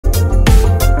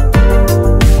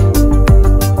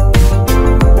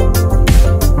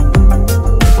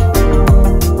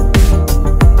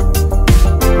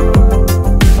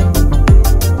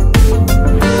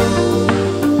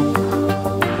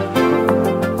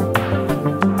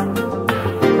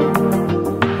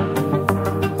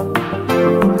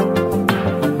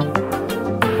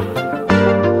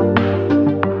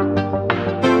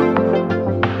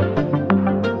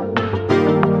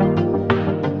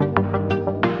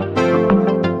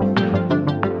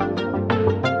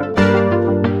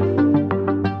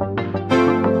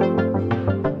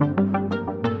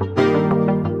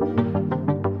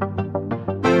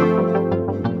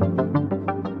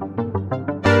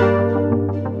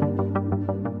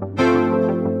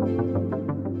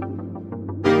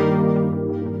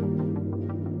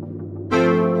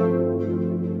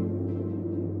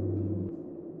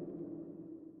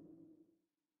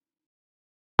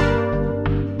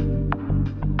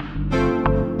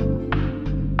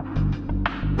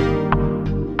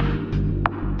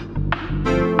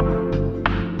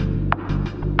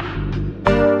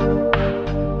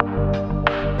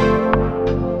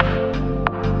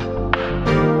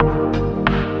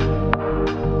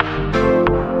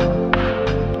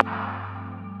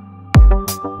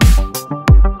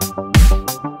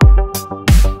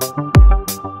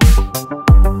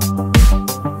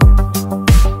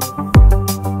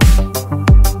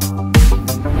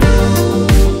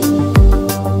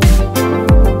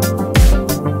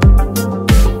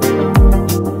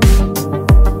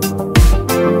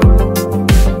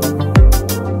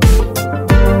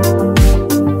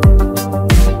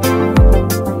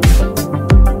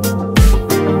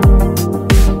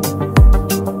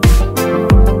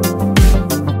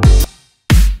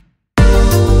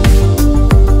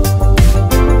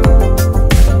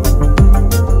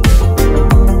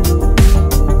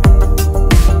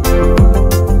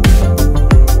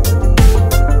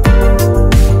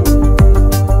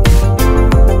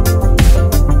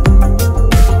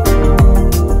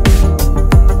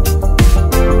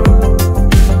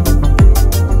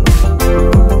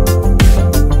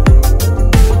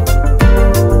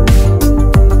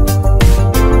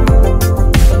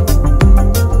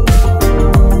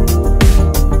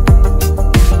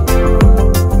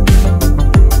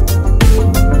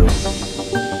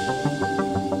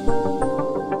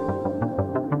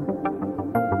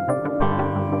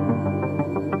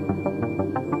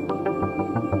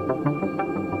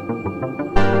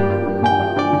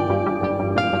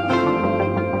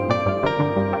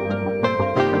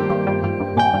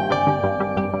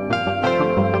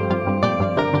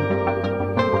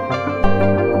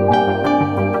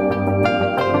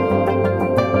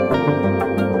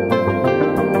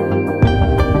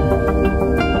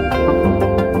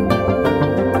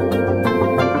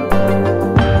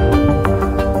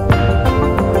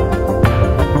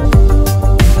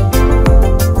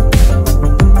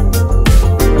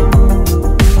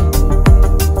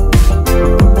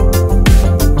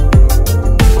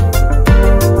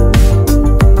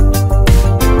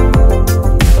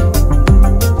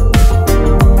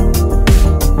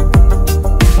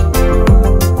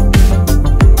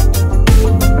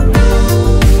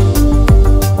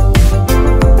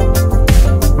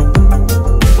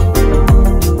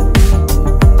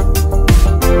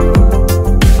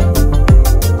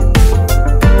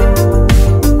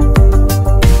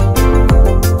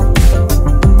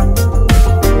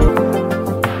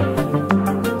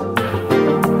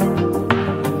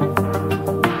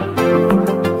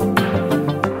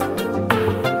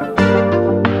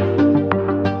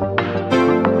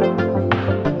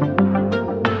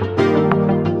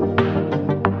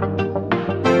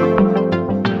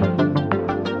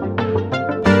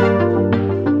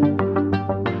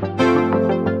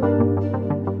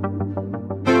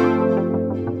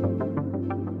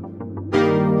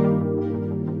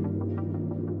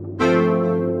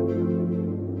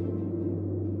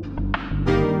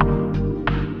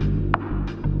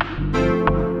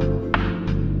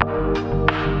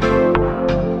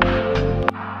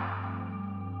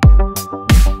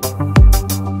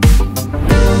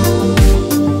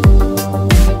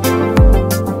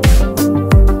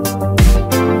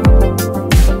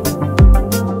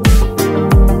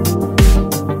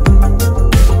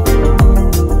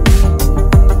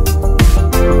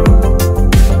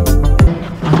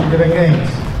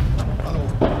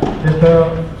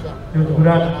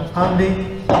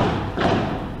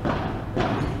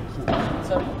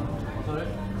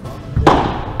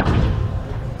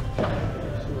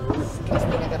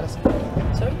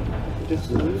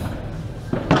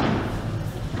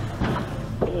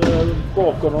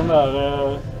Bakom de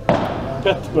där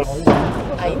petbörn.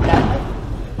 Aitana.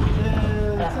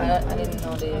 I didn't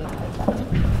know the...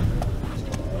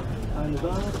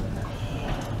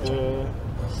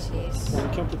 Hon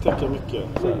kan inte täcka mycket.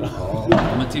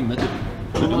 Om en timme typ.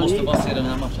 Du måste bara se den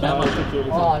här matchen.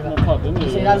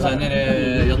 Ja, sen är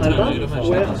det... Jag tror ju de här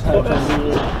tjejerna.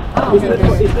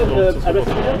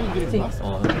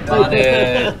 Ja, det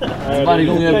är... Varje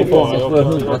gång jag är på planen så får jag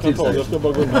 100 tillsteg. Jag ska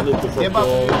bara gå med lite på...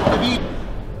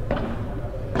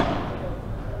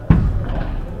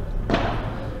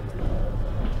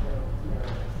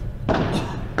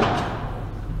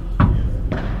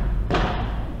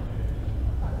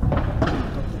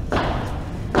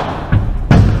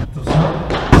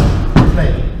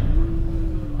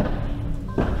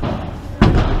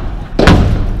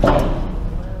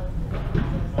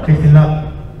 Cristina.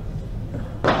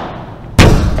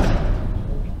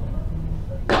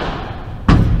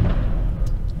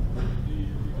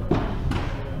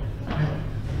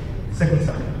 Second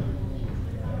side.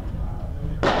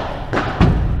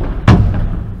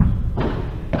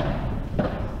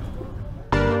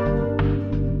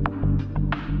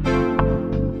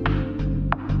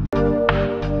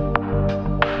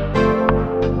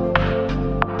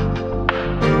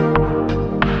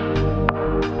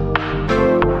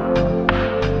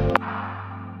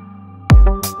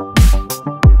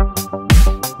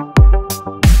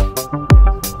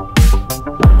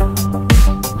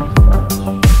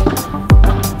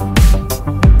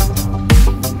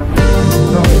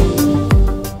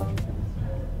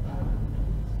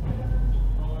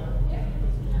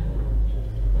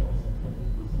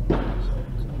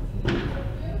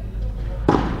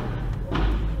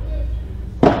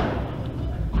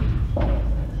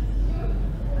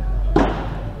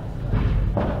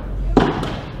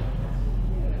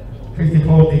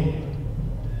 Holding.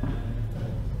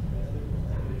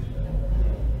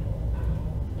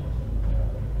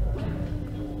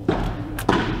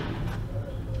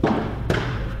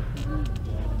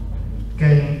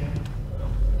 Game.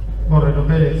 Borrero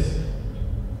Perez.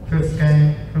 First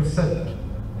game, first set.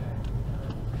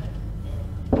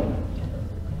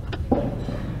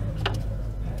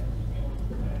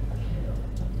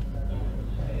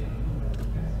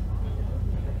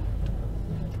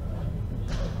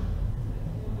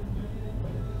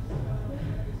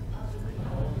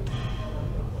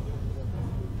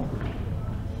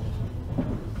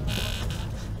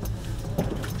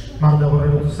 Manda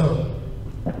Borrero to serve.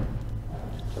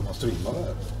 Can I stream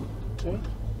that? Okay.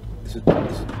 Is it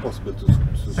possible to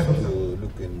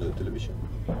look in the television?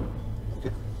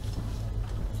 Okay.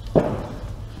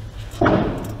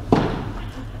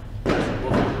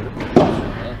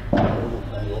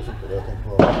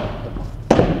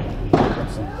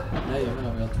 Nej, jag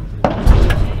menar, jag tror inte det.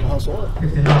 Han sa det.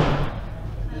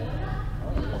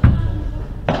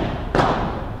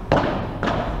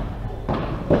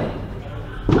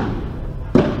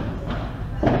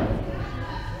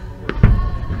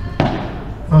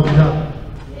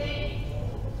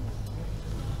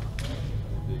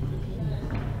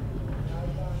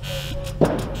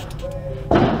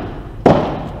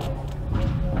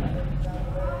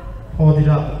 Hold it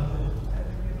up.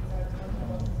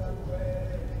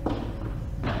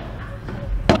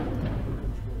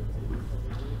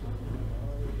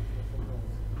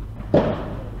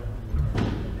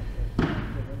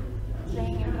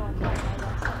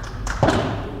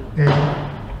 Okay,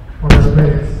 for the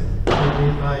players, we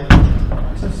need like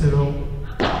 2-0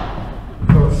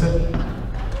 for set.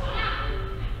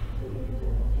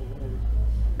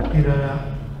 Irara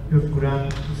Yurkuran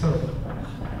to serve.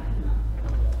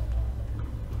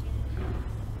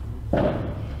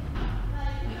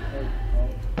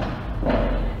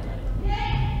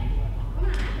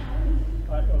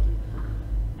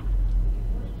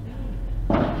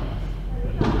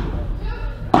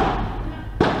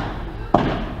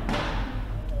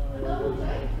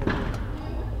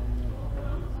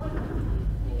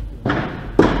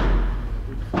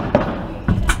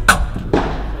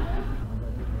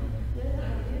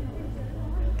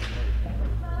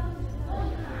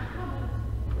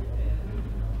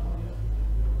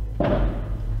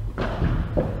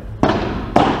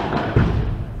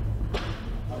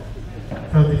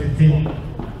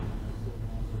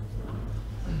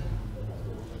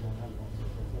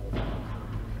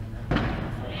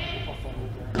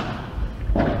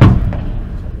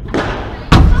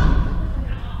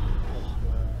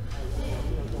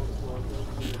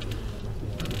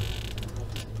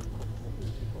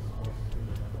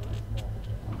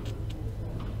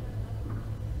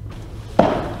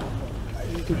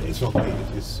 It's not me,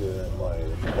 it is my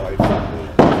wife.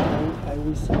 I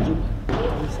will send you.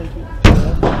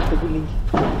 The link.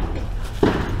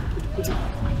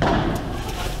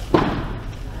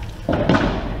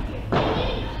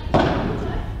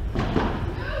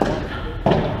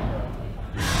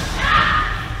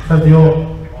 Stadio.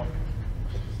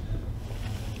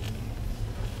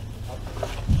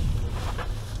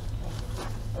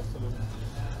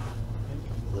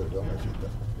 Röda med fint där.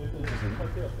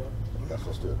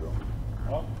 Ganska stöd då.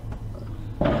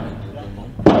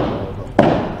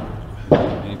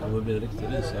 Vi kommer bli riktigt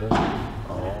risare.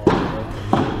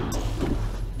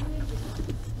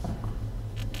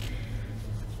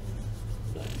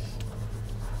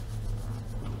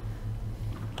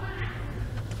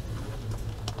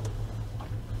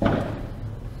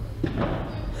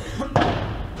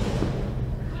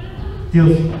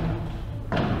 Dios,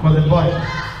 Golden Boy.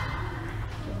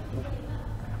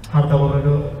 Harta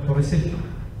lo recibe.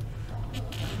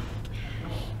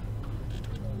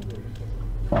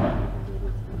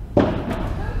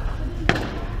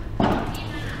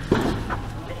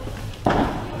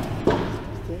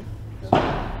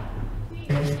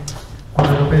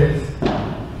 Cuando Pérez.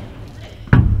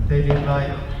 Daily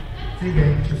Live. 3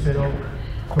 game 2-0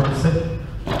 for a set.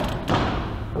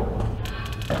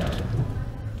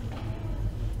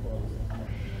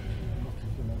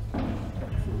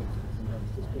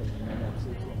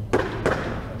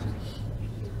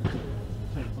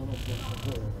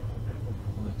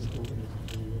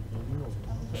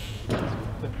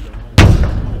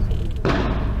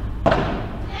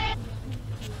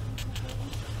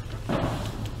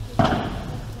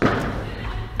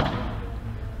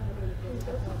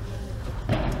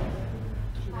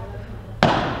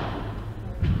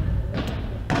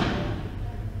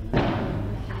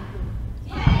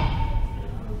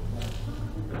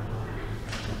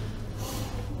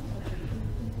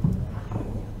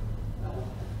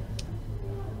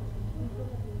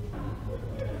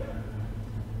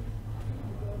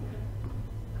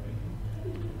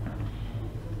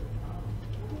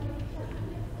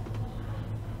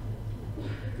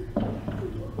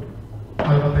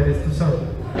 Pérez to serve.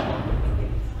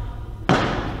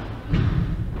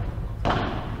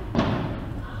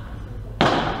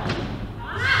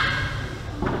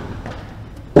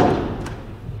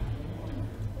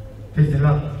 Fifty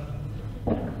love.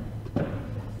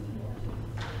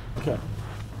 Okej.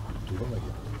 Tog de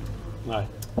lägger? Nej,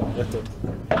 rätt upp.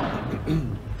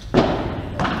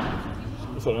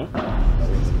 Vad sa du?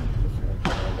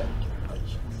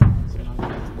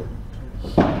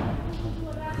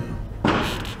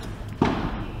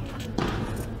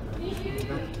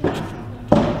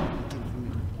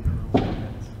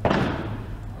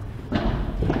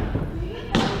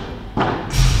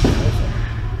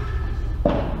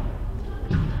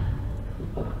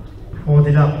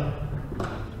 Odila.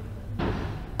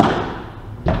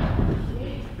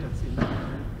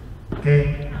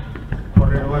 Game.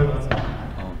 Correr o algo.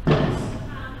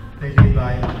 They lead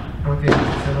by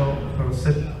 48-0 for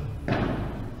set.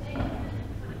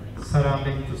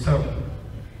 Surrounding to serve.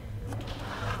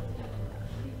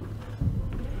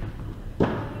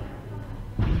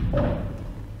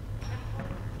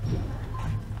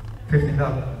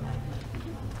 $50.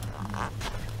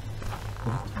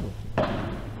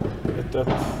 Rätt.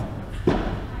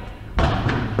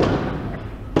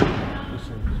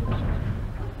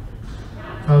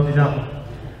 Odila.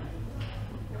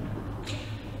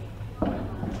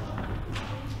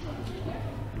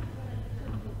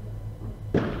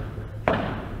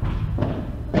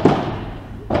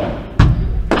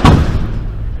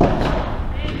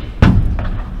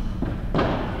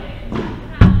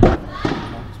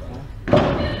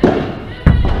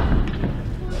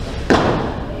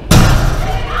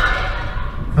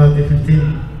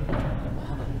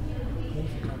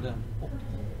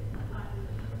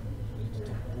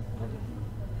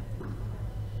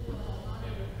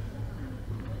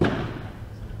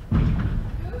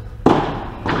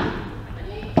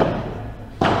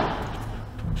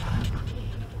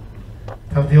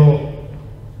 Cardio. Cardio.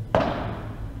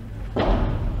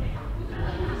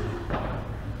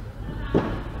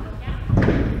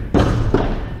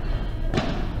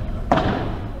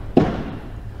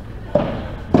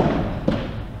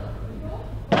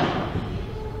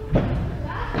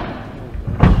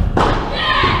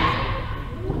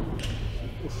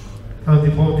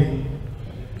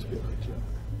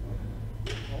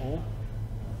 Ja.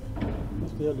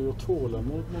 Det gäller ju att tåla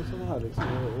mot sådana här liksom.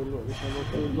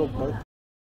 Och jobba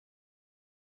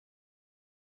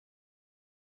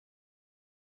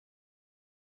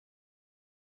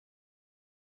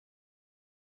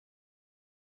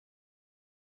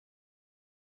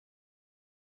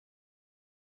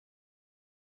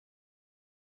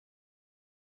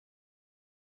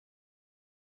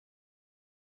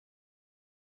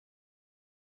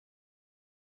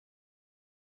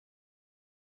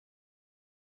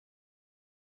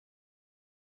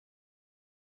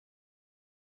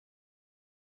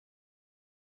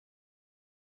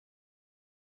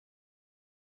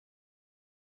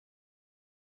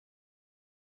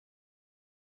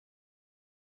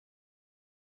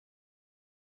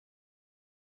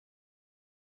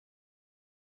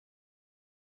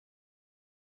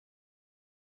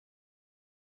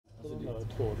Alltså, de där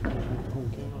två. Hon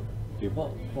kan ju... Det är bara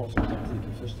som taktik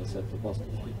i första sättet. Bara ska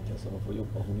skicka så de får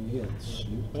jobba. Hon är ju helt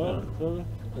slut. Ja, det.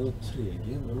 Och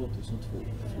 3G, det låter som 2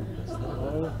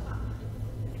 fotbollsställen. Ja.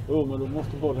 Jo, men då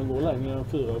måste bollen gå längre än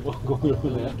 4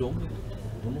 gånger.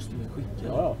 De måste vi skicka.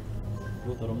 Ja.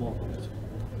 Låta dem avgå.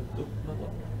 Öppna då.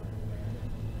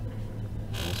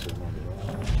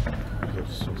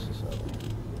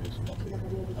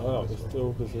 Ja, visst.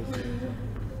 Jo, precis.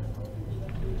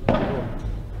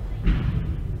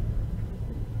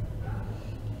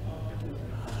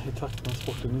 I takt med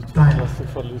sporten utvecklas så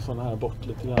faller ju sådana här bort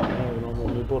lite grann. Även om de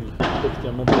är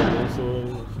duktiga med bollen så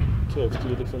krävs det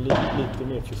ju liksom lite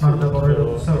mer fysik för att...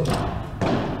 Så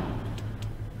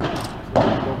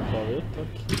jobbar vi,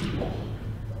 tack.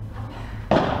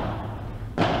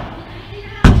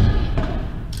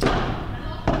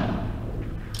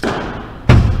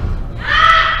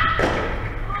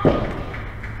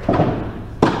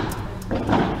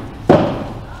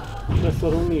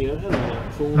 Pressar hon ner henne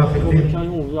så hon kan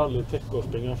hon ju aldrig täcka och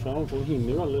springa fram för hon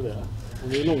hinner ju aldrig det.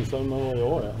 Hon är långsammare än vad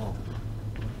jag är.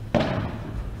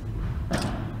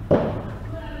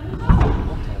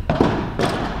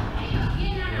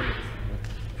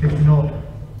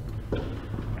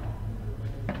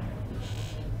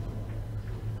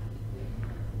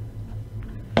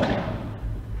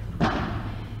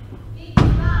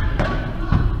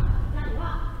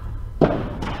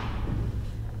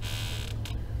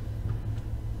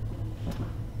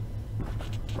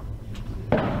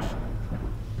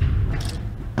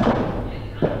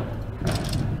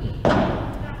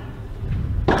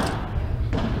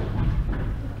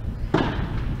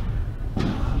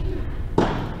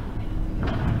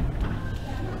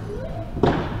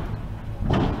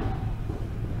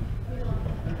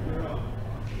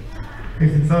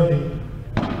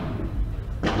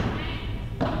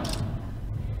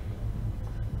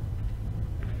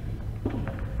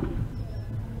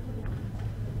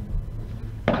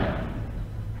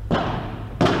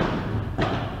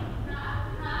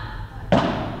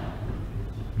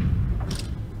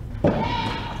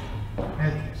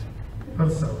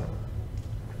 Elsa.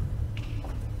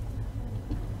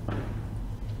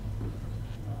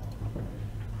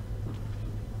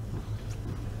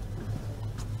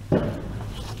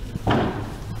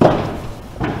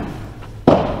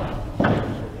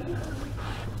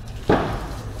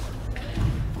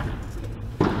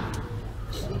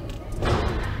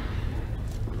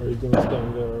 Are you going to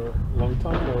stand there a long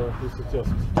time or is it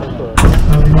just temporary?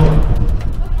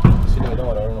 Sino que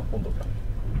ahora unos puntos.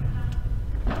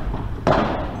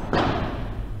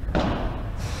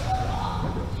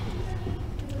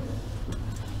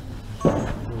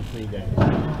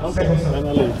 Okay, then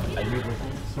I leave.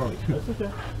 Sorry. That's okay.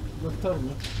 Just tell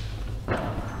me.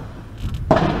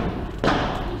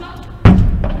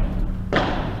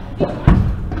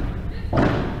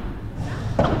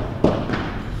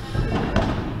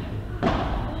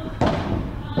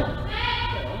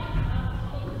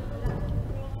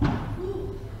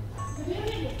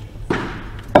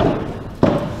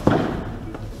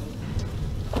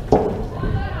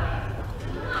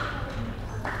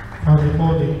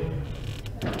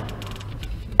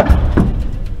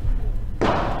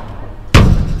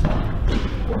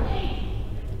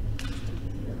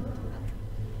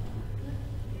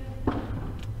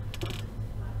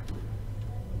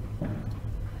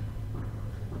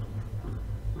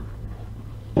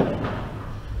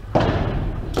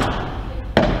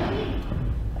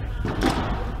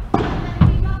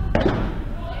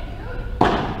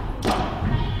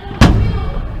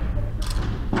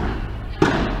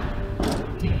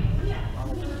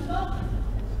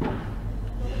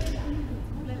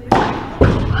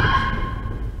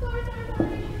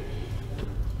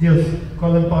 Dios,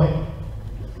 golden point.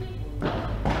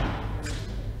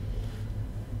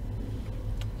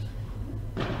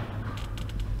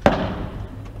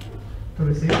 To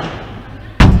receive.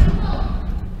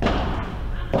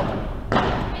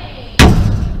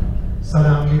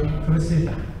 Salami to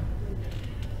receive.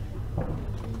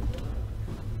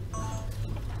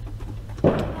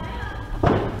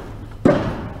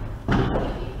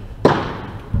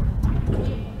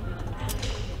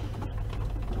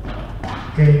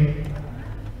 Game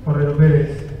for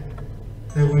Perez.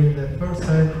 They win the first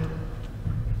set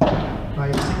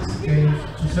by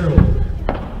 6-0.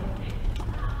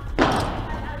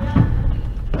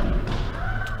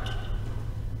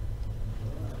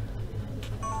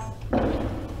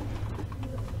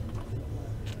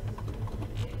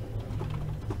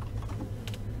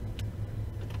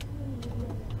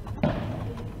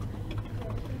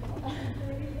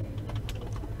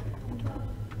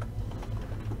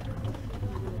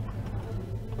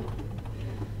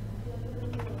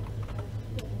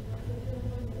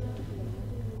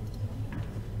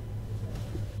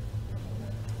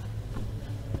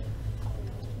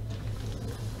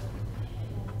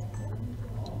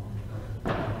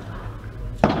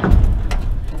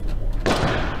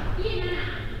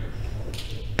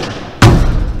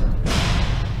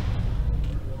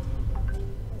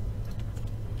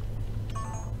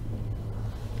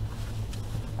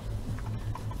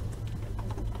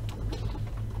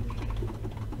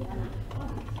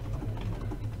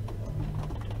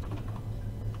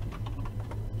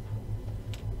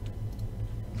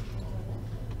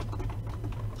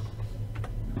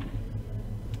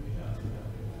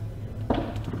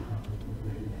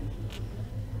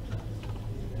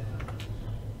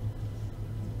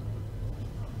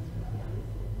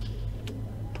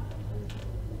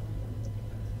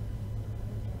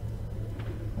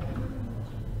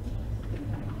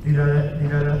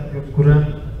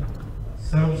 Kuran.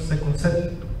 Serve second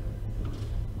set.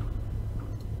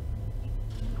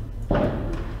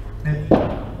 Net.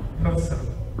 First serve.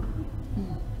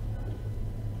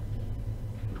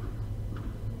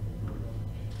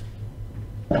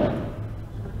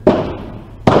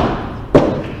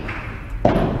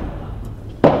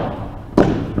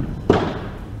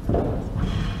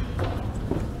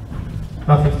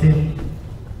 Par 15.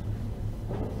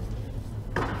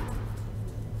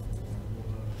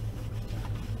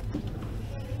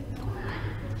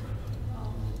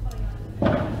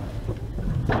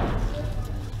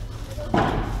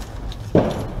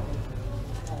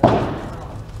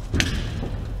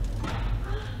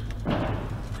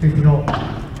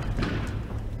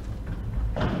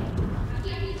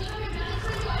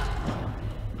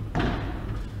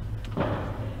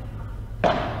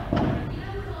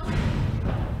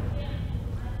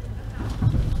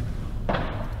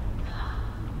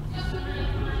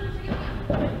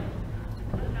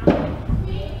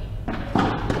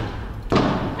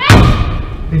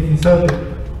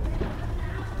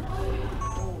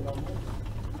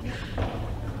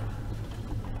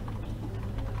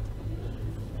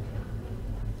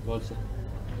 Elsa.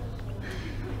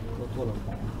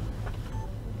 Kontrollen.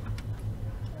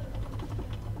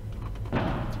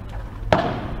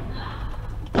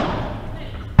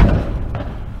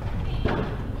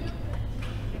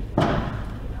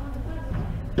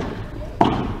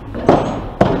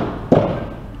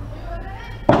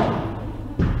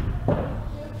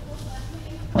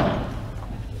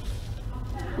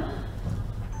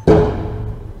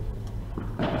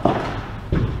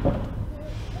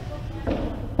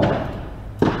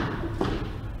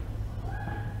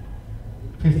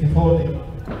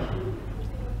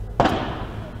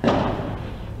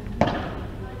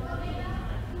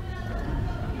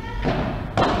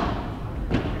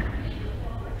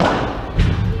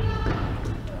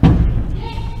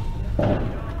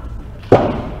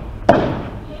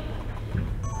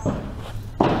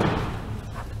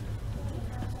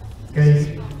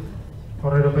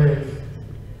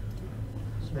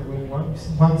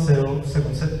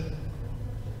 Second set.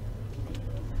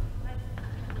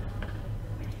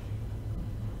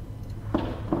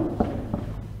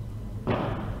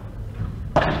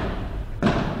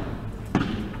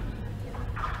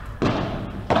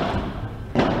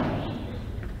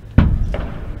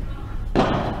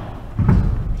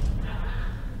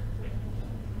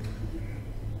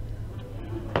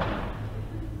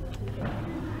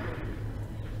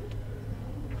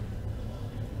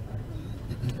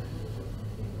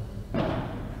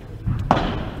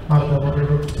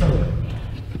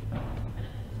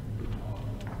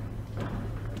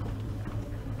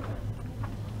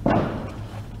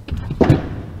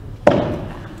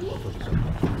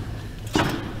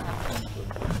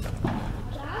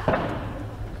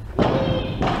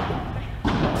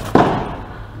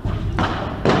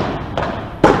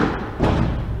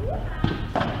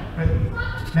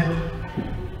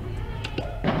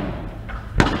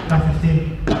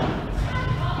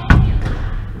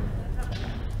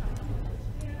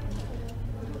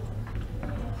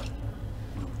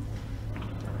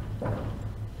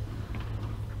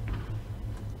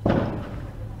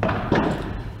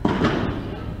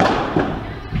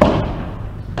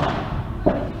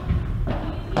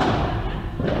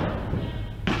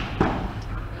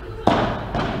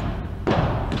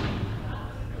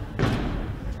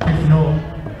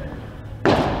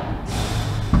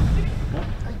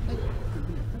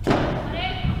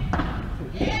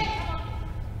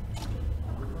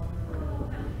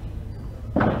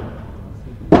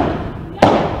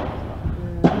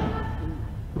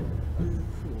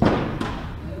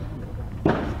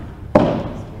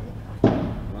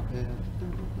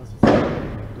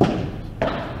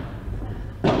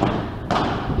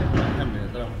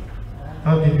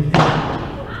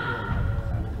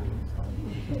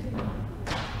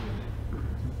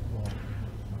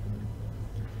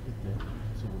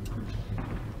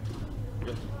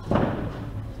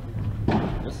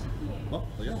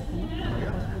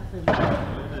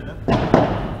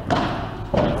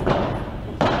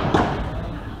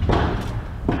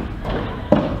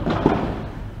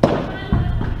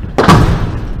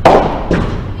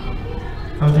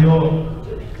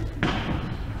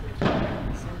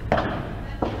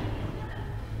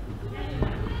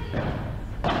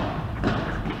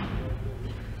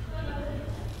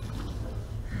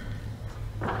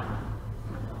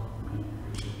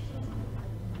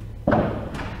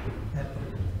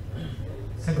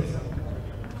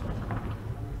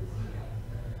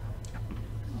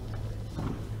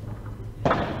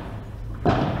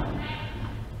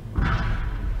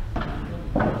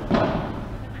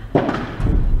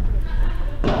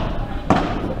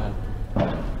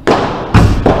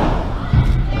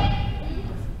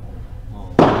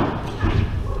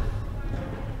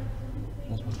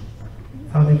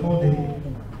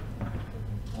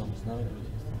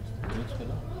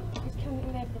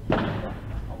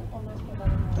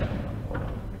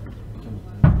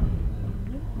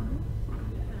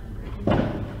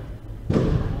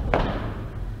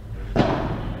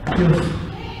 Use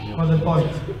on the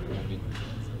point.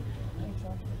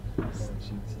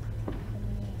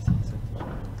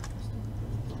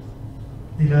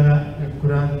 Biljana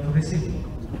Kuran to receive.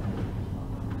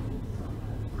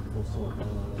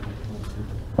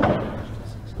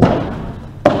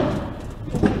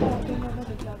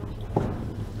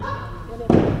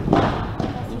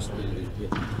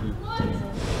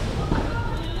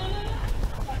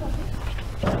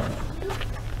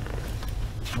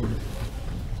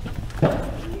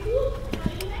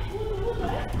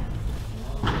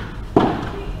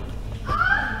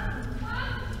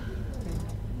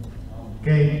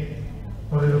 Okay,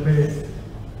 Borrero Perez,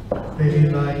 they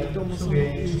lead by 2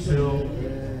 games, 2-0,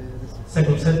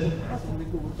 second set.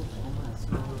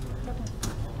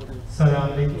 Sarah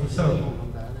Hamlin to serve.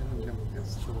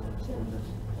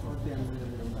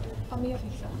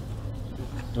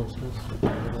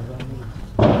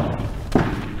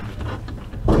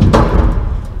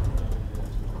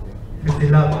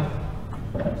 Love.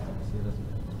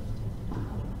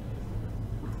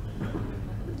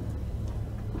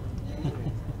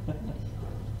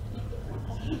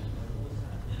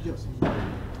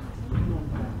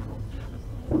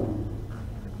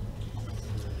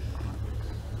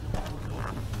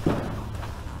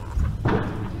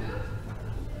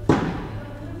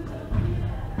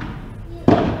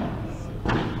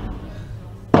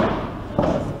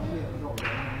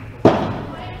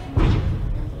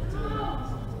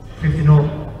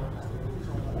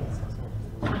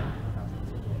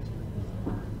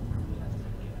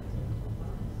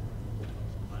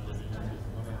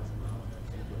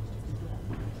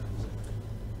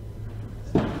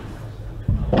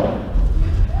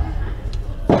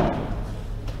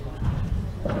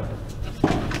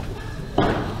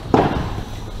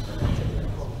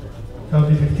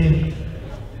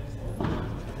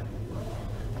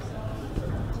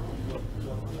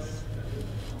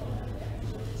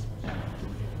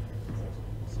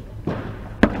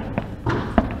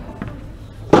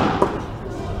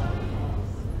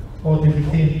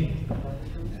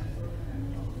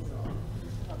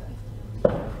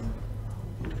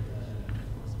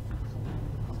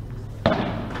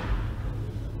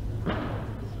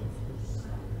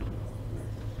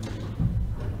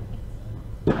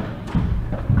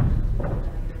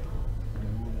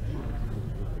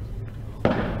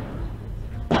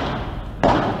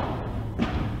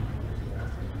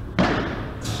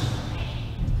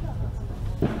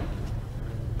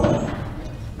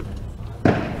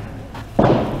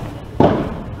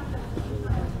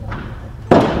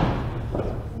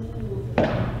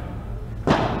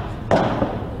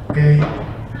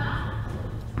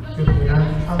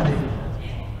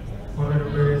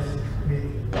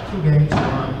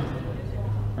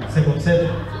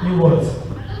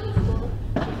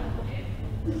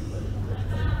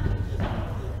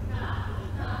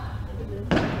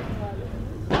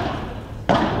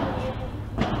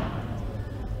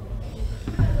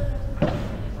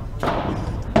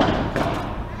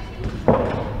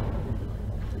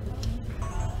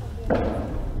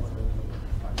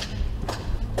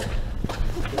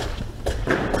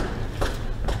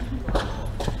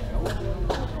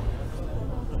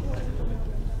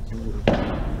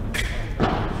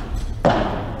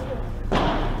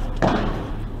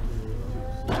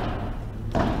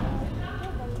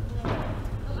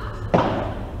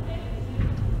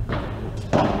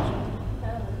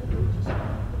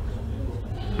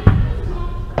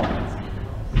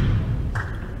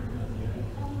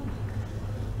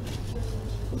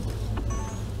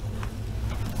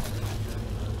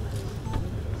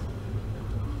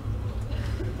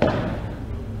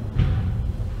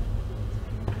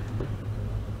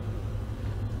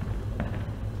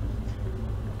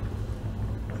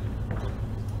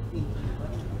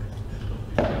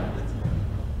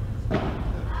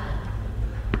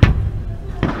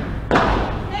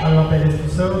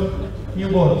 So, new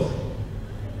balls.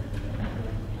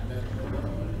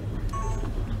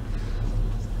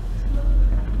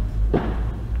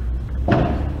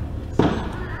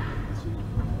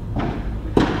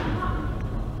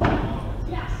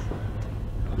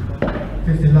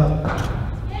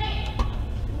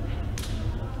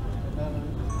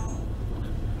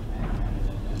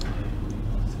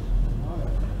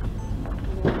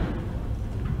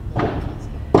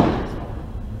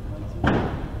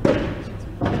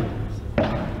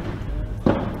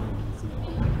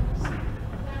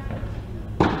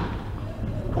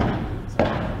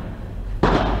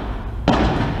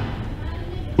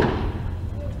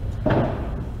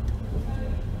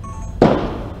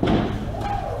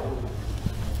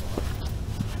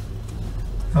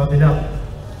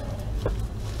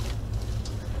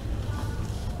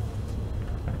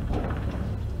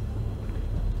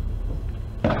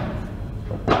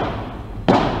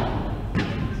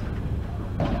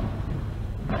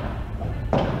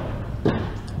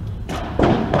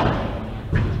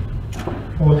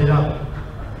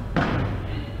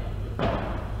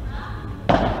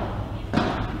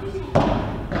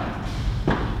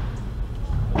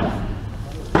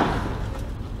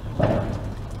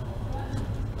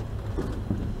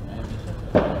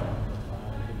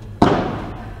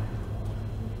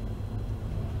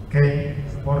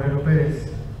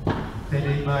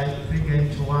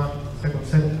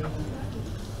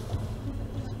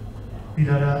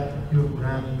 tirará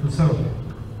Yokuran to serve.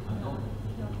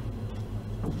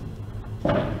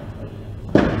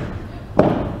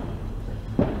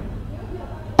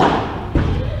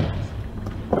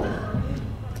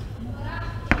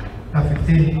 A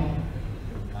 15.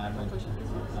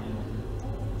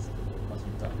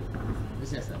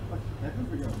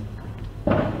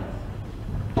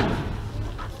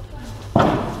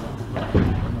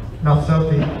 Now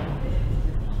 30.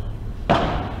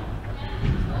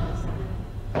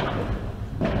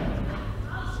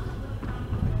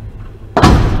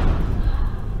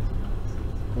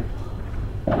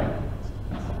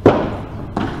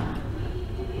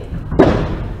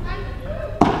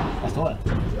 Vad står det?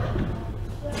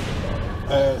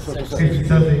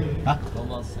 60-30. Ja, de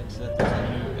var 6-1 och sen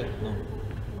nu 1-0.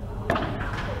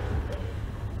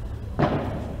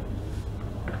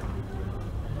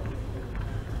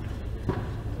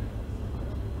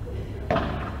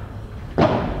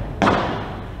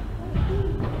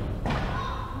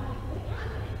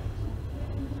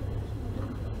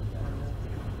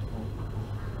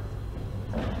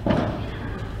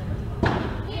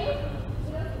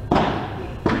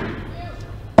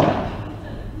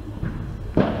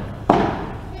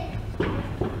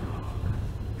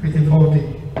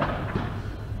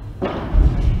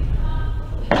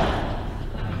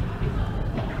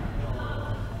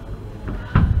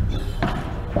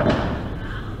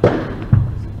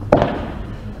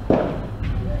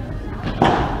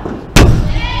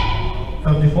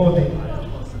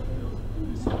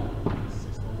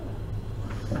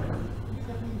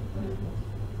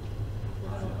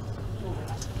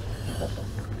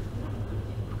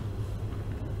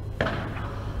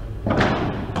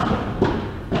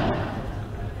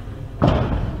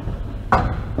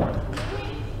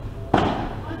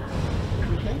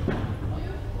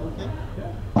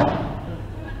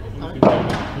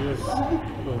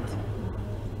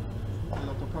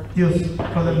 Just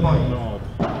for the point. No,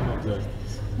 not just.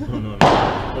 No.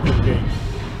 Lot of games.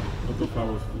 Lot of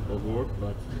hours of work,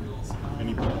 but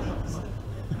any problem.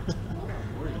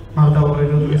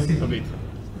 Yes, a bit.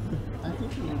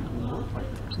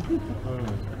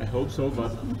 I hope so,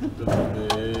 but the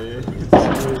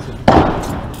situation.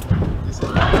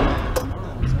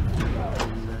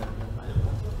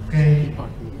 Okay,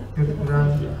 good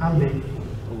run, Hamlin.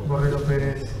 Borrero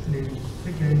Perez lead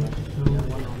the game to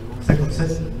second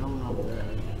set.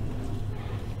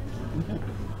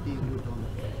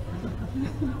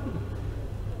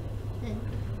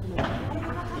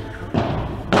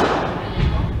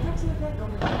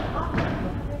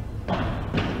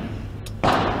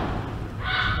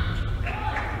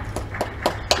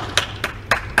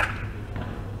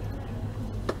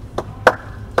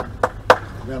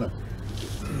 Mehner.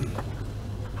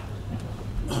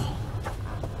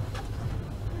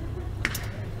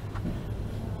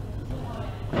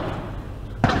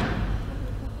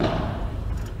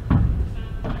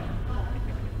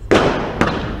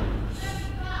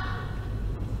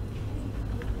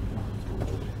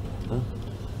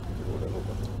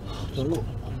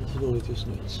 Så dåligt just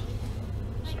nu.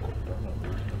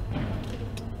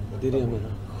 Det är det jag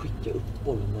menar. Skicka upp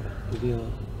bollen bara. Det är det jag...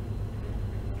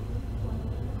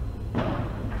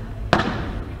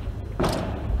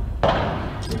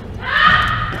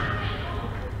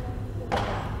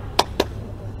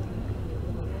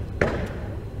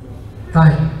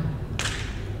 Time.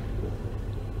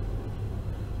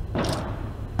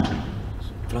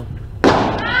 Fram.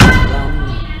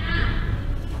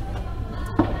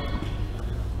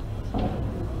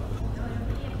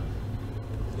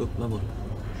 Upp med bollen.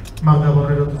 Manda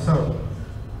Borrero to serve.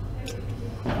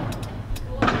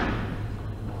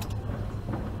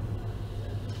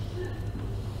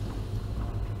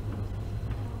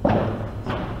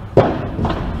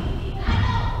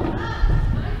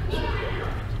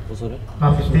 Vad sa du?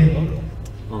 Man 15.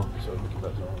 Ja.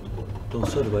 De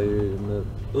servar ju med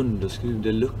underskruv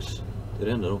deluxe. Det är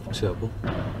det enda de fokuserar på.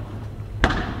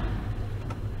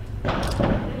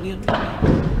 Ner.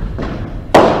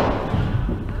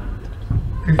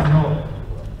 15-0.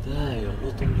 Där ja,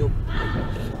 låt dem jobba.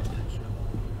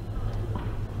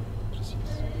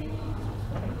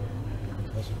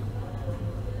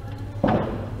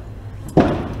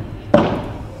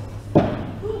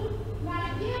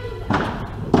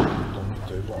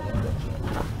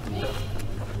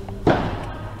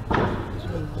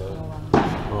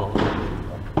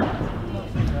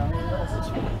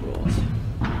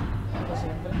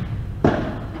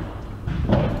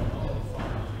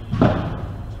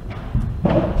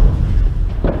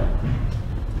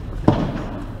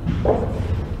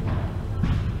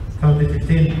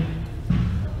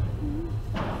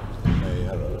 Nej,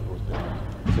 herrar, får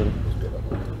spela.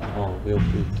 Vi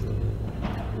åkte ut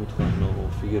mot Hanna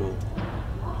och Figaro.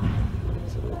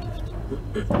 Så det var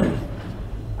kul.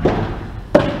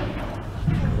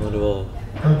 Ja,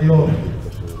 det var...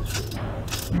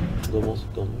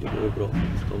 De gjorde det bra.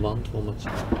 De vann 2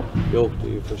 matcher. Jag åkte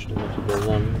ju första matchen. De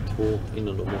vann 2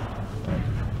 innan de åkte.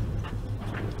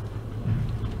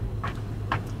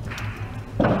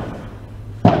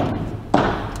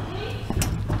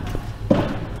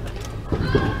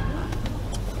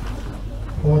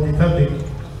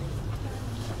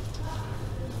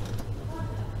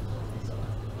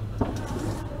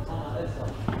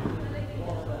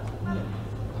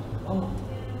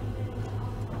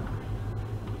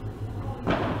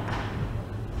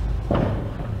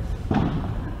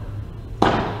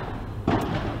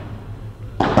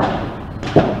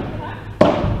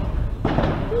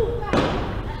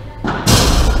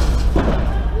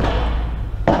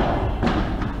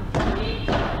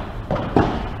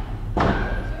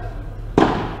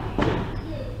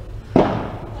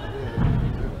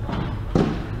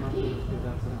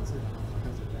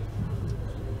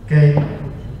 Game,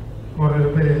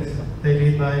 Borrero Perez, they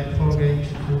lead by 4 games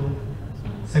to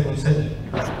second set.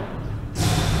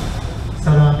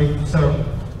 Sarah big to serve.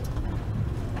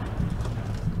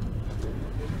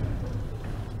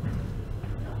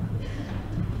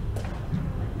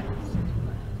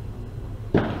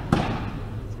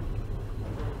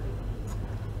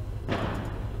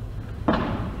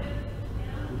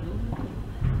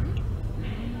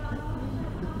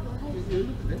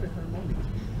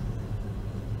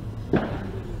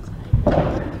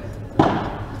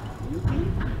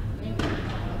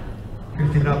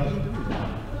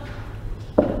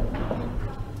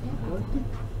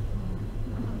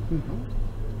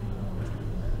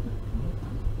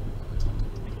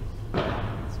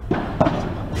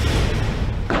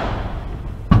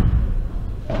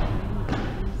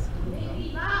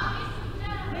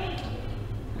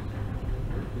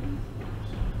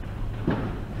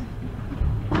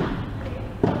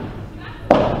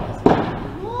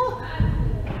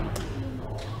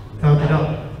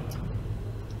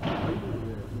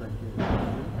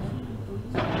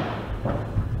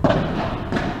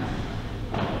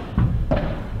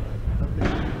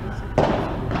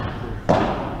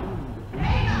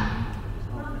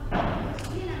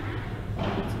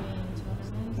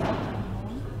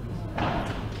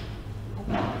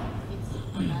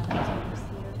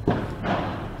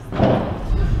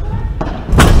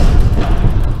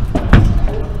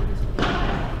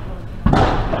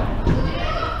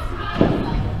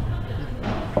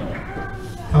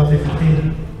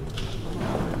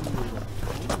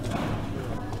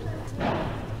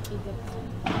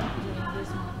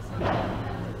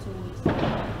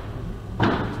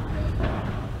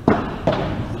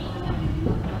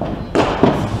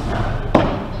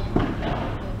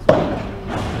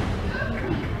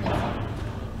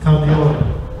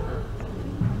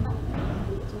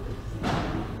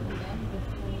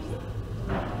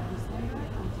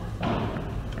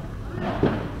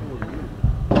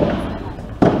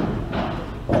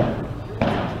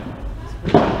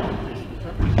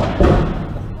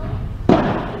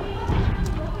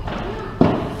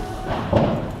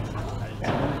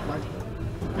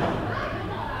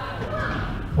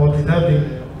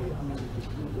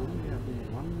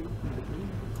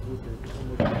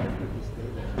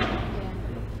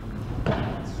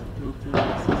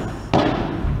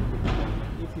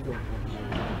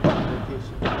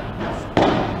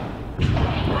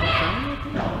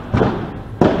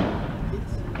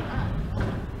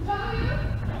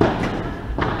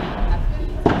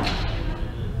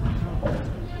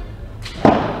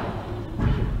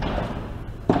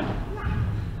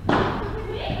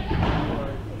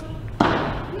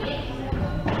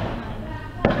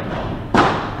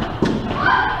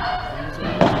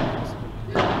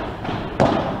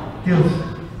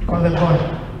 On the point.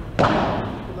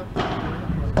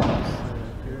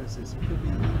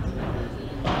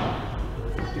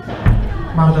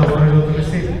 Marta Borrero to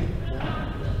receive.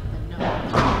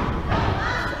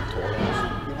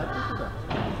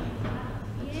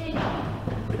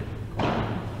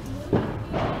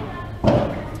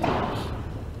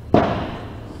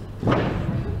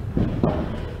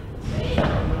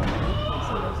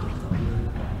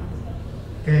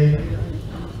 Okay,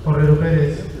 Borrero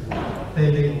Perez. They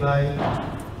lead by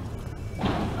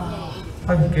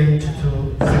 5 games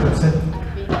to second set.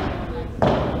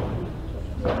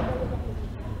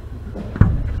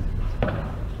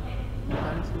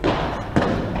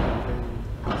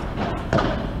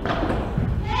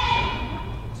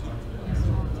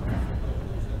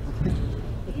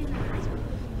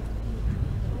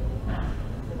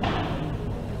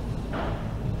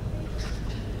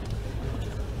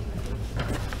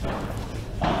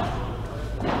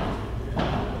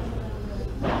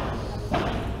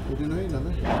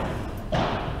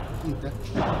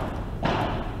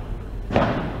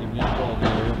 Det blir en bra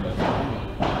del att jobba efter.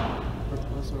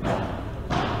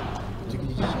 Jag tycker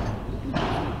det är jävligt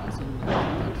mycket som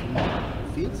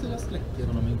fel sida sträcker.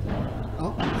 Som de inte har. Ja,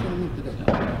 som de inte väljer.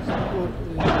 Och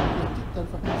jag tittar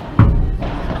faktiskt på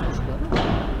forskare.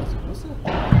 Alltså jag har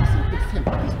säkert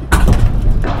 50 stycken.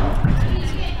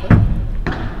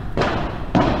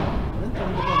 Jag vet inte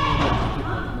om det bara är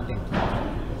man tänker.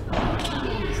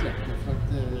 Det släpper för att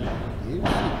det är ju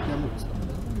lika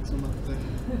motståndare. Liksom att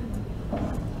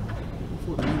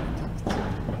få den intakt.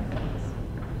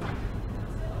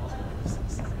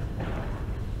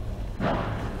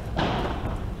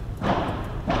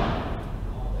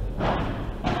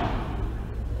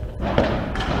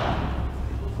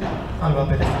 Halva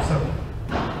Börjeson.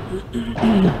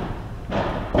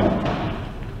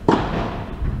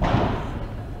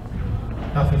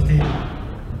 Now 15.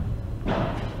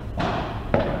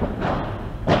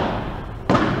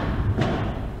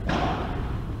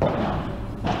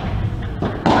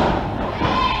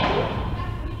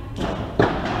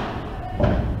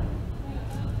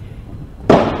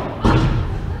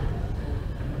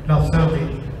 Last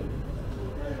 30.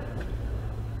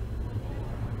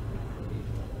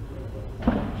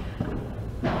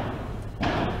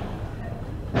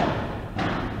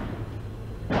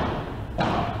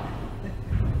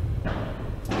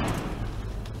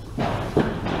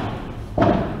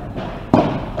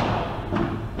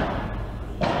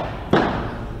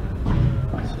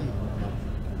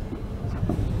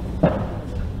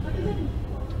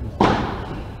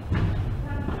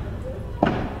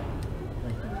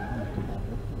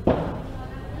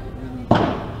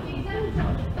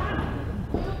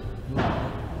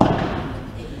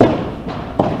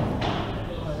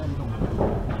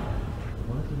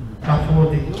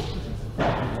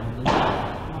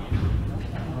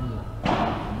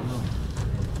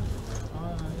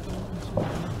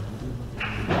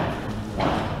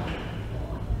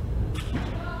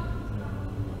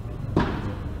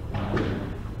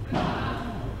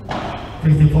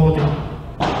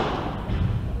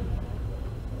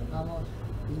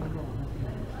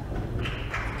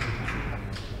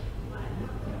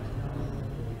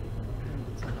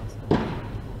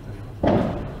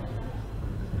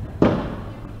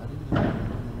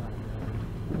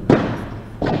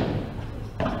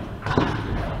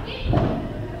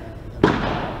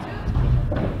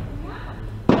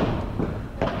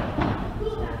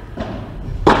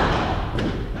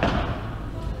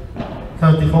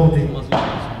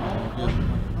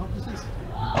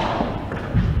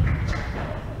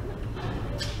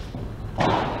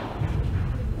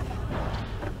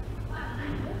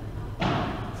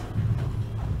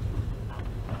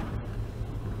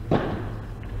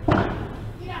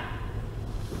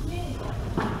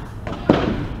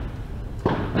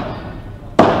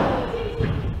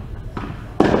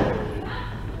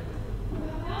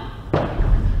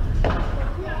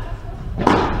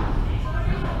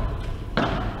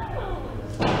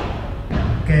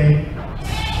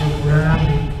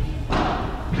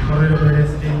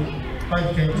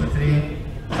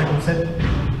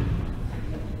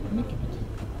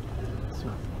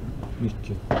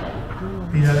 Mycket.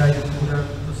 Dina rajsbordar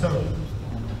och så?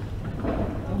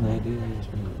 Nej, det är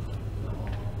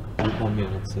det är bara mer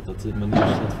att sätta tid, men just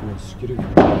att få en skruv.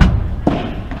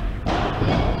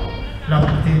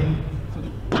 Fram till.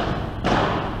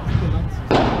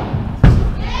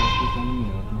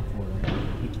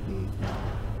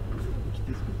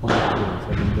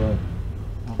 Så den bör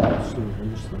så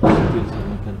just det, så till så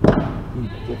man kan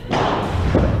inte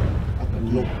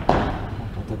få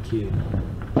attackera.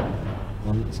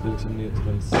 Man ska liksom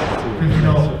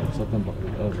neutralisera så att den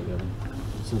bara överlever.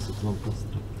 Sen sätter man fast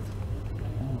direkt.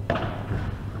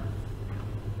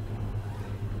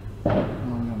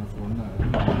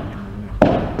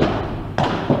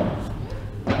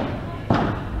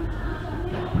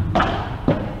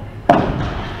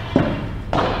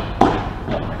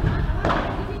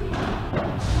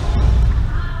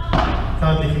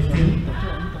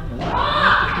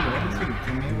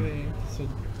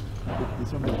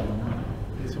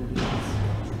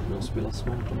 Jag spelar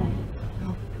smart och många.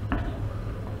 Ja.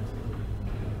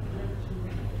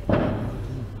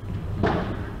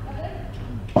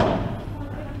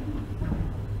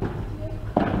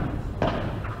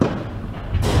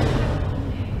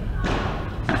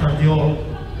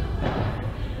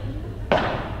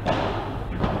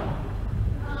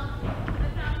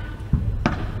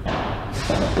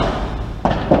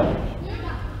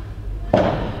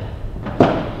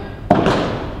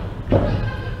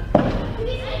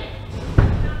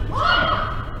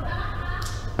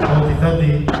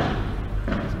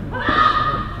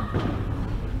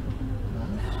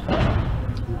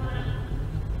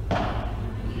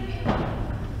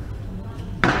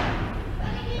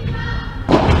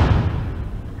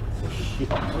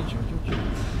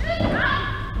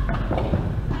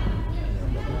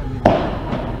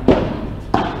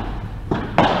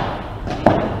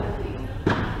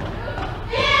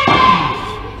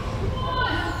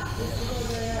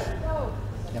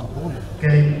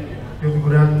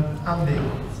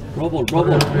 boll, bra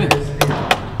boll. Kom igen.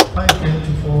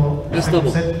 Nästa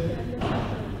boll.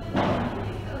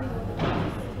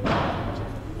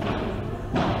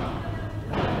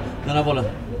 Den här bollen.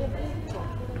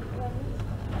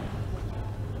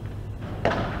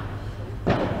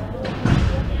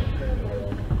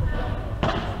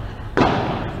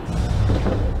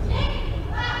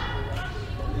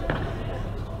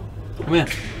 Kom igen.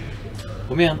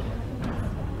 Kom igen.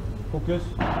 Fokus.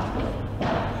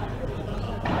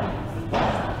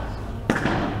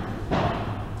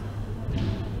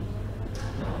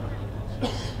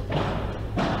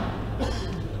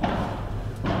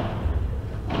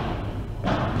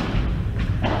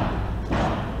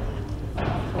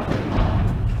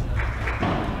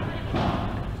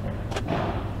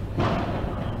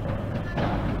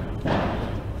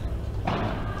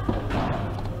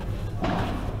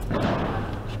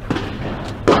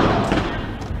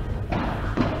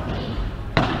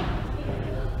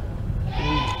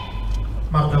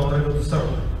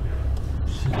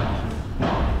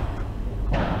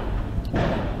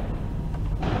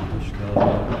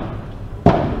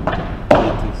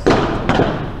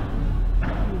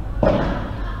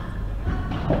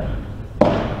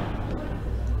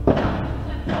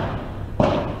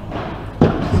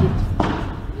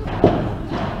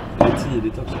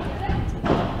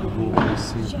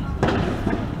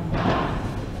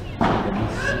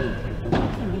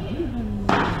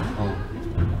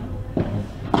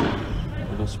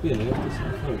 Spelar efter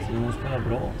sina förutsättningar, de spelar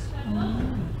bra.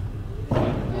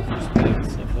 Man får spela efter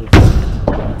sina förutsättningar.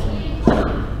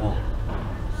 Ja.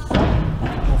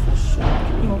 Man får så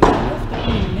kul. Jag får ofta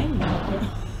in länge.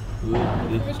 Ja,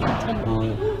 det är så trevligt. Ja,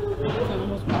 ja. Så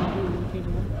måste man gå in till det.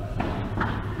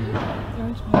 Jag har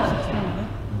inte så mycket snällare.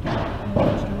 Jag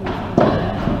förstår inte vad det är.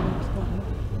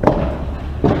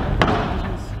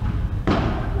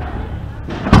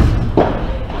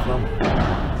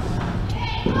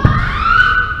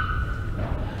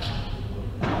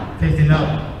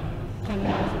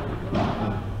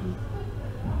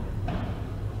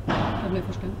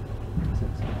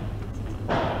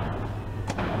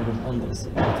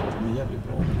 De är jävligt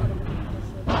bra.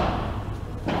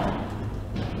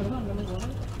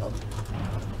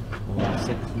 Och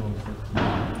 6 mål.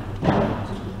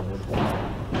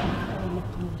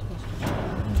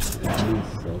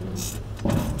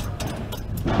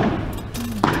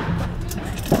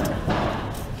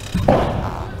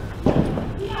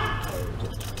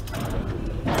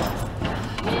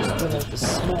 Det är inte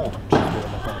smart.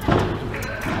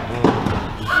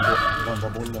 Vända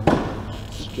bollen.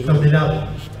 Ferdinand.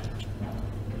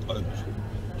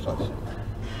 Plats.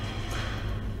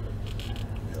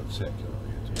 Helt säker.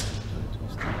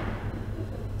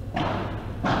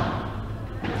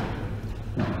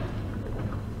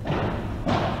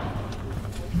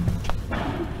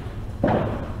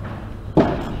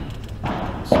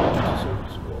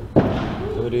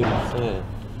 Det var det som är.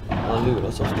 Han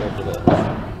lurar som startar det.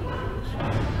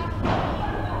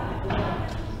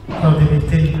 Ja, det är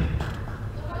viktigt.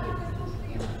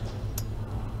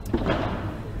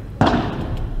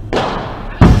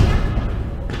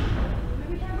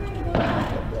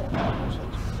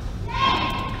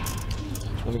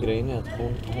 Men grejen är att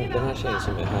den här tjejen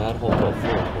som är här har bra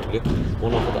förmågligt.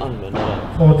 Hon har fått använda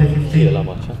den hela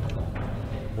matchen.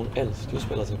 Hon älskar att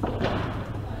spela sin förmåga.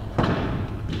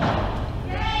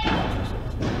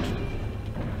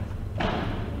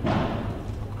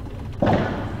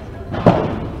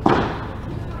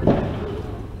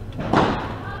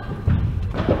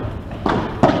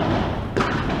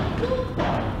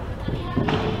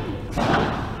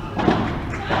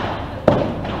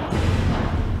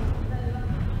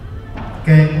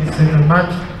 Second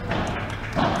match,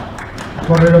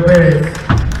 Correro Perez.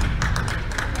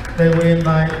 They win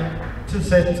by 2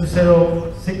 sets to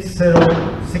 0, 6-0,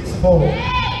 6-4.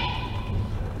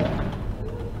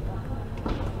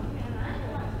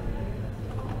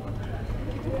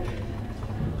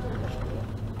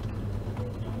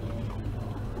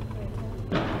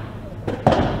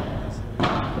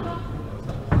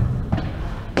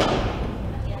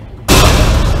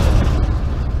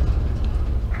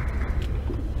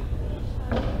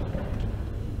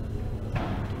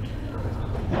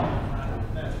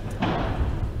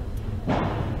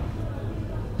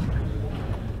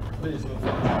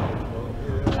 Biljana.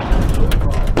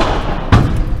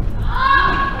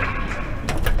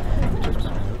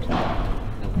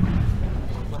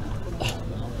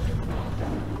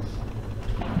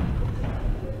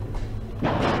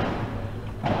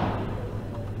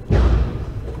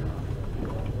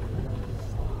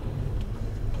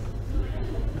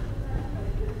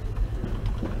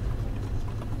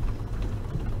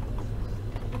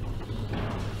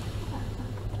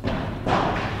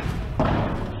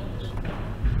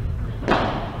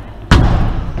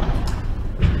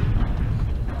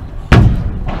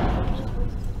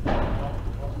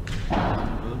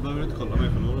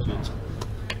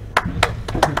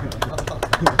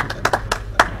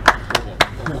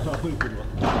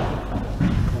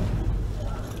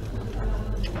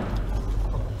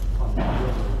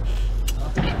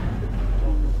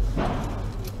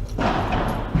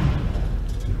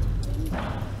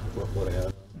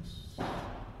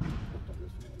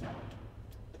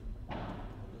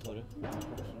 sa du?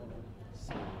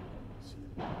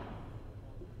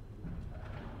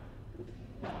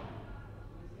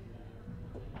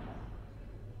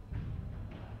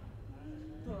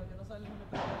 Dagen och så lite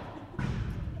på.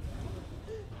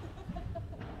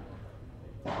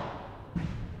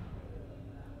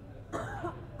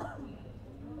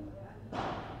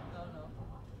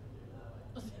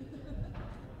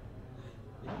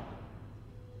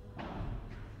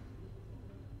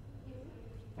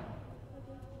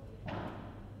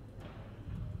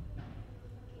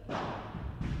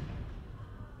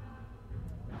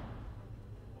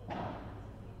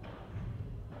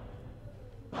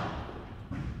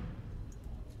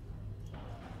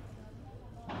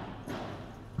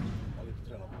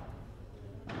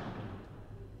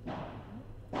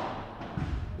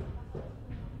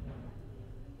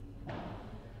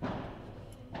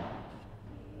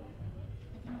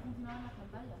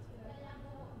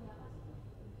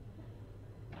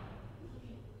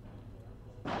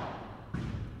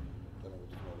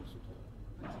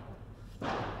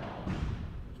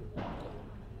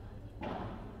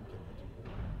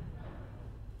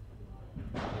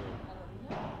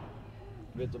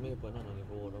 Vet de är på en annan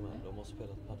nivå de har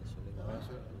spelat padel så länge. Ja, jag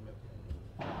ser det.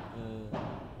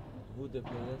 Who the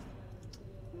players?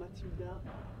 Matilda,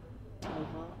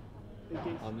 Román,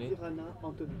 against Biljana,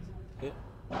 Antonette. Here?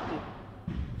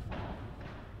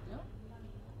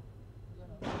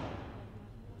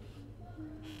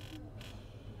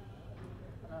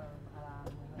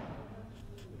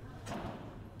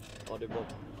 Ja, det är bra.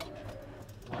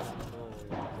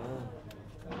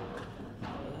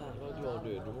 Vad glad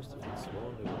du är. Du måste få ett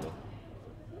svar nu.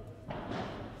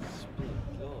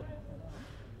 Spikglad.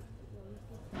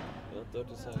 Jag har inte hört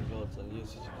dig så här glad sedan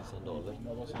Jesus gick i sandaler.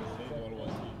 Vad ska jag säga? Det var en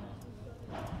tid.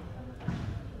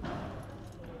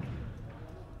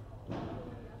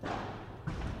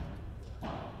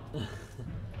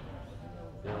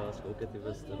 Jag ska åka till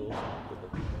Västerås.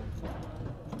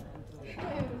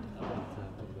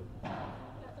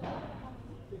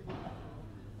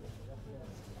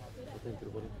 Vad tänker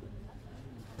du på det?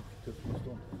 Tufft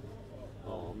motstånd.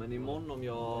 Ja, men imorgon om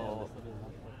jag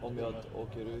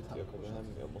åker ut, jag kommer hem,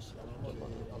 jag måste tänka på det.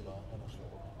 Alla slag.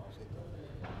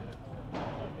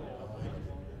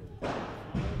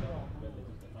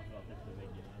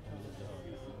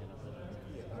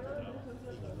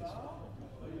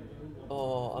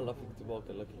 Ja, alla fick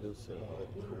tillbaka Lucky Loser.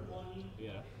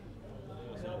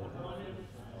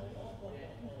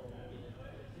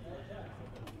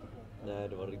 Nej,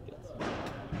 det var riggat.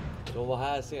 De var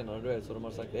här senare, du vet, så de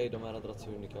har sagt hej, de här har dragit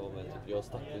sig hur ni kan vara med. Typ, jag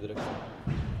stack ju direkt.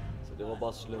 Så det var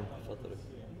bara slump, fattar du?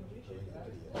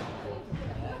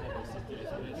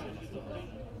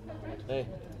 Hej.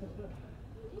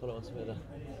 Kolla vad som är där.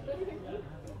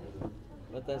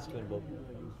 Vänta en sekund, Bob.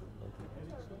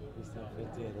 Visst är det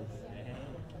fetteras.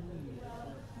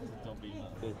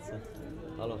 Pizza.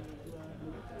 Hallå.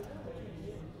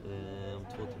 Om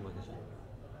 2 timmar kanske.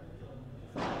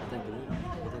 Vad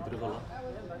tänkte du kolla?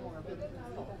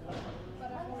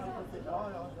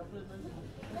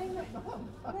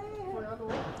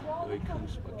 Jag är i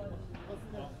Kungsbacka.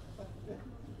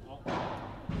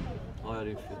 Ja,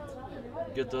 det är fint.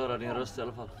 Gött att höra din röst i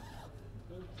alla fall.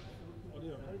 Ja,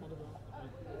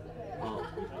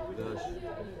 det hörs.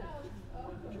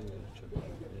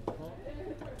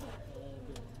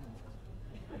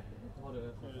 Ja, det är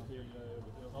till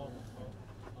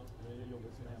det är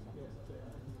jobbigt som hemma.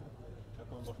 Jag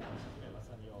kommer bort hela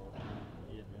sen jag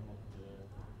Edvin mot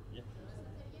jättehuset.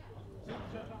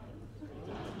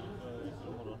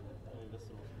 Imorgon i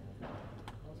Västerås.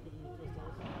 Jag skulle ut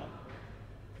Västerås.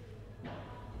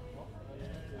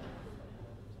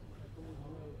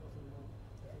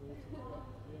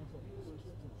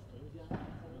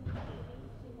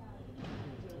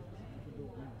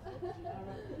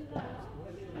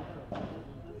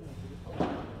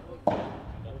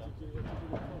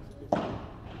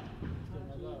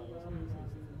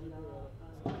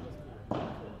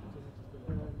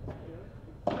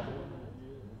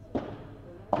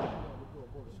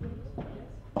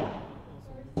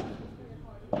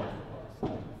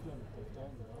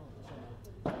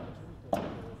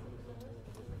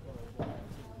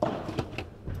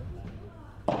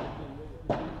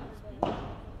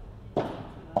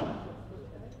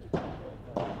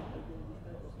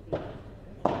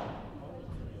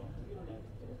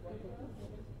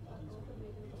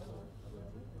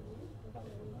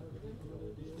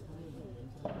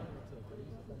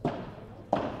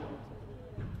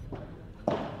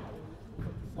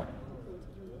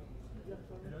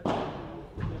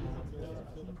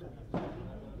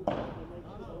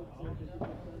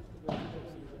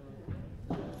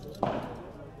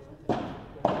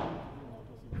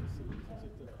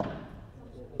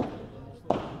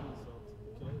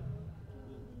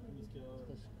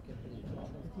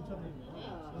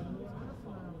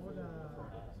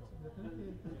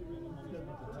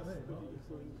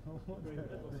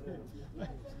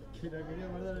 Que la quería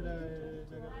guardar la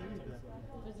carterita.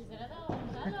 Pues si se la daba,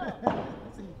 dalo.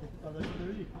 Sí, cuando yo te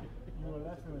dije. No,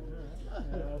 golazo, ya vas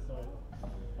a ver.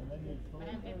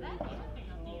 Para empezar, fíjate,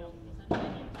 no, tío. Eso no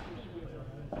es el partido.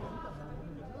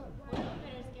 Pero es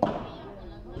que me pillan con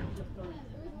las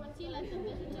mochilas,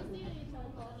 entonces yo estoy y son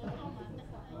todos los tomas.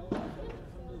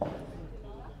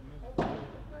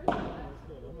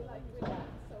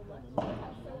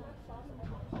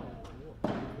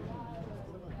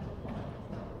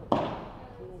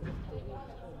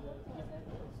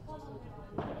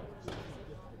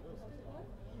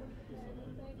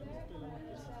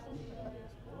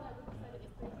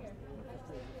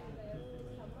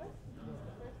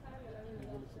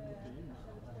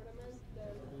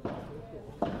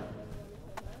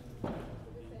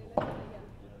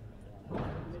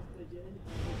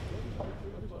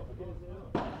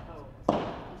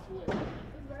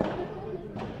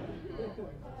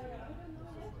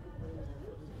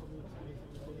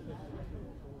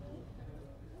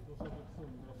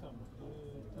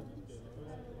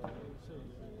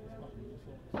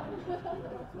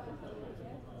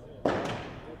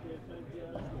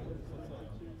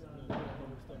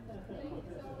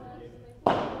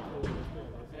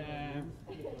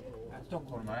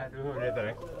 Stockholmare, du hör det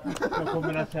direkt. Jag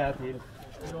kommer att säga till.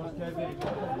 Jag ska direkt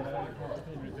komma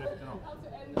 10 minuter efter någon.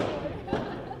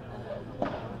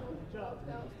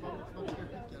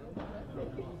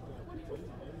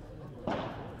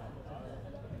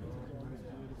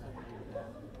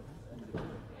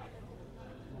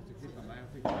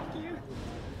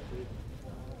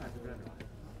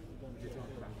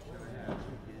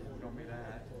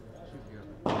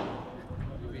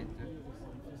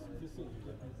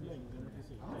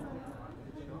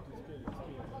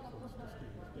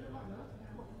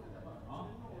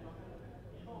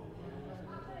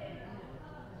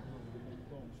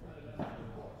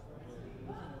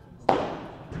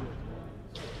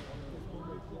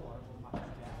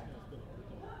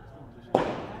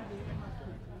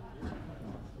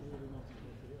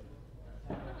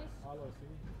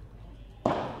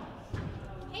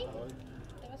 Hej!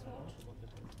 Det var svårt.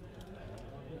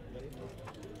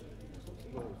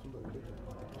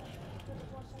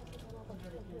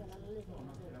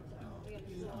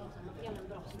 Det är en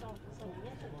bra start på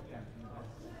sändningen.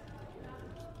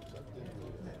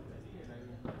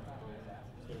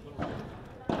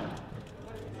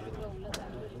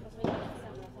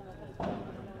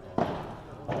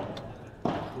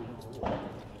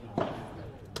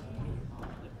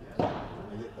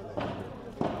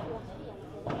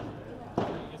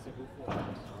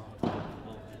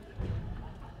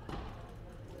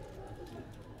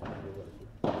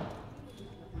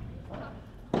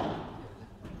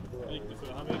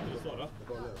 Han vet inte svara.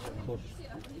 Kors.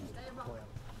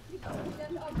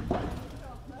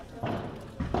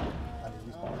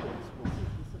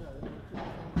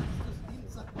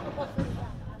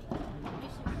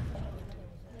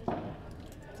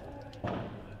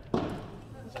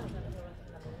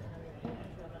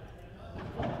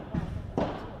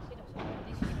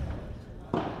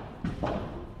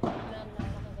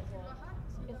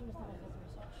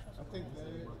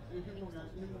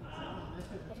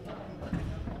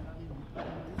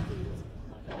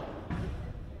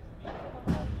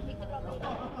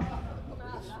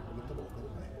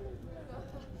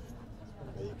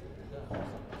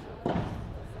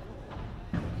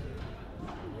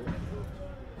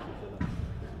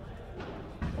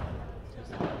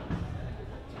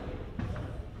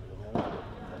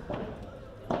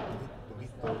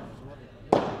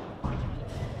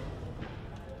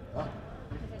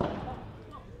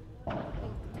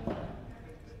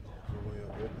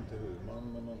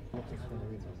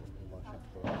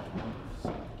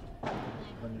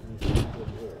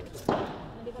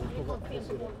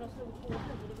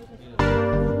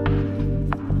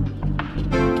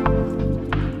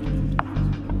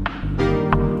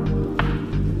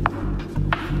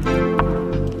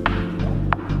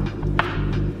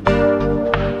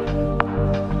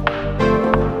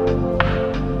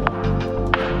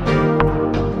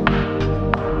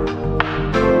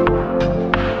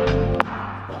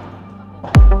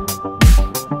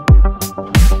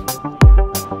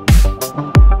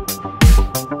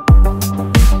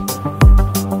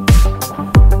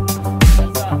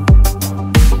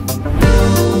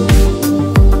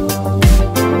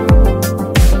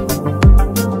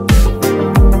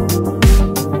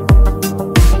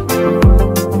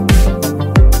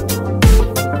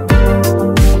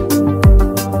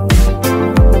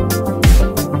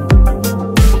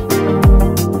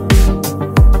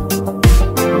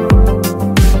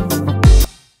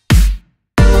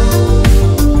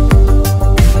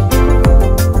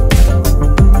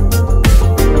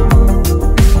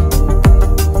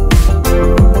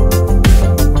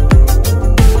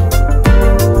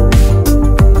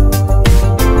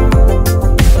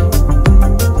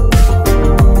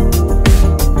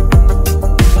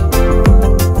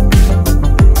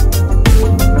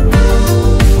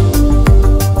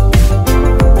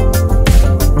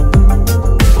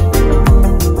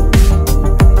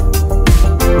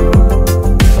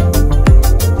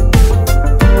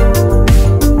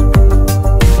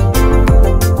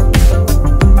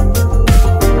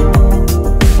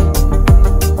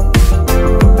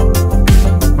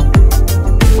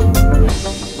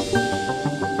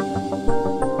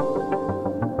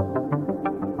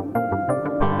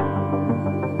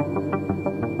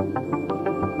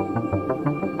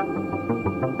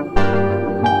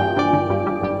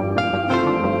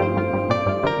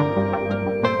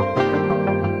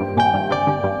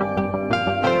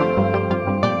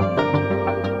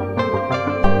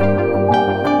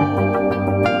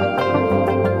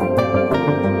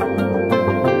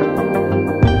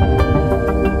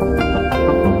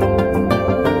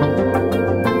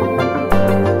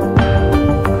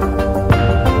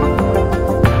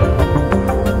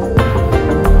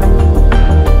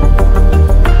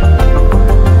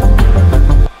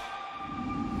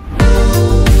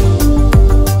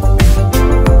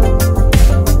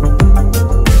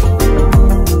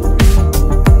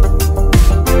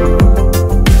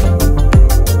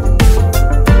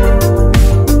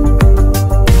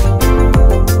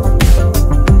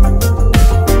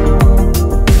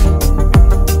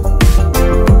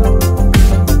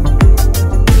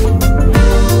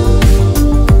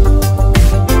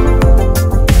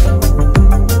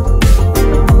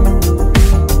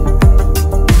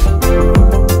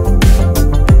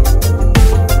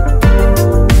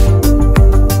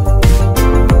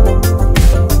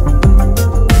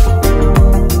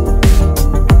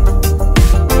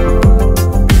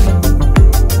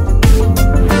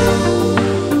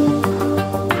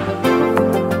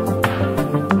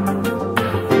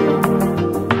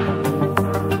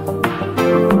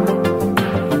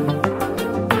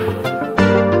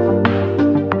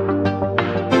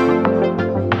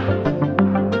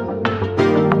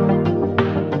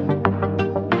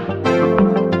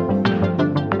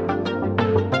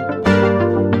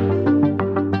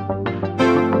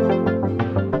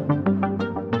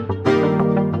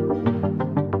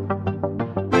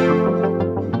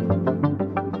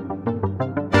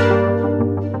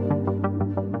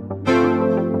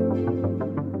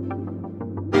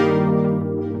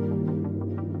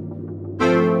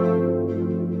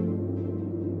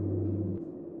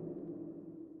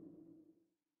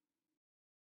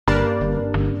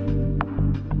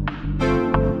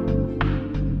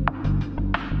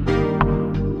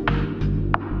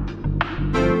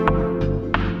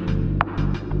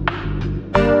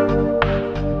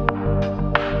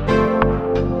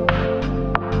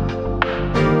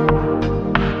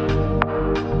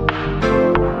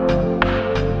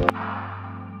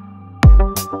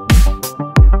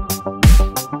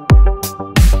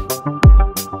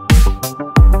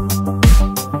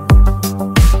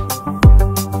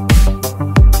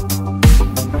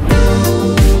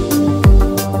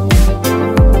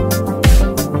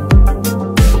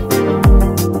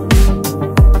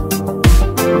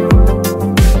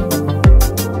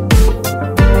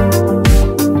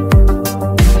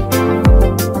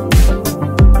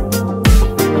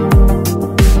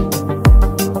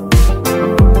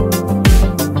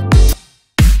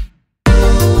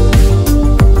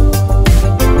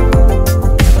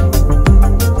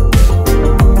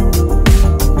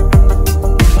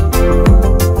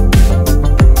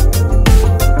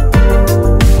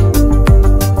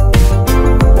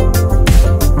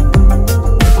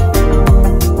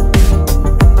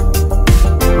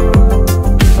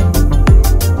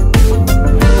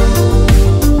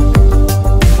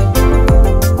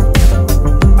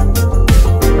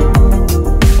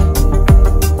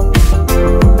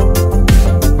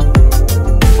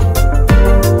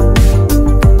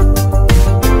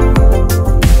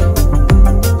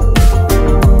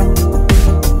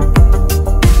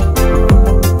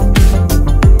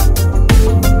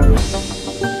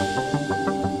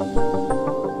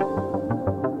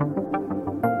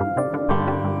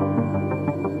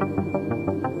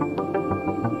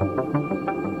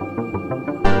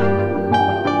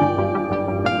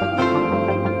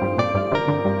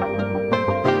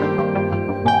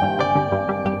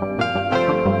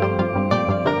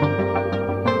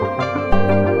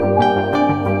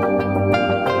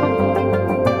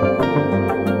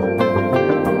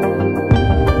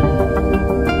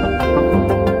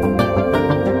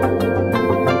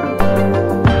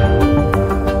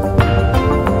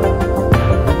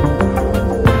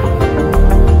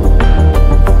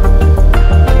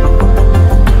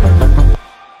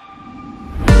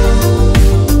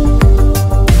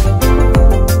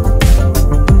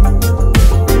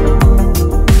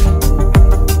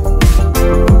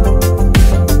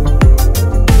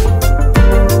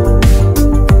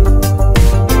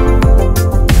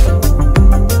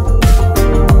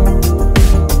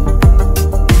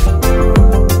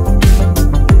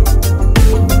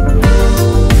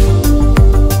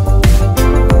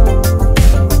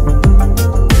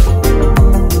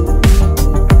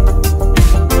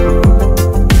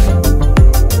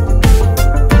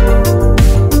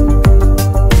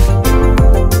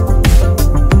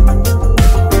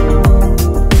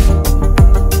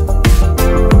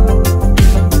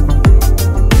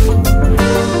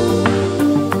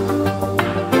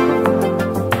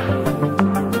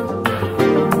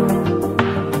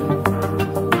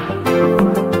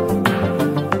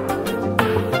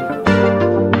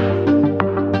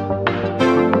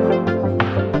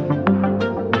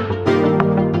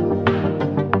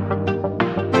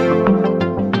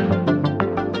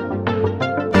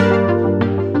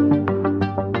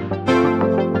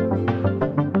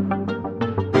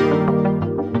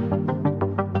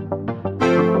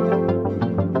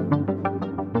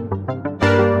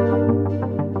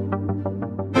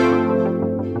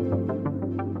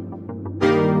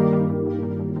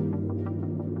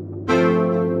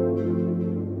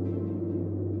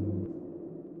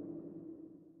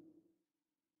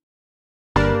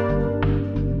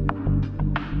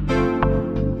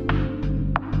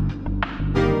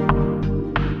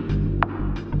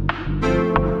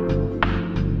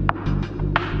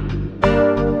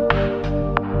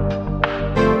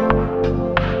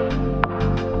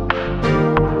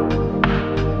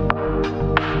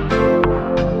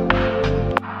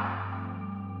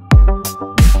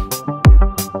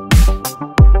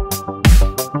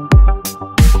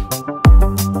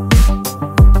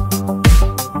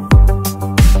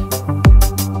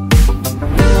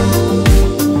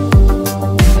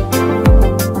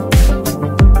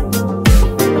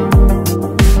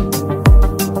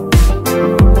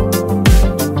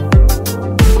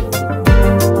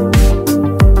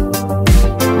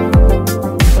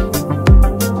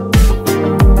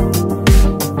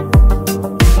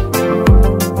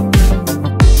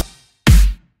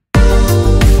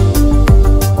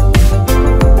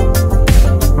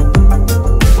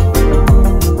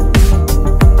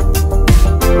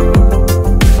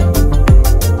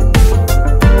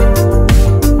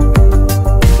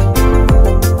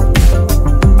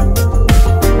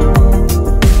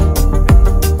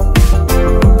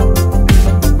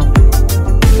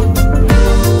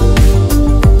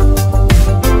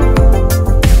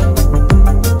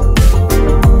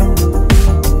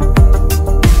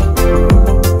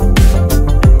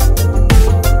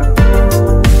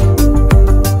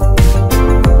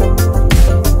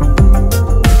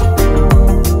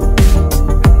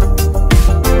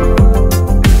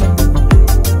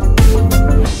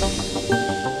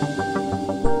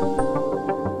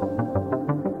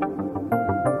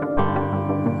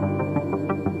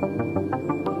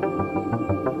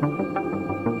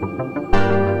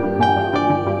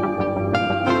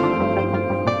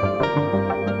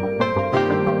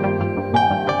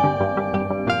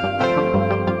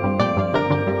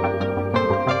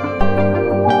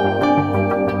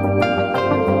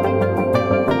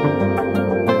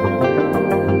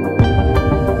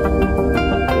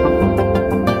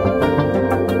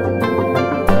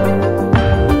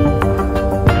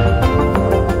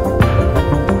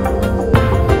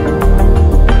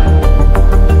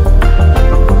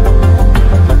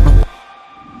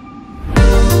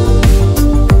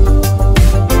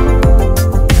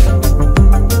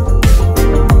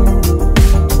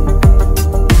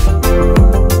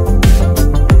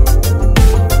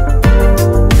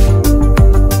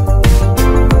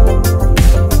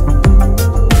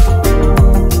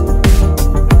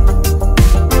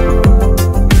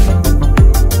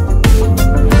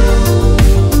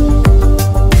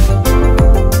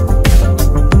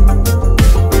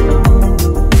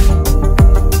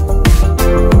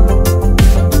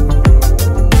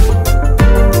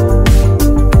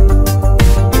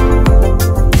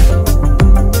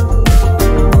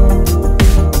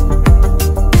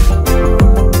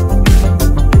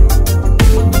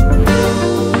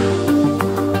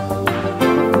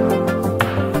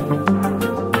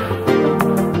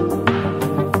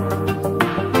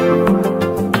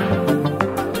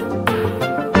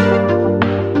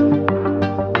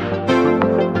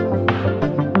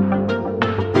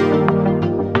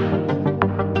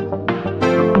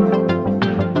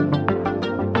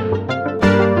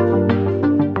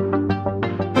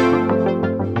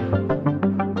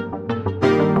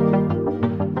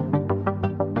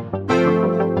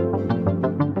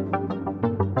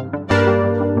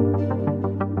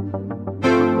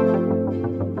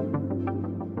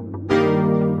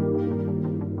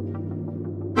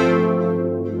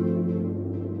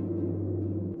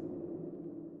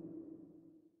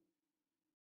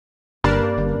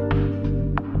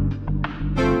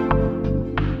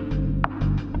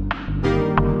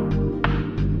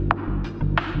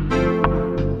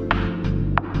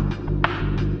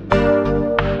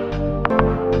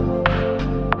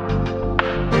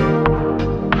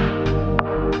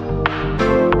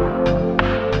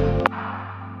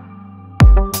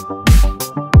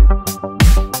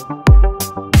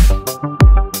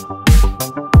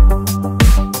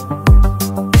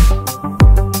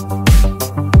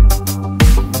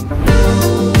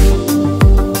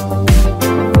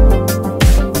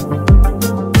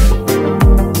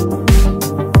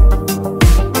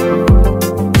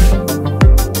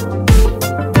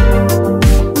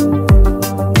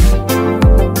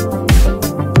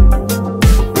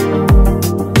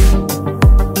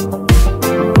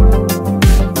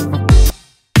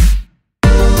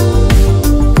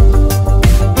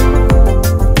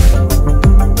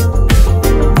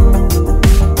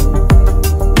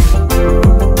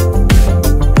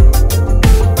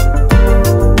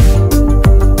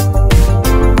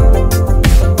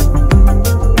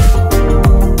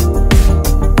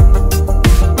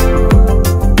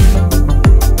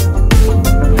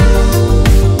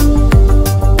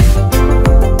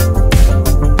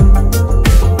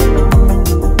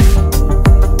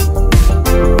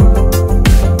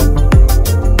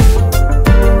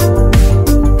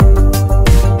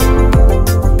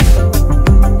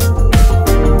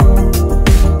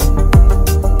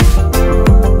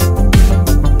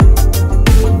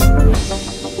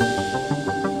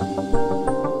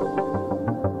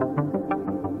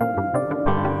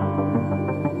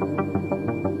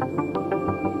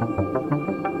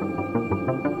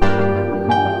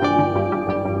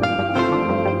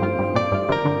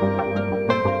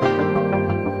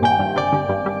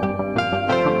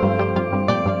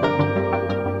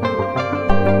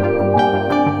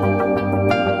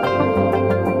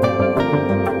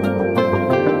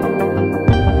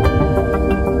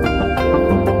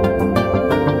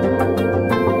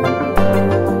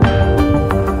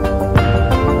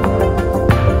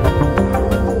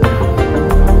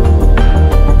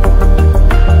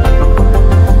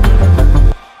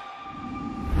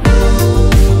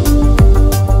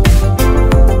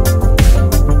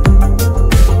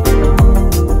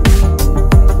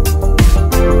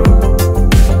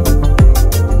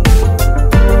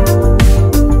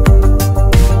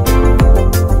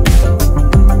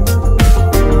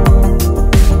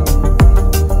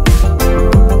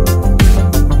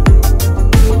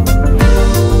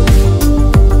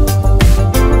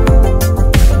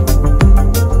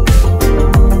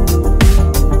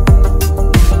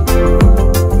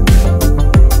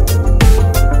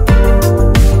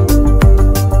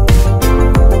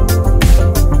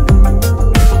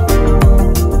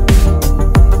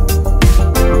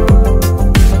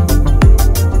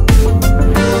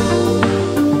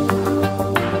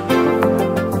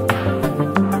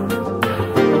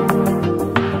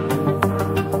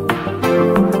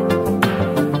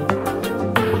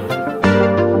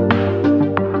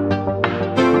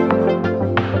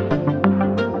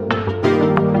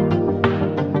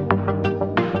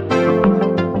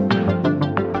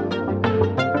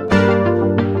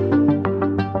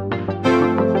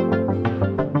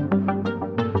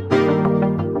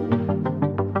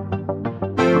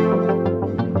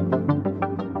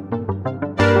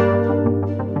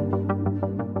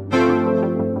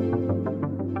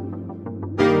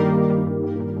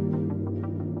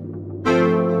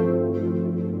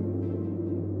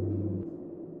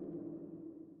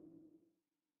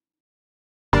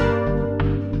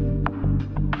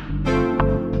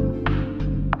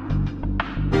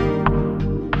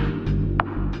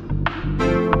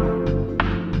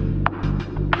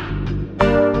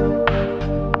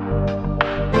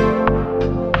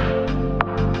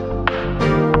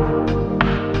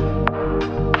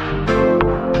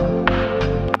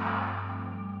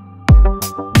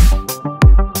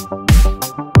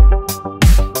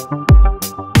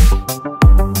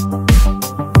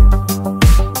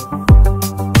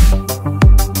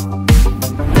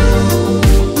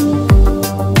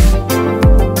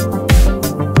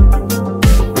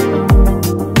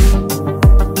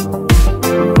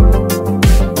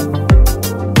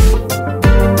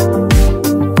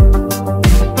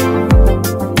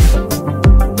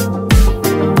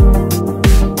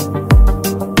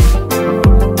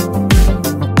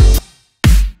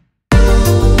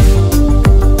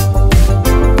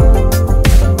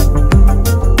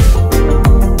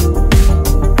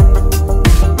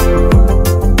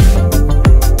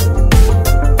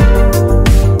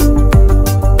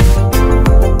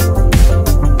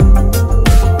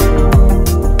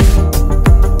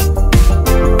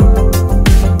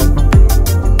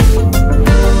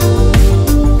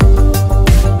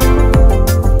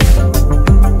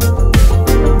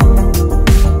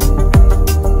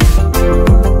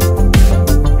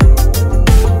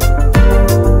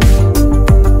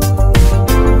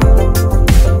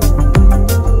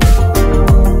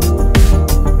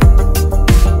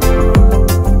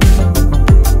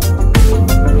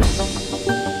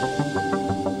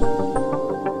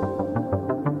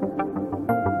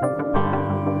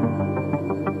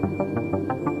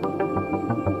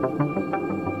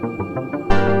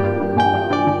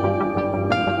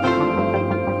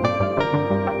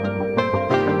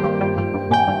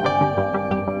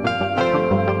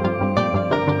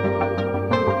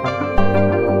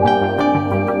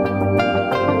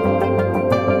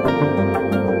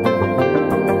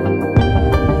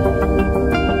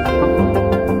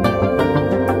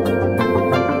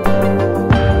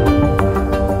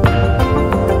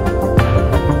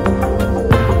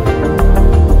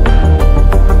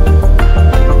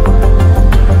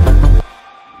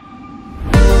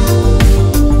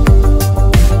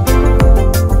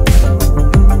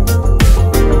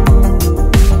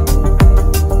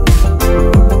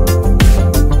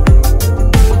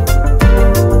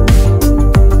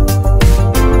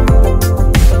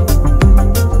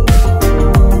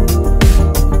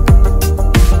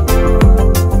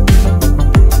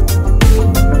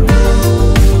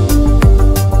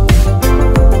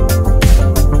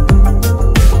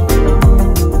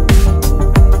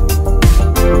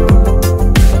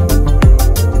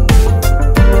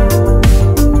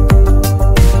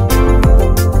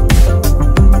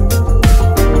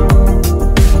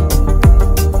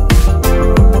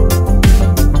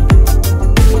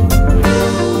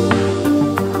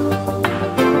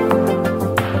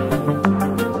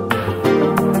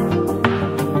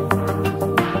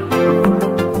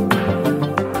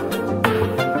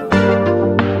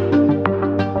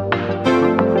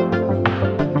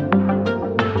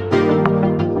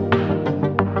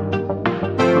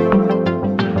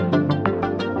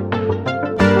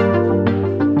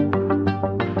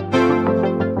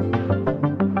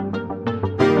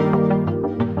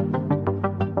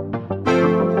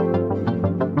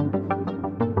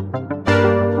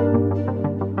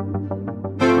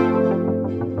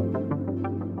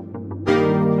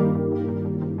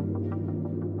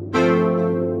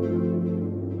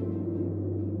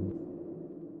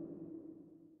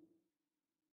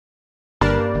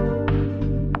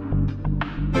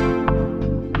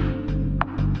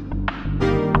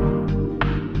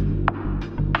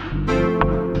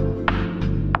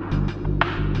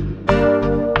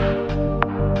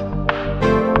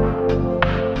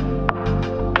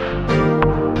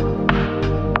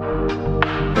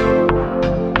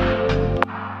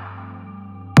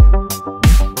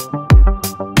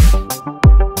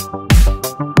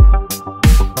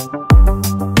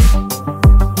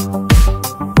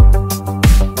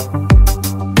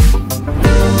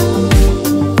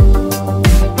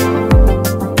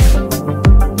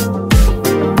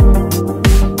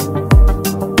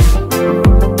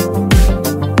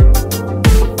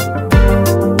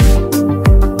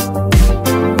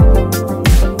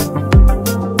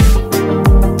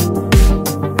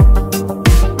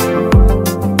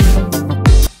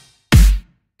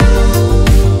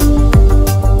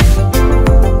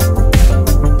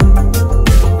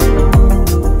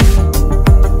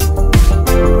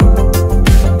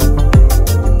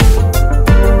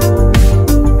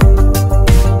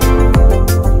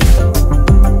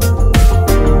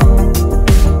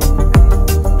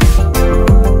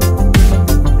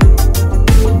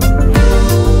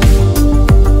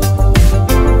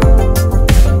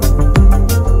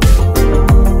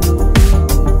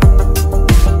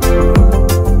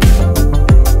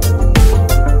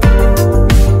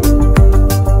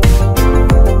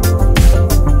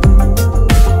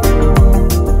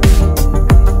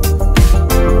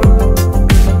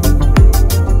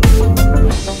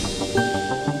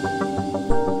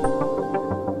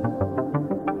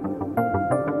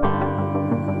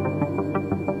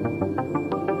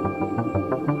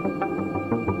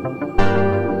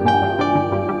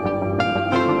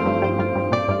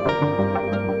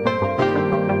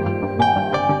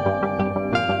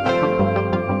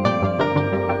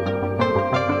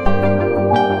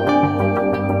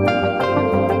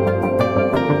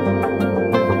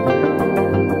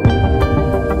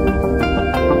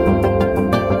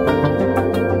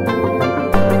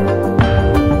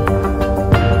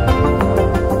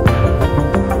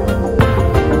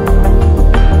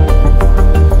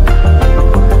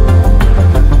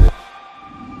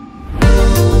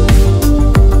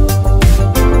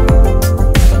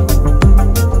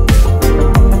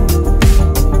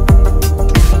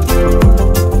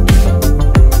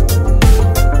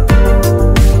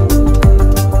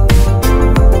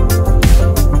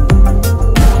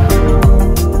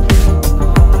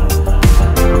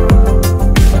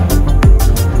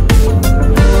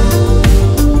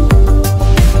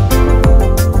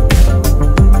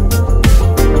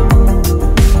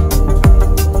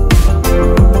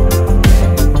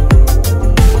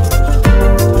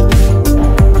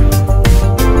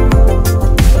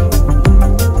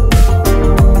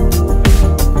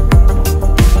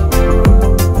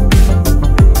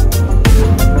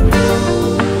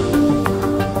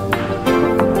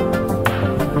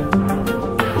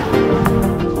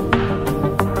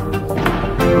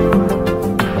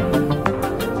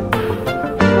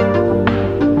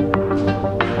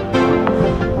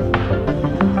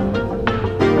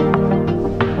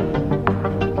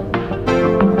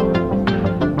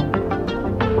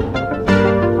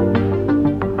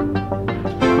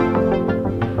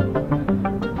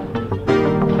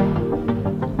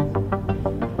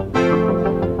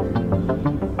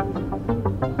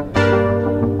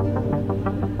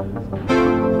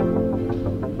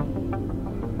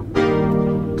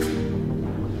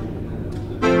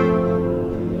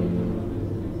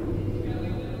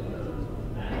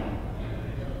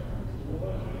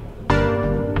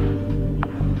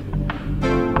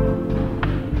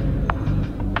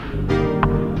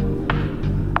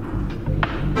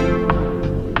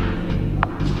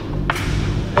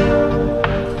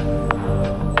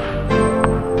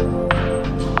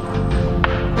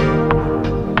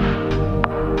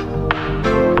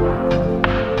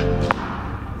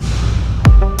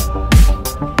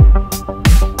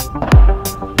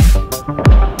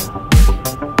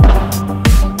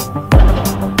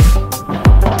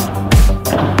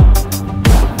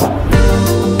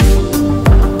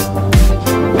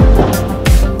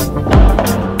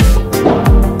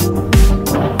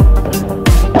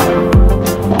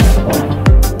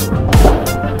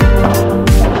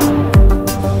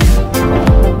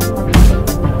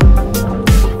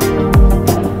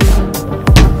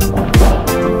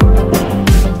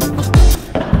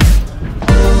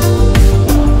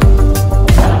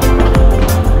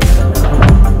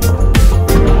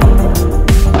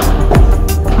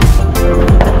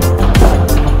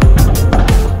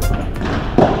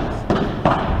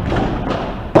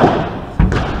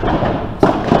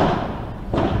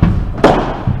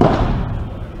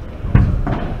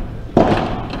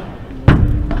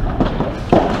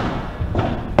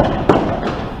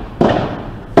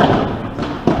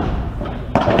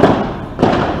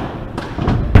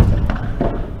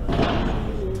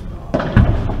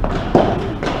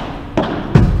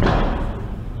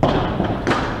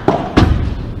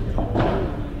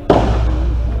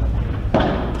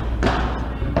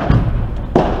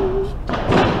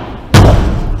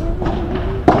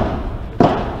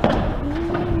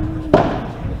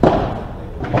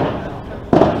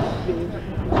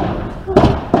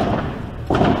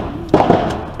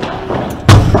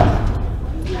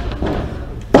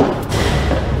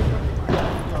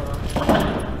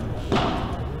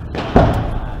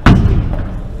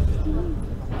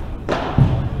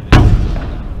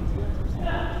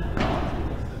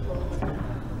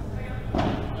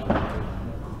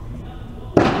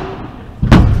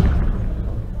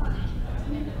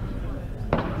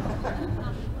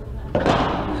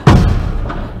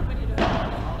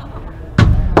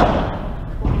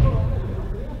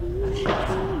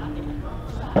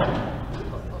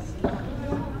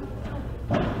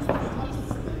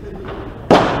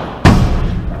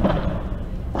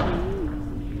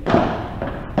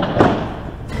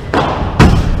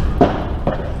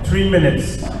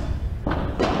 Minutes.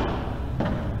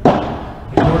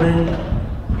 Good morning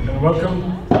and welcome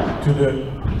to the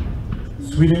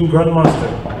Sweden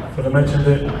Grandmaster for the match in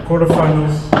the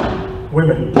quarterfinals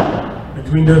women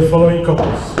between the following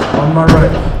couples. On my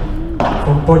right,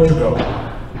 from Portugal,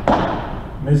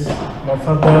 Miss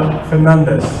Mafalda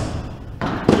Fernandez.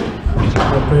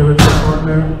 Will play with her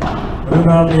partner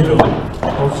Bruna Middle,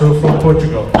 also from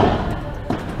Portugal.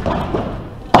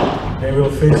 They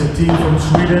will face a team from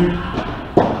Sweden,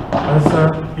 Elsa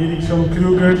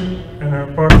Kruger and her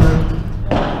partner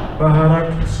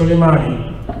Baharak Soleimani.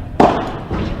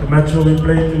 The match will be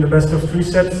played in the best of 3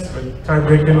 sets with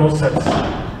tiebreak in all sets.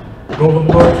 Golden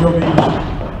point will be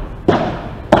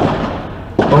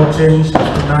ball change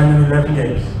after 9 and 11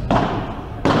 games.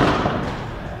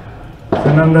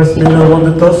 Fernandez Miller won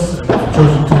the toss and has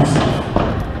chosen to receive.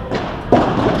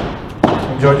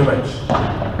 Enjoy the match.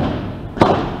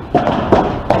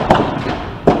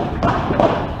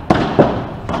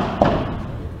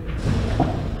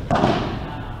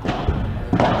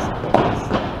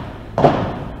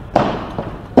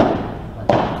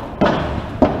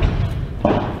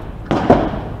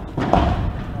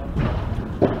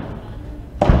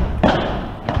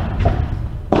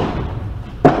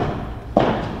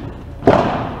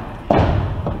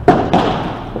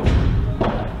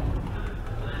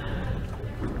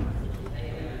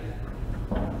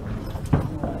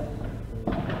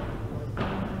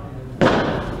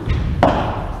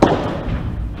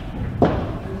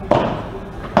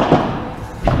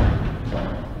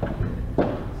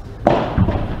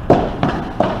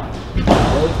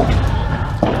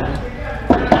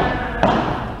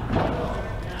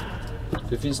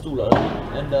 Det finns stolar.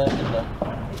 En där.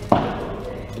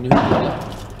 Är ni hungriga?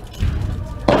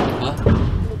 Va?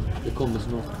 Det kommer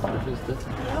snart. Det finns det.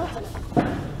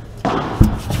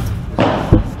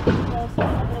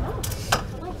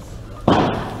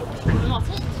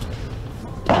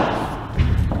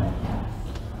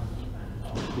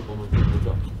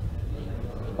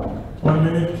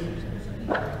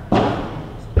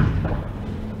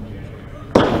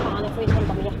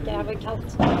 Är det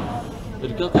kallt här inne? Det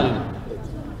är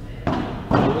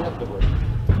jättebra.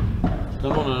 Kan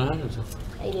man ha den här nu så?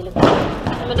 Nej, det är lugnt.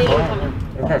 Nej, men det är lugnt för mig.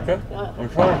 Är det kallt? Ja. Om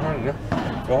jag har den.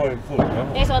 Jag har ju full.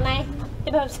 Jag sa nej,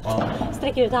 det behövs. Ja.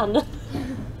 Sträcker ut handen.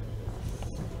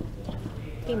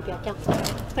 Pimpjackan.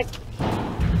 Tack.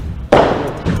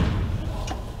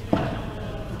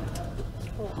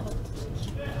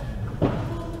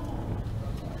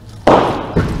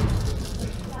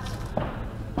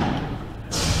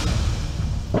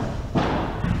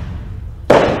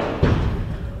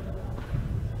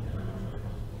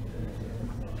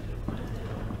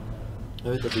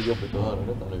 Jag vet att det är jobbigt att höra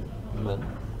detta nu, men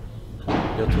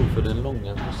jag tror för den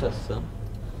långa processen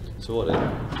så var det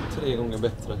 3 gånger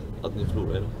bättre att ni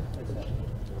förlorade idag.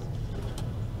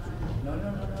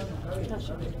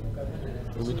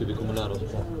 Hur mycket vi kommer lära oss på.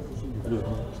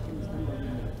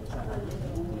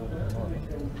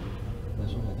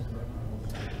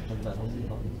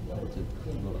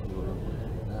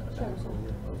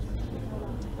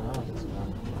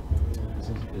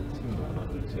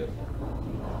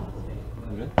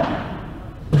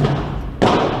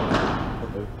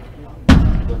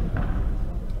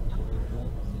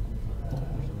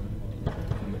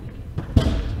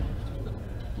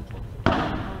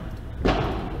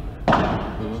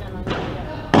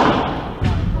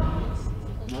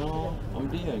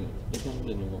 Det kan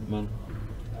bli någon, men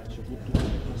så fort du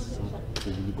pressar så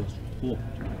blir det bara hårt.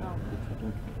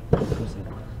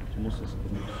 Så måste jag sätta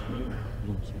mig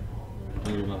långsamt.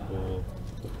 Jag är med på...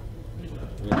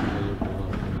 Jag vet inte vad jag gjorde på.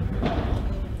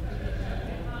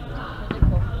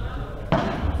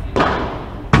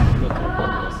 Jag tar på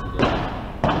andra sidan.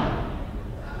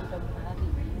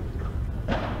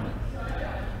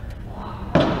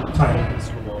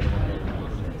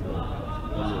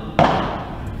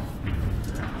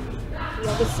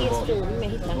 Det ser strid med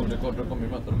hittar. Det kommer ju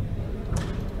möta dem.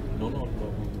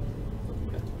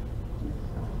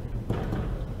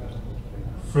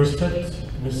 First set,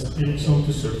 Miss Eriksson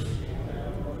to serve.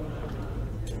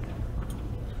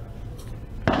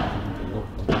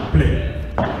 Play.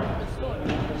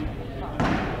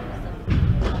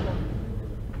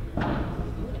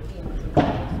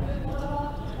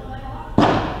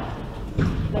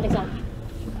 Men liksom,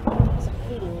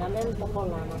 skillnaden på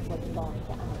bollarna. får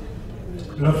tillbaka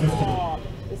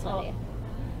i Sverige.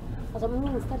 Alltså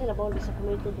minsta lilla boll som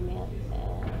kommer ut lite mer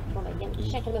från väggen.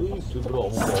 Käkade med post. Hur bra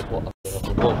hon var på att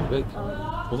från bakvägg.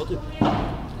 Hon var typ...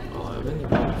 jag vet inte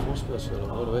vad hon får spös eller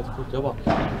vad det var jättekort.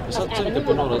 Jag satt och tänkte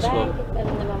på några som...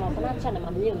 Även när man var på natt kände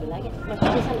man blir underläge. Men det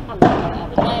kände alla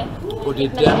över. Och det är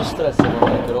den stressen man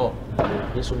märker av.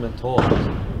 Det är så mentalt.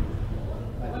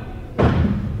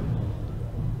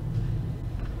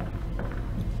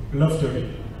 Lufter.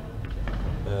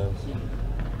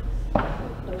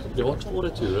 Det var 2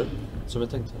 returer som jag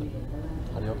tänkte,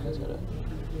 hade jag kunnat göra det?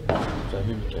 Så här,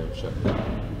 hur mycket jag försökte?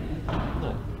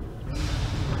 Nej.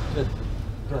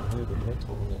 Jag gjorde det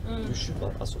 2 gånger. Du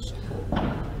tjuvar alltså så här.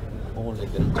 Och hon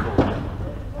lägger den 2 gånger.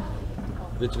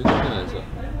 Vet du vilken det är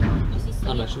så?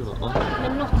 Alla tjuvar, ja.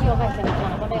 Men något jag verkligen vill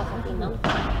träna på, det jag sagt innan.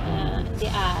 Det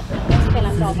är att spela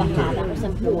en bra backhand och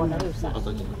sen båda rusar.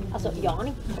 Alltså jag har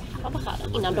inte bra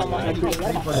backhand innan de har en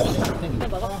höjare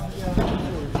där.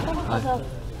 Alltså,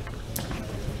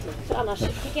 för annars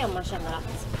tycker jag man känner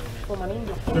att får man in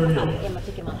blocken man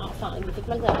tycker man, fan, det fick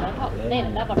man lite över ett tag.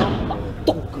 Nej, där var de bara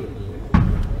donk.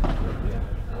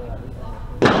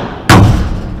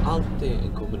 Allt är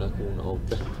en kombination av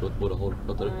bättre åt båda håll.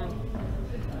 Fattar du?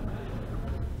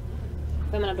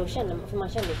 Jag menar, då kände man, för man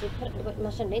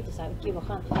kände inte så här, gud vad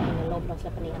skönt att ingen lobb de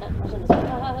släpper ner den. Man kände så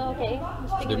här, okej,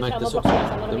 det märktes också.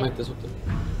 Det märktes också.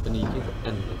 Men ni gick inte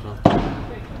ända fram.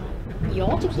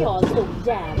 Jag tycker jag stod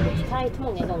jävligt tajt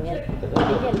många gånger.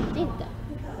 Det hjälpte inte.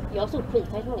 Jag stod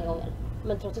skittajt många gånger.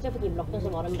 Men trots att jag fick in blocken så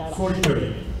var de där.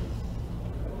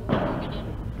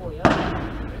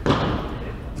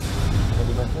 Men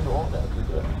du märker ändå av det,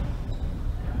 tycker du?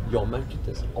 Jag märker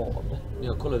inte ens av det. När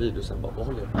jag kollar videon sen bara, vad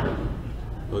håller jag på?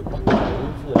 Jag har ju backat i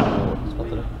 4 år,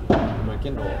 fattar du? Jag märker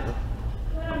ändå av det.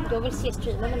 Jag vill se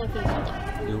streamen, men den finns inte.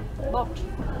 Jo. Bort.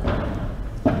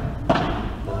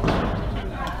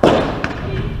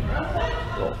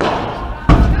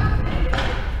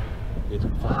 Det är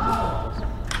typ 50 alltså.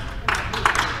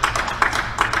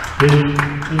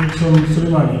 Elsa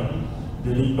Soleimani,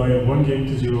 they lead by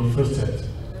 1-0 first set.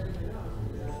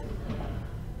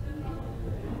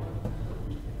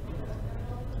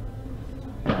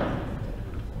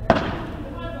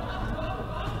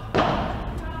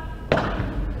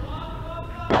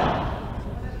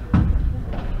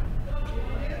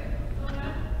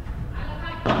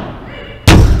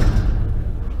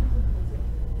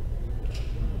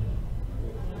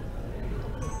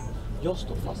 Jag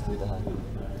står fast vid det här.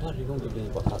 Varje gång det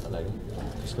blir bara läge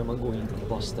så ska man gå in och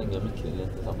bara stänga mittlinjen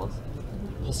tillsammans.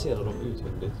 Passerar de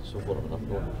utvändigt så får de en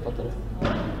applåd. Fattar du?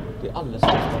 Det är alldeles för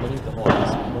ofta man inte har det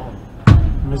som bra.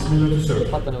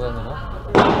 Fattar ni vad jag menar?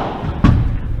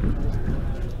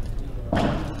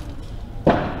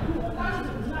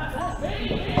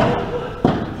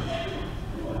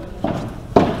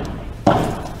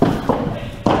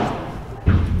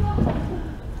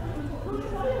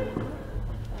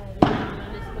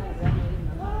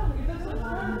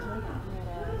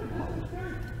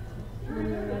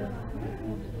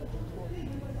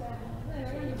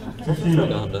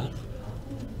 Fråga han där.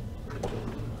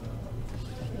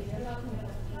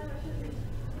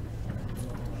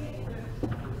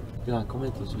 Ja, han kommer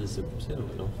inte att visa upp sig då,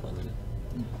 eller vad fan är det?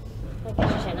 Man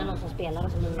kanske känner någon som spelar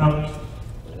och som är...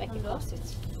 Det verkar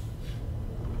konstigt.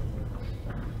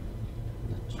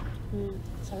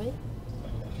 Sorry.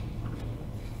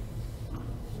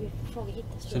 Vi får fråga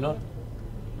hitta Signor?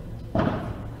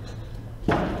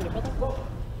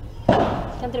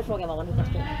 Kan inte du fråga vad man hittar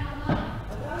spel?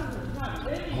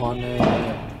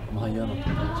 Han gör något.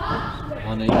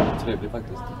 Han är jävligt trevlig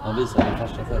faktiskt. Han visar din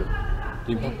farsa förut.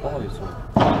 Din pappa har ju så.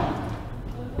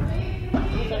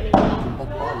 Din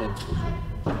pappa har längst på så.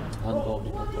 Han gav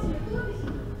din pappa.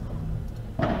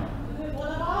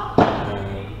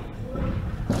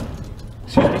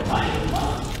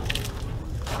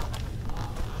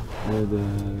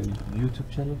 The YouTube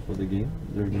channel for the game,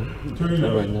 their game,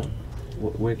 right now.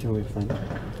 Where can we find it?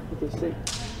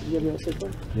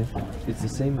 Yeah, it's the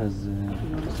same as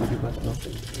Studio Pass, no?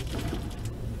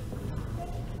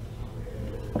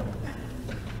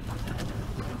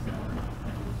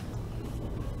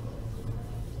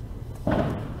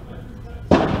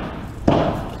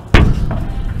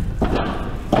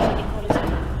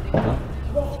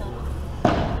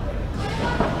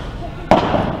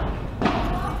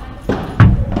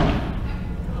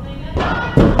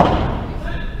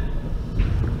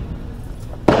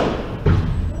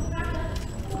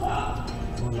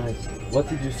 What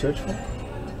did you search for?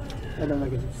 Padel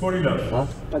magazine. 40 love. Huh?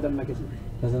 Padel magazine.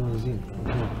 Padel magazine.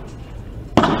 Okay.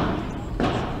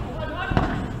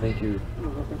 Thank you.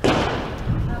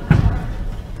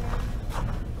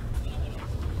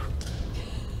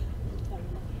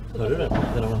 Hör du det?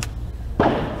 Det där var...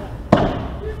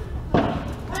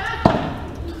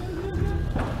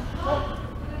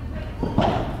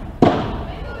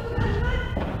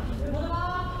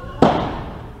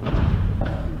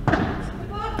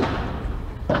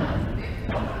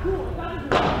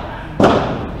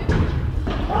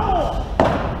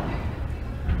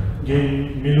 Game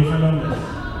Milo Fernandez,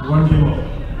 1 game off.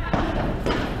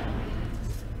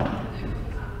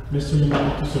 Mr.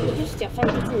 Limon to serve. Just ja,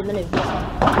 5-10 minuter.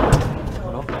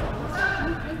 Vadå?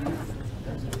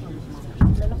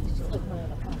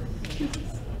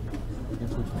 Jag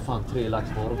får för fan 3 lax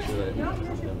var också.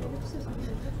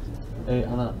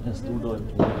 Hanna, en stor dag i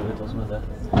jag vet vad som hände.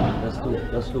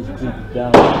 Jag slog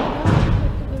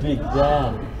Big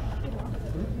Dan.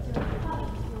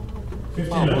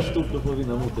 Fan vad stort att få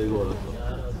vinna mot dig igår.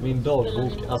 Min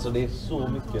dagbok, alltså det är så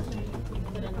mycket.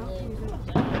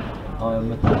 Ja, jag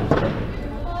mötte det.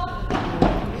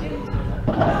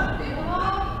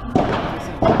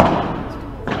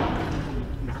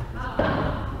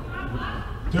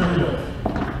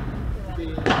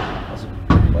 Alltså,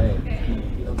 vad är det?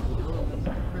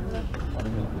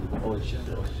 Oj, shit.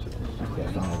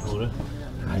 Vad går det?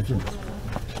 Nej, inte.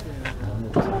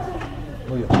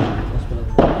 Oj, jag spelar.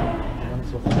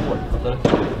 Så hårt, fattar du?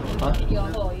 Jag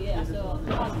har ju alltså...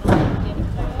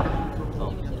 Ja.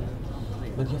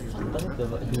 Men jag fattar inte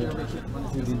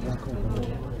hur din reaktion var.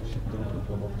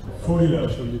 Får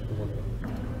jag så lite på honom.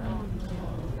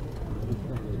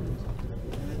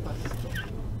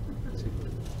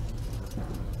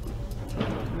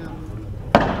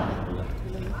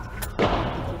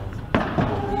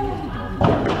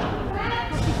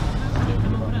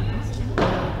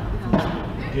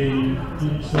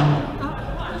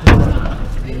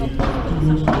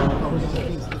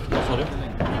 Vad sa du?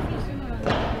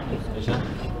 Jag känner.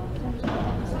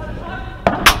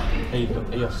 Hej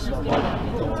då, jag svarar.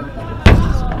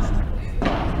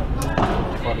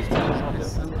 Vad är det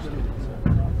som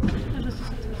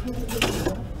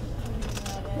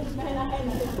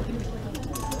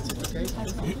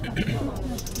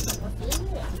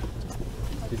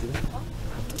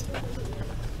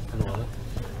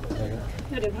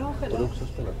Ja, det är bra själv. Har du också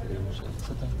spelat på det i morse?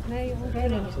 Nej, jag har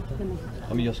det.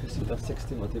 Ja, men jag ska sitta 6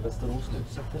 timmar till Västerås nu.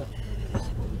 Sätt det.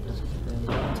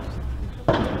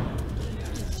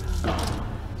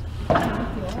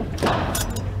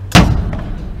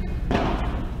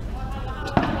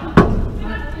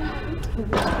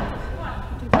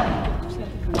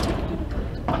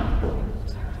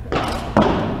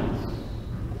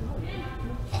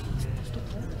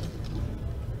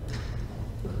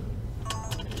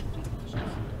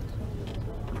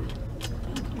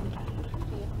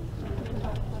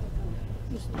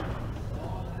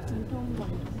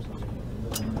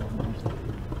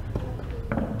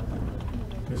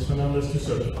 Miss Fernandez to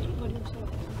serve.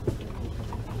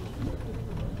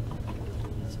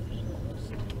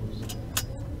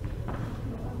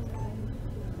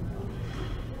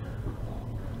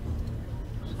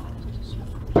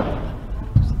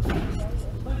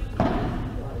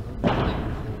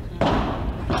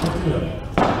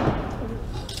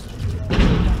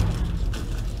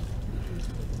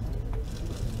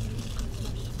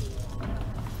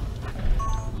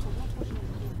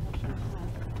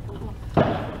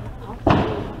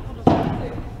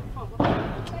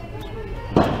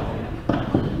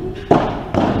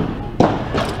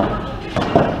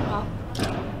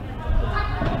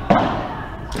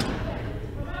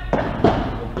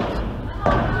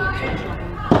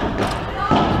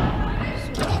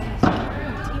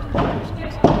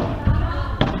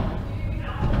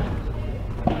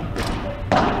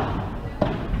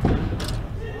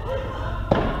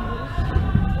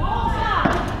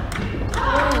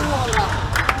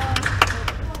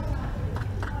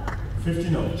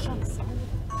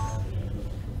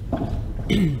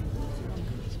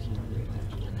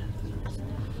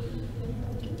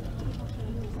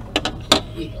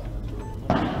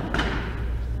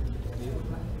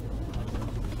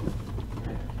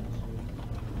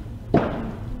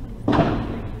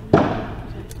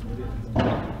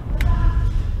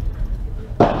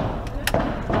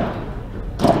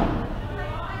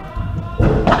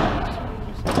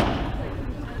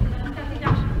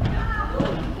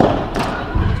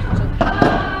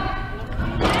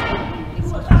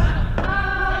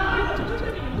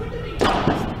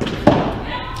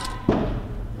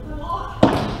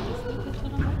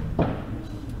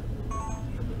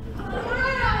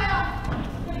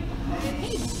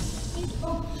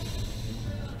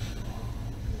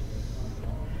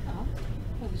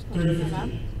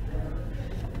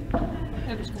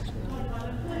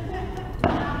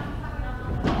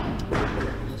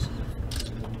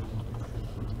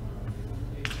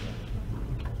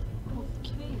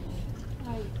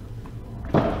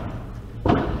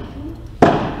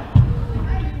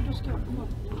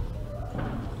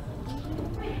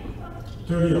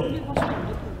 30 all.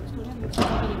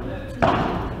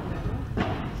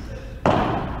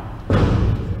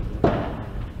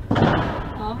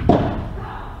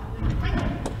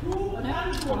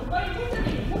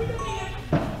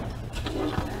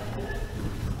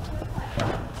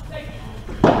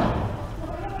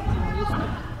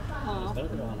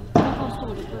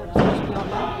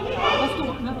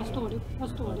 Vad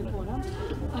står det på den?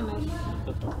 MS.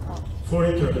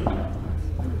 40-30.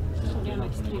 Så det är en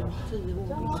extremt 10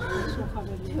 år. I så fall är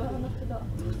det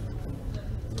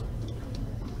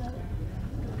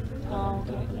ja,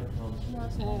 okej.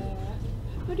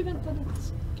 Men du vänta lite.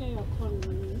 Ska jag kolla?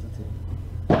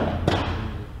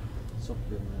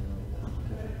 Socker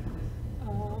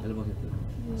eller vad heter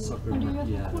det? Socker men med jag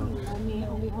ska kolla med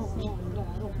om vi har någon där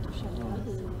återförsäljare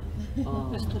i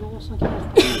Västerås som kan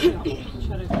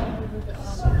köra ut.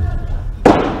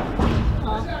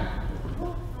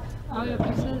 Ja,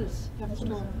 precis. Jag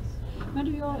förstår. Men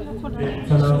du, jag kollar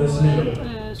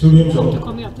så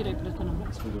återkommer jag till dig på detta nummer.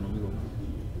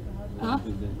 Ja.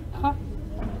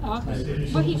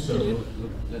 Vad heter du?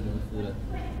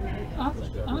 Ja,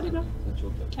 det är bra.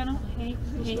 Kanon, hej.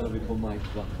 Hej. Så är vi på Mike,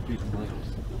 va? Byt Mike.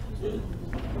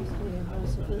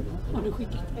 Har du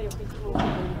skickat? Jag skickade.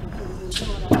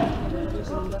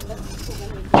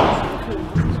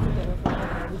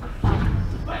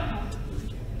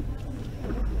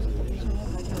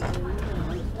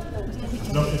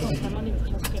 När man inte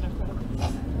kan spela själv.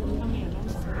 Jag menar.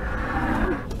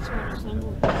 Så sen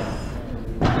går det.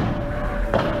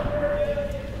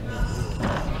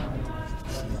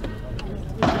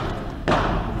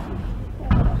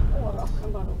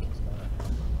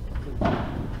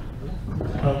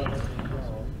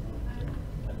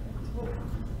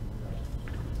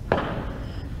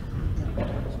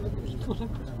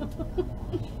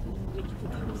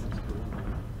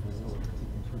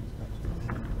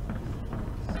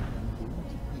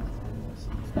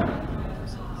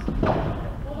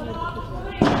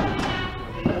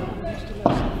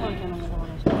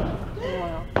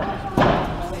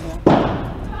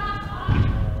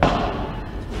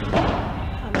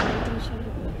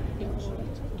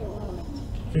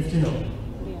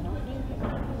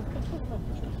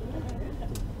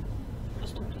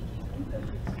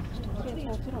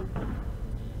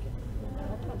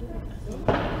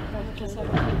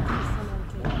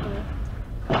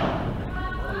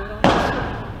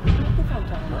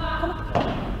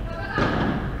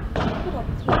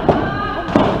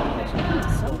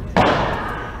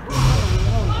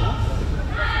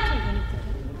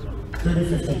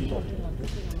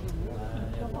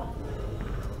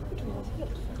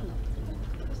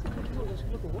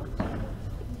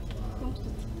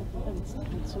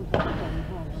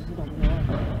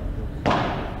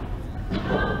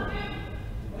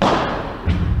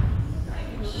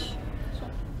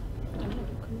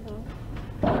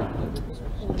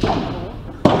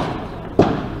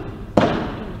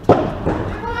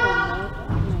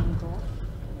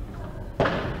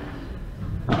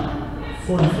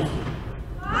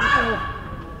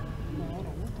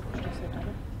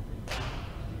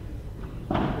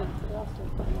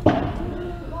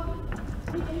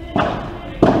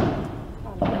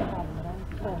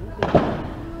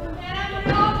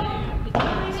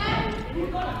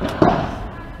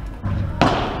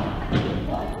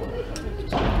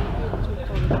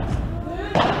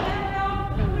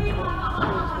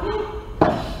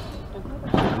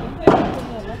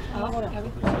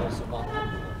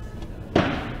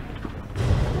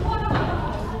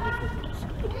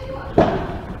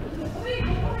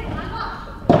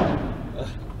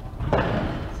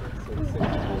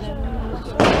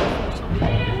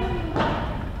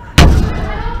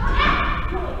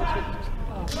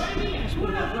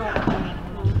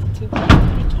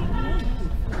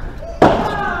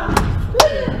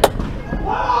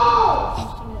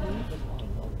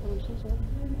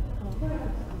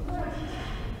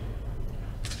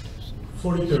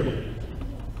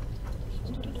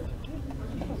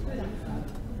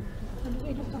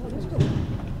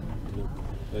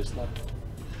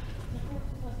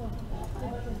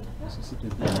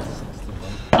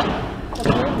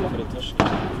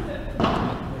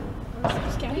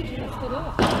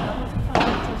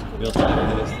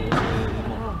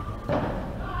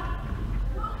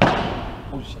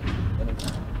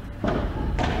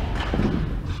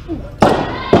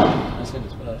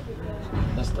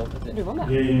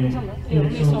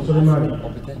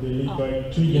 They lead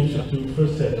by 3 games to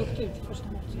first set.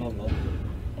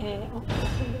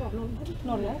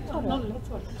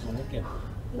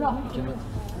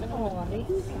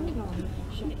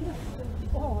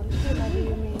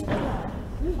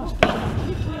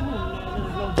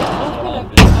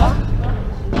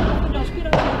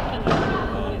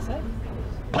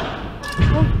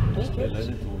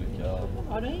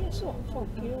 det är så. Folk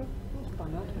är ju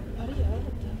uppspannade. Ja, det gör det.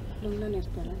 Lugna ner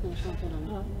spelet nu så att den.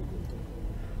 Ja.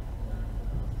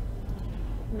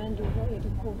 Men då är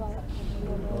det på varje.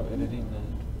 Är det din?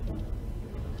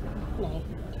 Nej,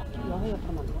 jag har gjort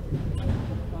de andra.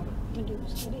 Ja. Men du, är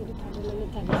det padel eller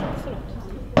tennis? Förlåt.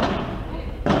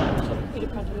 Är det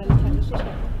padel eller tennis du ska?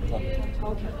 Ja,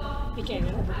 okej. Vilka är det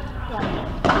då? Ja.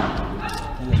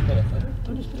 Jag spelar själv.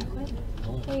 Ja, du spelar själv?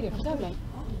 Ja. Vad är det för tävling?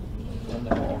 Den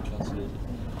är A-klass i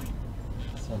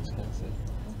svenska.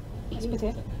 SPT?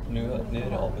 Nu är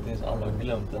det APT så alla har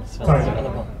glömt den svenska. Alla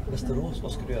bara, Västerås,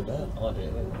 vad ska du göra där? Ja, det är...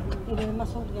 Är det en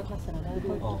massa olika klasser där?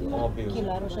 Ja, A, B och C.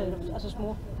 Killar och tjejer, alltså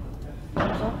små?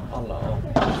 Alla, ja.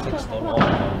 16, 18,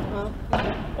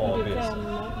 A, B, C.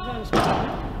 Vem spelar?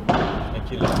 En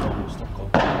kille från Stockholm.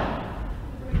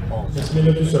 Ja. Just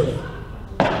minute to serve.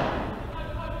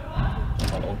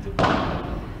 Han har 80.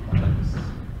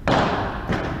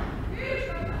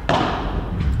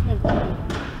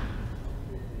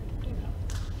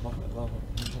 Varför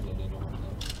känner ni någon här?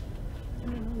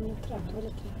 Hon träffade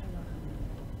lite.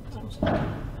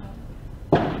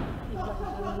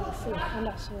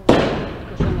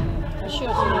 Jag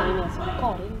kör som en gemensam.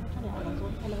 Karin, kan jag ha så?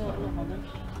 Eller vad är det?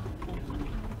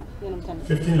 Genom tennis.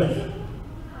 15 left.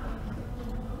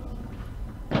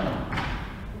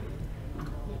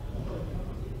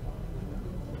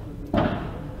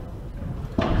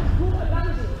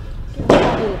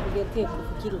 GTK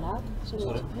för killar. Så hur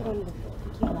är det för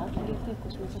killar? GTK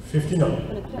som är så... 15 now.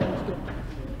 Eller träningsgrupp.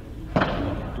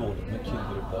 Dåligt med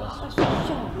killgrupper alltså. Så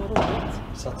jävla roligt.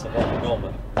 Satsa bara på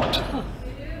damer. Ja,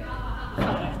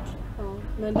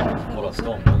 men det är Kolla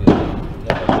stånd och grejer.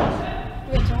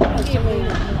 Du vet, jag har en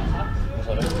kille. Vad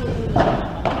sa du?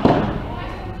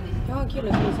 Jag har en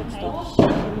kille som är 16 som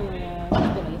spelar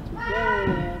jättemycket och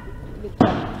är lite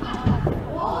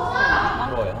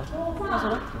Bra är han. Vad sa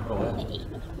du? Bra är han. Nej,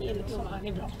 men han är liksom, han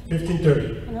är bra.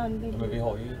 15-30. Men han vill... Men vi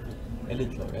har ju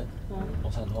elitlaget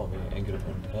och sen har vi en grupp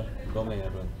under. De är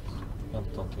runt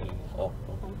 15 till 18.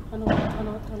 Han har bara gjort så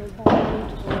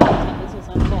att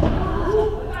han bara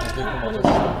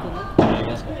Det är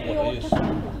ganska hårda just.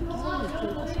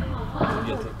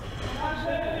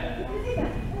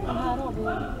 Men här har vi,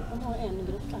 de har en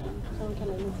grupp där som de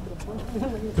kallar elitgruppen.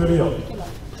 Hur är jag? Och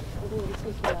då är det så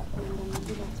killar, men de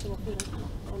vill att det ska vara 4 killar.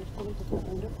 Annars får vi inte få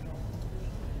en grupp.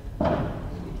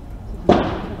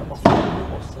 Vad fan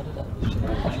kostar det där?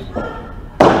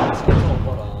 Vi ska ta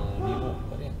bara nivå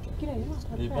på det. Grejen var att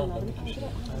han tränade med kanske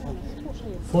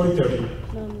 2 tjejer. 40-30.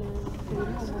 Men det är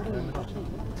många ungefär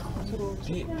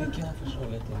tjejer. Det kan jag förstå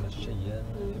lite med tjejer.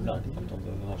 Ibland att de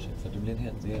behöver ha sig. För det blir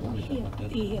helt olika partier.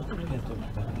 Det är helt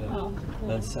olika.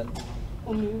 Men sen...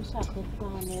 Och nu särskilt när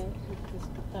han är lite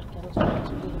starkare och så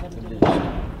blir det väldigt Det blir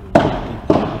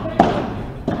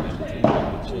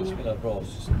mycket tjejer spelar bra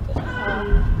system. De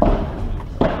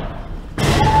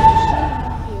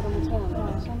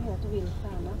tränare som vet och vill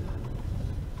träna.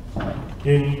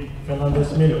 In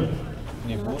Fernandez Miller.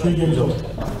 3 games off.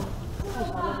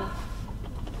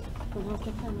 Men han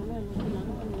ska träna med en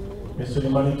killarna. Mr.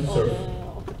 Román to serve.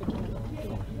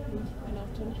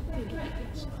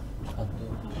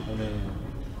 Hon är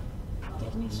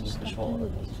drottningens försvarare.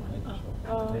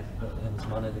 Hennes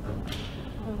man är lite...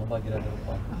 Hon bara gräver upp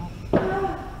allt.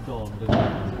 Det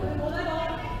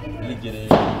ligger i...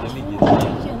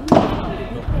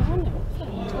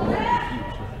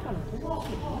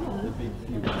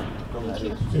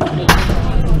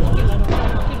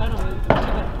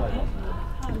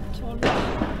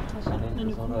 Men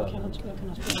nu kommer jag kanske skulle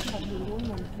kunna spela padel på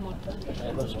maten.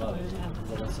 Jag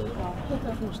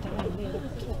måste välja det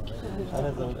tråkigt. Han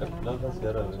är som öppnar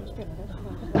ganska röv.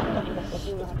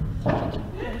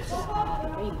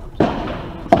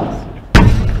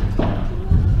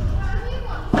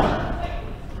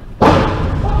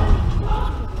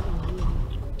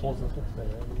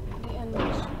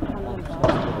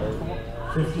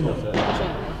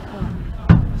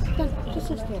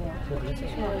 Precis det är jag. Precis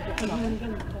som jag är. Men vad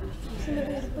är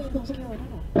det på man ska göra då?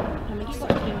 Ja, men det är så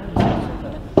att jag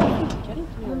kan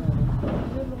inte göra det.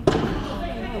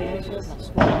 Det är så jävla svårt.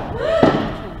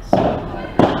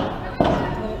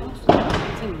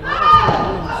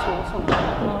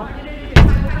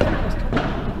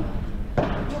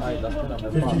 Ajla spelar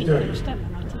med 50-30.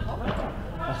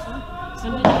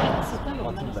 Sen blir det hetsigt när jag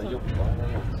Matilda jobbar.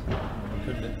 Hon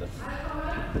kunde inte.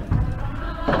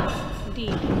 Det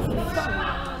är så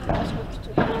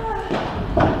svårt.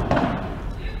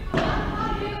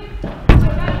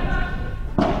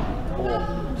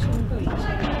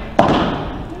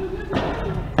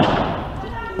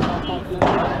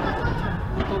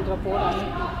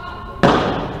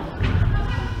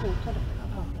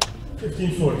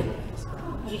 1540.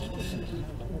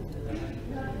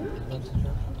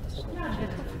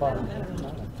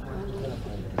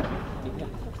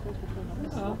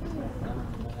 Ja.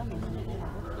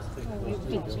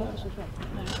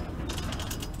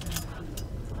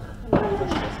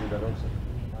 Första sidan också.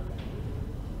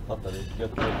 Fattar du?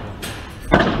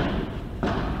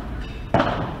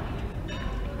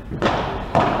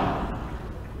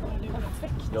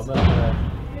 Jag menar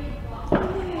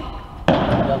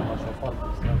Hjalmar som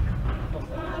fallpisten.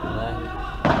 Nej,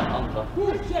 andra.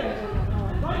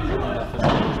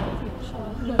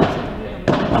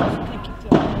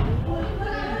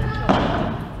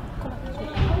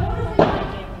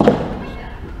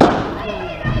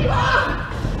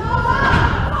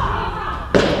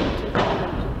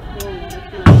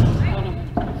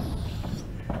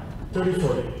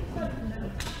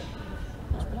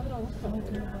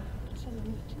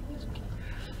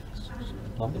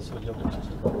 Han blir så jobbig också.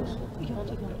 Jag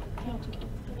tycker det.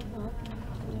 Ja,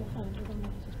 det är fan det de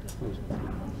måste spela.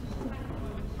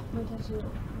 Men det är så...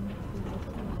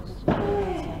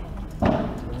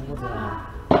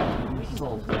 Ja,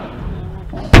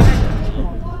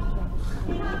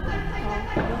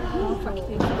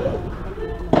 faktiskt.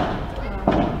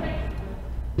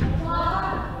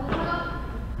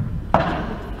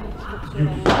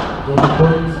 Golden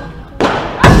point.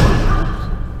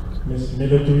 Miss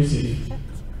Miller to receive.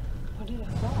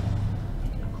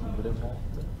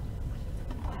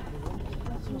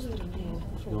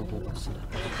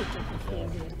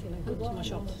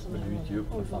 Du gick ju upp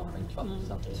för fan en kvart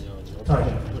samtidigt. Tack.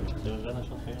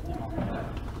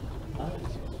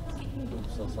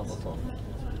 Så samma sak.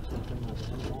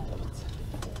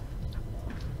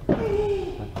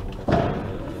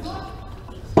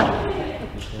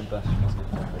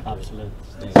 Absolut.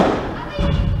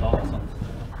 Ja, sant.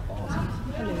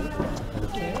 Eller hur?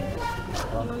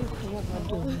 Jag har ju en jävla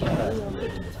dum grej. Jag har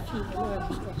blivit 4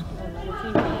 överskottsbollar. Det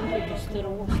finns en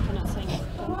Västerås, den här sängen.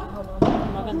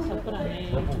 De har väntat på den i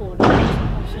 2 dagar.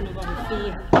 Så nu var det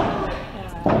fel.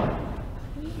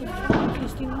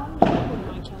 Finns det någon hur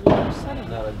man kan lösa det?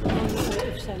 Någon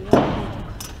utsäljare?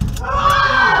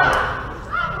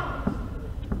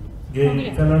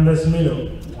 Game Fernandez Milo.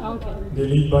 Okay. They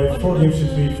lead by 4 games to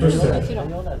 3 first set.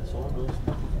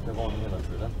 Det var en hela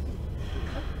tiden.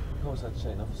 Jag har sett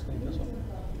tjejerna få skrika så.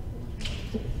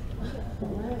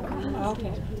 Ja,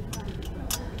 okej.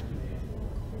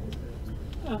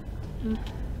 Ja,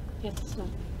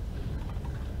 jättesnabbt.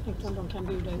 Tänkte om de kan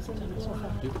bjuda ut den i så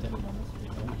fall.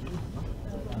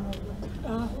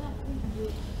 Ja.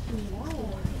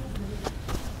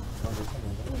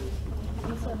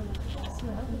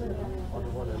 Ja,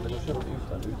 det var det. Men de kör de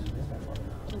utan utspel.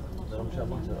 När de kör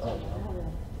matcher över.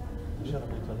 De kör de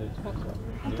utan utspel.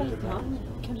 Vänta lite,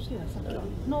 kan du skriva saker?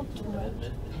 0-2,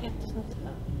 1 snabbt.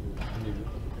 Nu.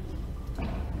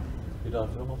 Det är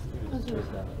därför de har fått ut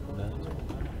spelare.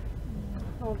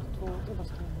 0-2, det var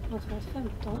skrivet. Alltså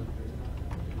 15,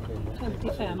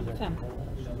 55, 5,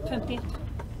 51.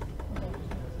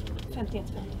 51,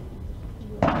 50.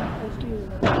 Och du...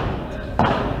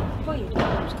 Vad är det du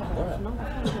ska ha för någon?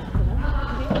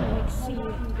 Det är MXC.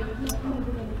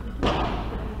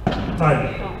 Time.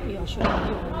 Ja, jag kör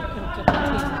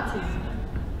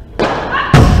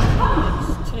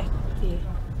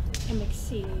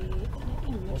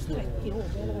MX30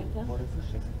 HB eller vad heter den?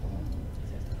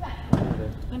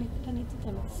 Men den heter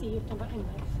inte MXC utan bara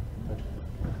MX.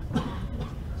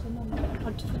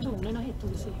 Har du för tonerna heter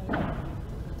MXC?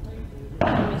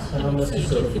 MXC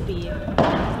GTB.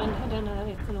 Men den här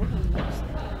heter nog MX.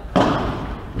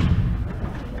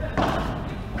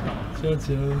 Tja.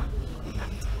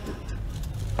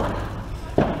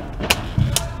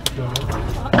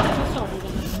 Vad sa du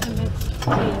den? MX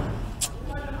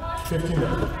 15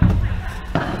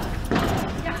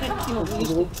 30 år,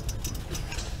 just det.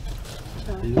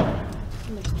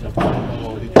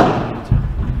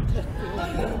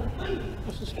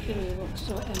 Och så skrev vi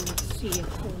också MX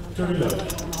 200.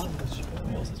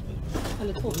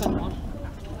 Eller 250.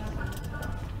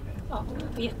 Ja,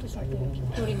 det är jättesnabbt.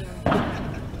 Då ringer jag.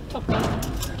 Toppen.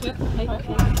 Ja, hej.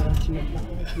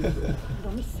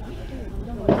 De missar inte.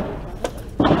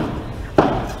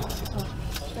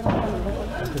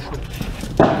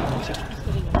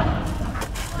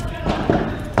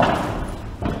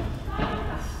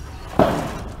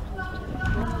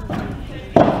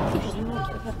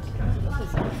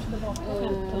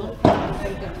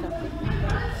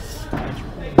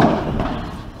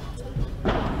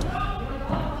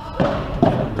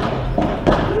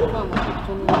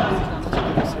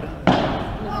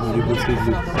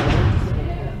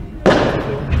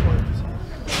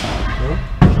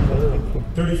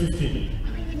 30-15.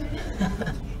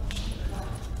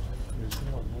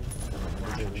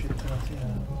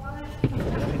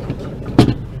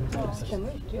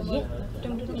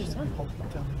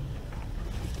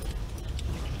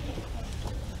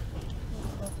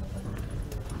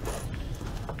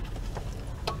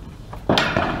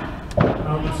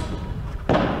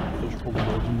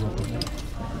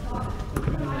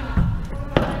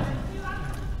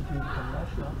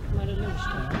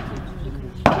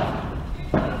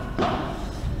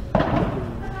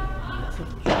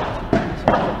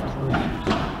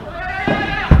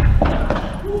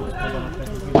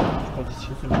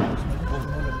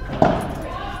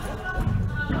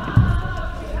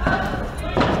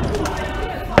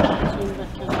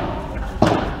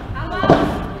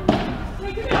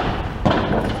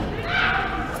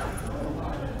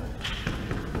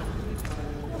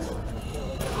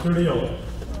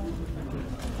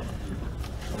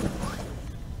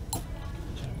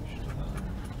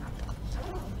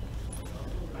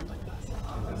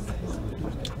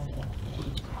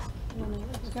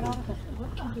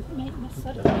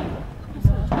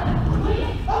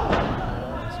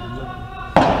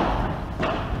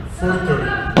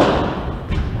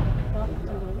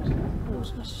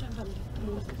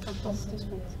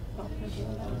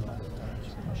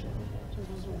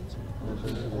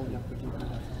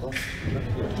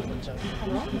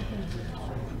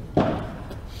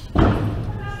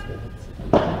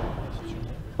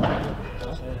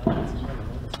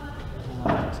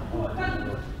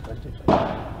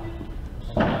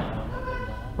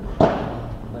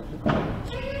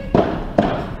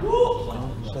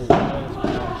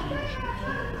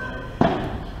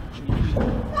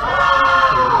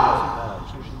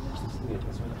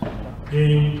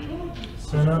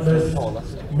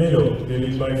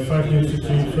 By 5 games to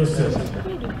 3 first set.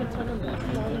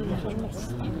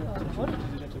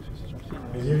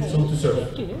 Börjeson to serve.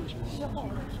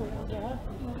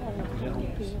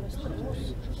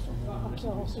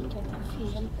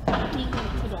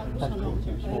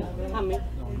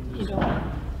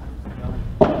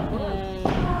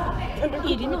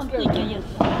 Är det någon lika hjälp?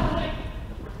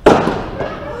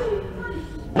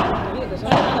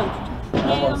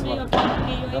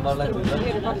 Den var lätt.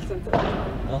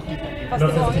 Fast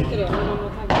det var inte det, men de var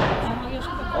taggade.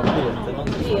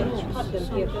 Hade en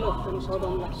Peter loppen och så har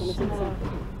de lagt den i sin säte.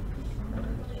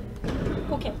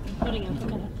 Okej, då ringer jag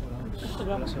klockan.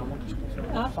 Jättebra.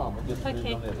 Ja, tack,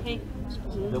 hej.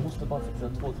 Jag måste bara fixa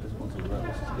 2-3 sponsorer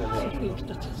och så ska jag så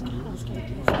sjukt att han ska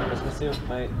jag ska se upp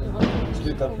mig,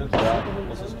 sluta flytta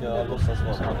och så ska jag låtsas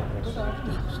vara med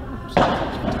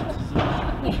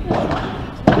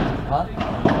va?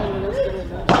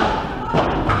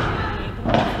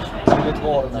 Ska vi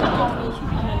ta den här?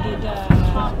 Det där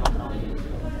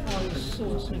var ju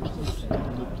så snyggt.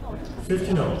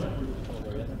 50-0.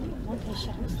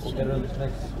 Åka runt med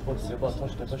jag bara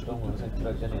torska första gången och sen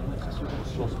kröka ner och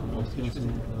slåss på något.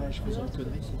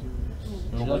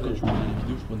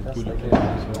 Nästa grej.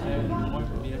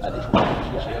 Ja, det är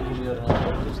jag kommer göra något.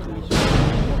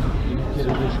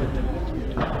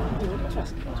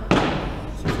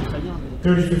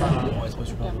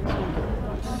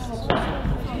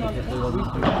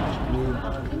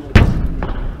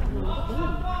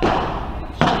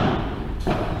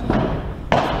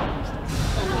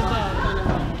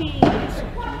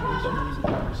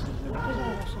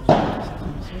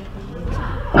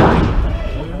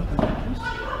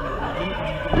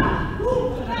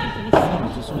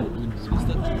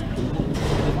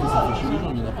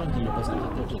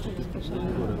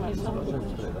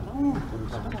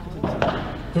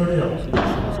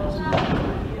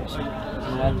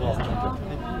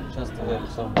 Känns det väl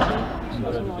som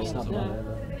börjar bli snabbare?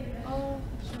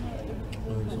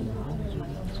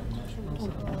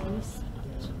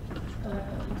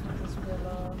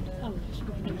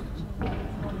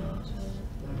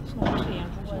 Snart 3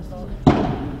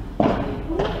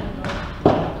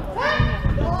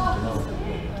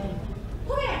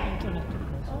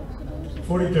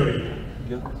 40-30.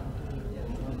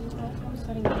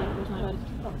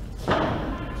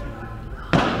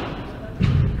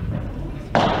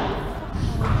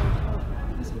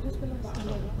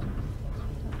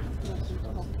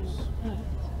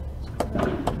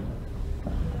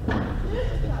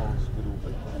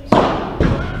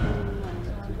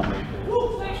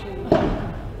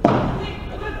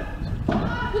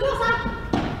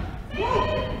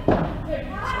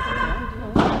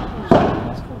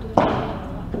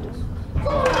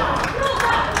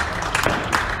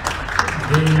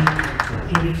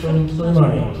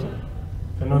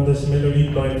 Fernandez may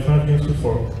lead by 5 games to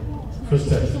 4. First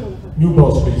set. New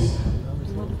balls, please.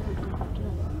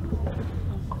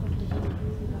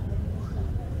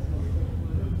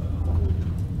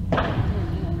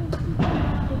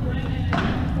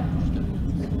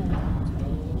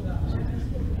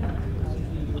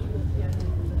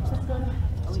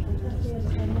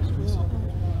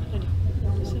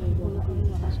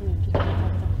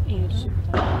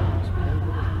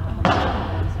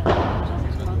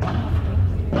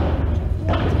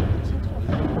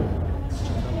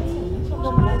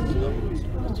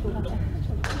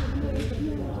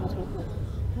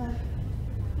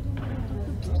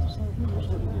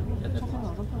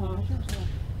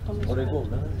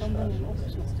 bollen? De börjar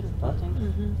också med strumpor.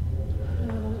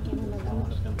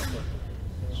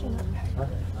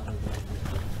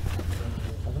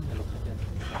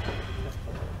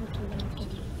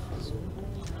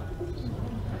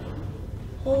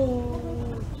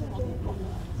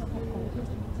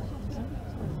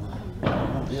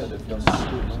 Det gör det för jag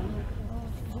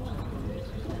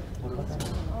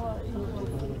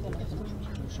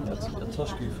jag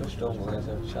torskade ju första omgången så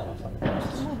jag tjänar fan.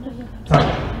 Tack.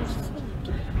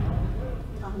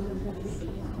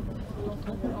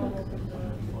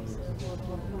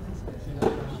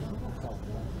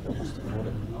 Jag måste få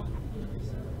det.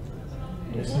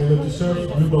 Next minute to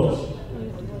serve, blue balls.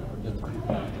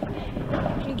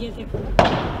 GT.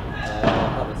 Jag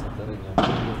hade sett det ringa.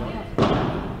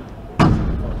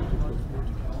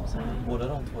 Båda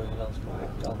de två är i landslag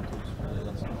och Anton som är i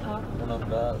landslag. Den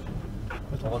andra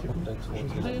har varit borta i 2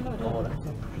 timmar. Vad var det?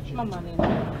 Mamma din.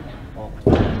 Ja.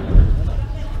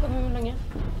 Hur länge?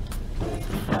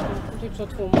 Typ så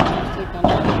 2 månader stycken.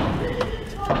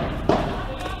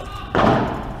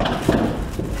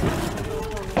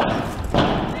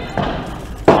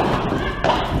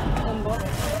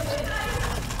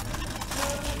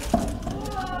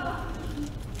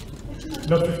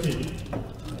 Not 15.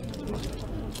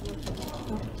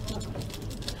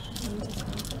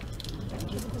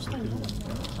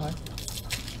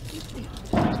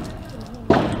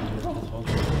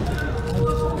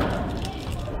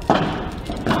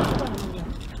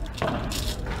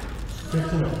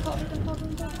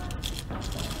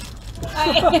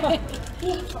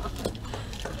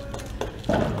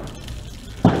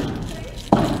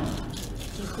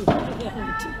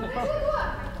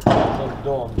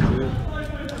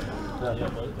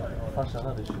 Farsan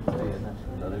hade 23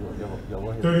 när jag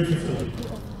var helt... 30-15.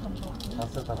 Han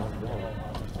sa att han hade bra.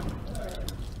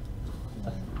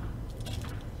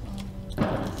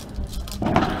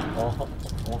 Ja,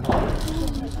 hon har...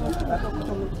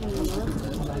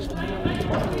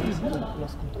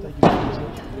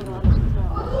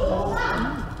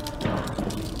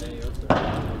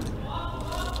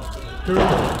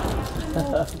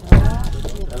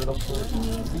 Jag vill också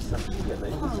vissa spelare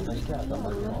i sina jävla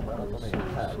marginaler att de är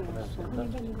här på vänster.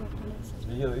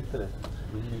 Vi gör ju inte det.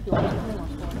 Vi är ju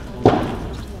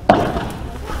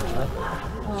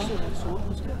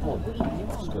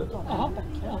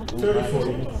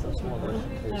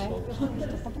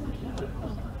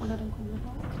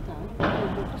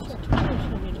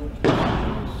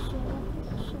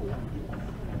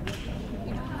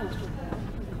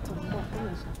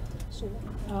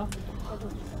Ja.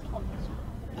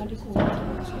 Ja, det går.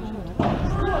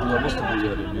 jag måste bli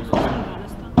göra det nu.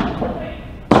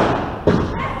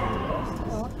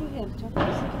 Ja, det är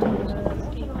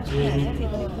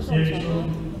helt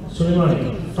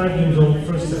Soleimani, 5 games on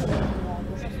first set.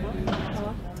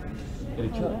 Är det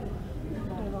kul?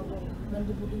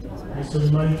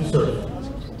 Soleimani to serve.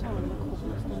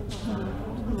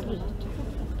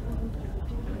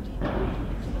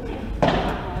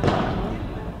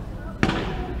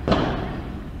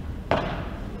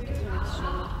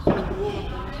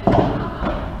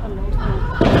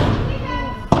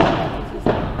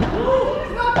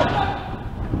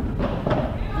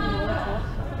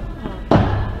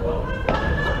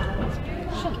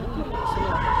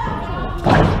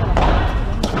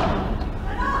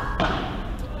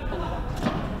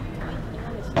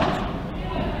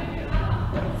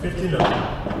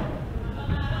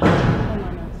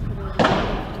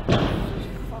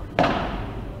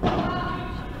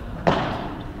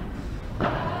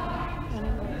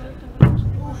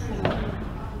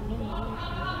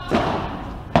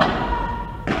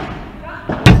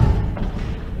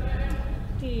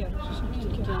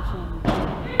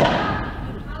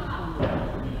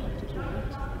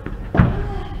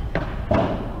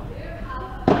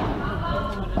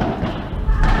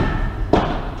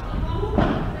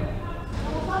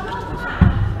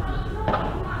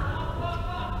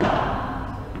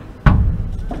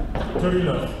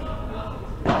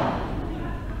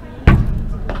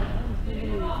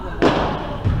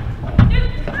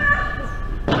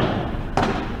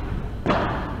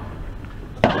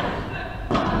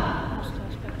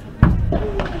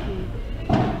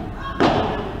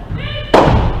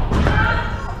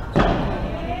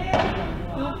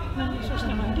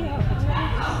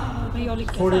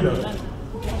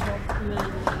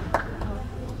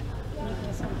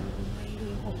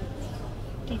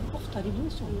 Ofta det blir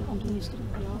så om du är skriven.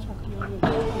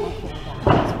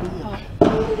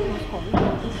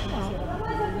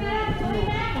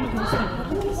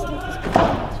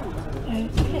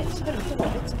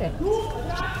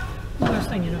 Jag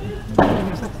stänger då.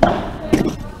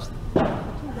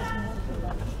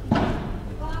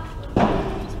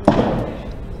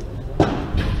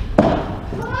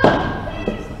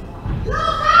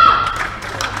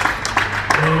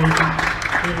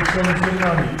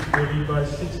 Army, they lead by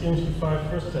 6 games to 5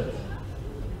 first set.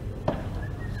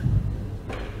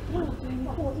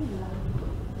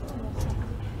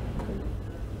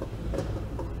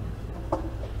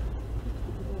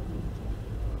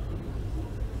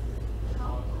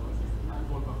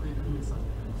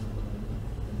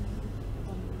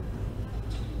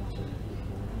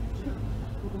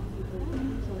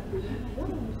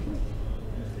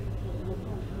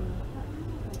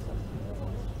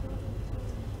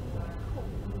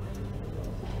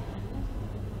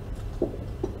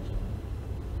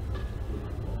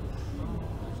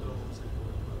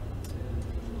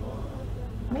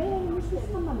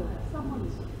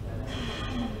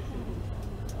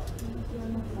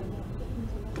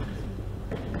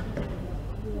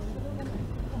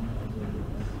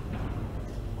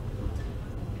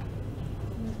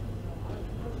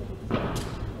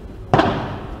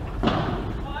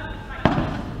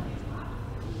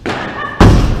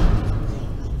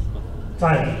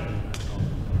 Time.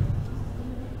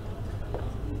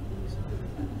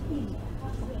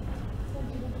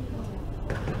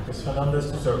 It's Fernandez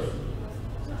to serve.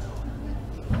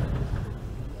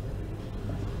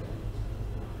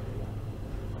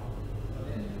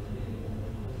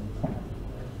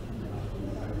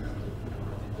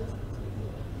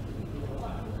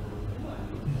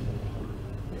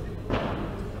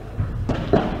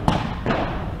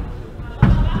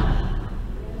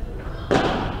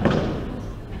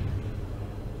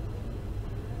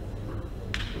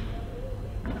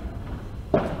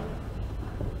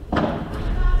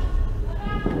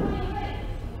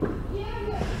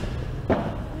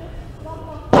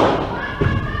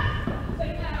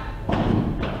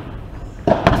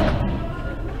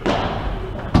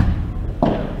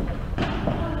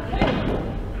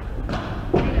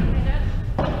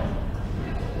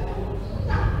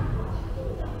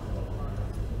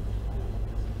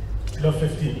 Love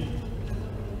 15.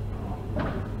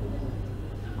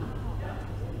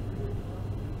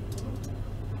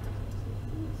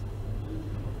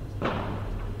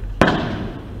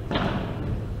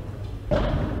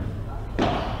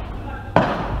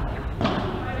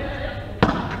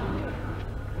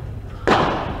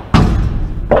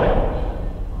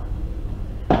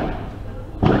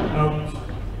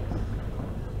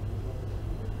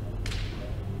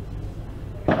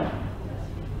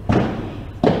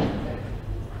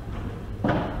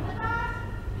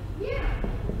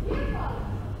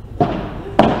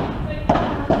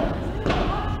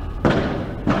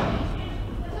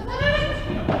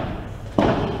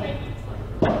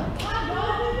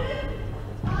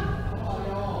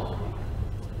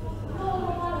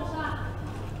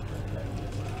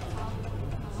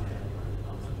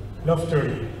 Love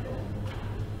 30.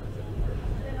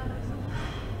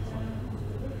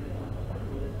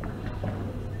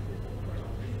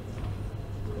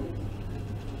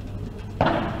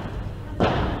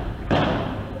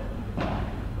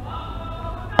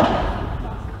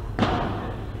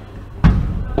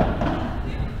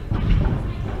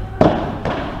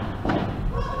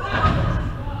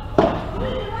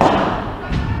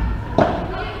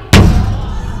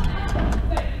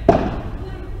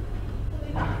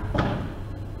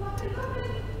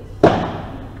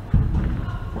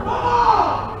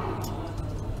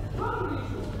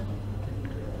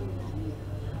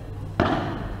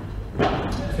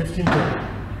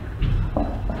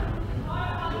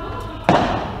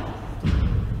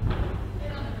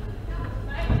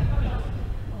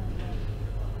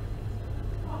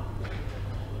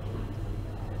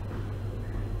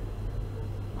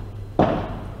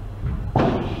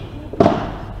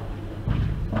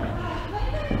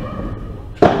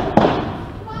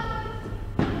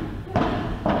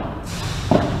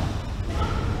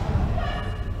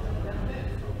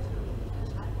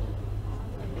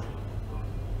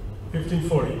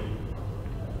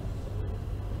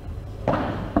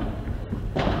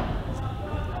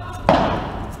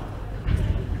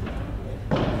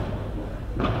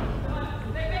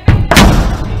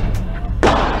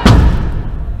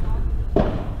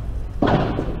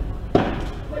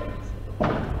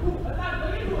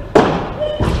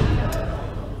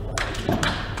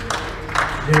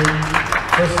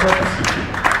 First set,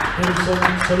 Elsa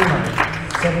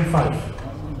 39, 7-5.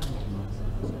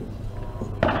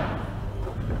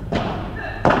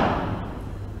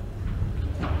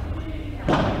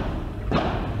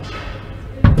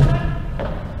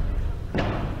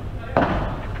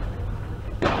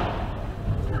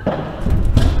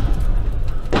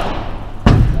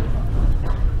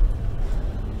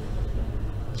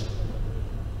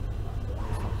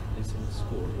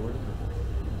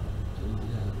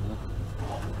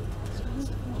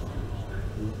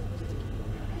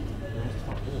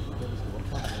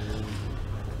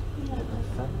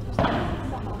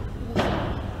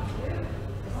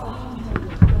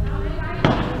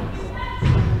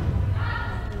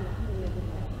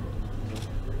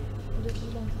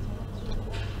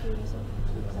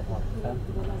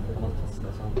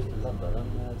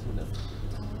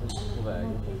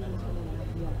 vägen.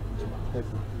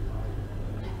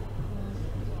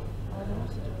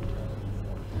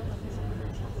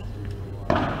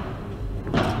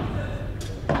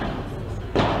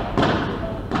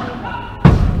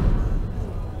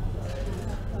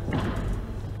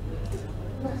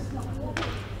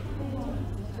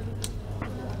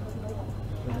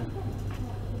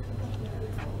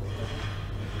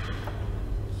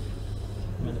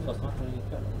 Men det fastnar på ingen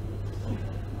kväll.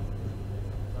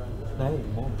 Nej,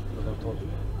 imorgon. Klockan 12.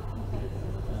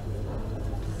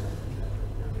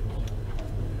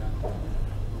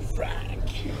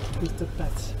 Frank. Mr.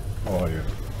 Pat. How are you?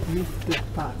 Mr.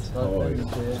 Pat. How are you?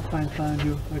 Fine,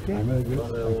 you. Okay? I'm very good. I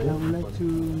would like to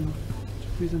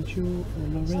present you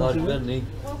Lorenzo. Stark vändning.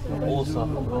 Åsa. I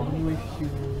don't know if you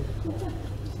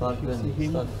Stark see vändning.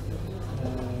 him. Stark.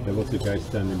 There was a guy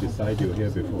standing beside you here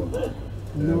before.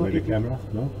 No, with the it- camera?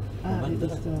 No?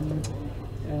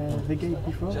 It's the game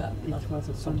before. It was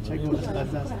a Santiago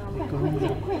Azaz. They call him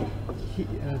he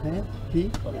there.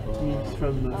 He's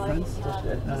from France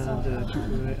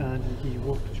and he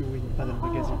worked too in Padel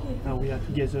magazine. And we are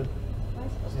together.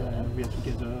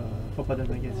 For Padel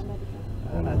magazine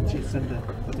until Sunday.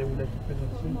 But I would like to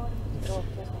present him. It's a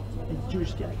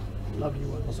Jewish guy. Lovely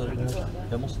one. Vad sa du?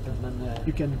 Jag måste, men...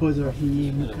 You can bother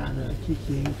him. You can kick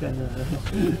him. You can.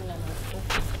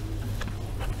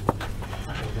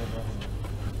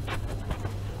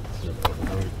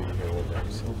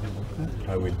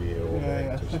 I will be here all day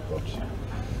Yeah. to support.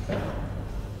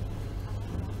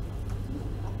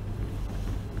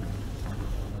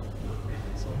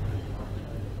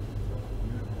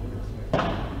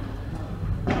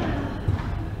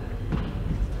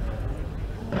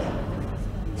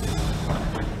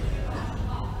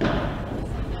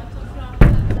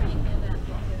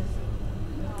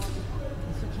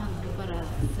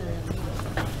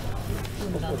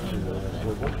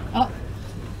 Ja.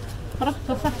 Vadå?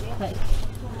 Varför? Nej.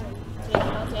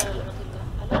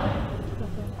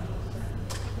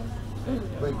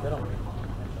 Skicka dem.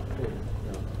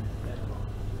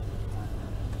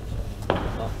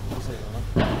 Ja, vad säger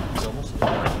han? Jag måste...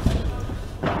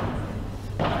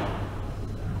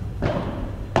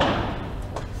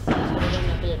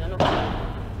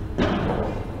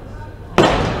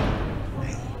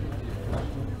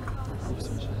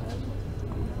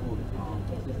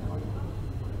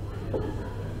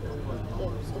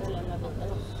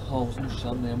 Ja, hos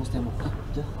morsan, men jag måste hem och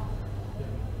packa.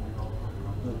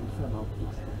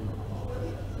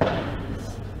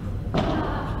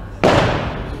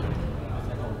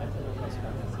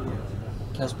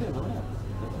 Kan jag spela med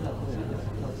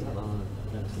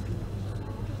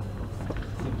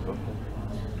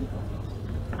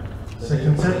det?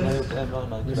 Second set. Jag har gjort en och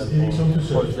annan kväll Receiving some to på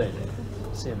serve. Folklängd.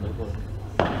 Ser mig på det.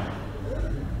 En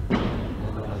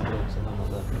och annan kväll också, en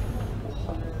annan där.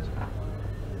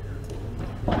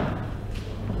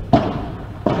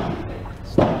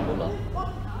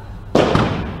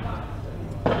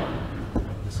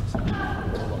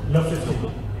 Love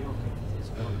 15.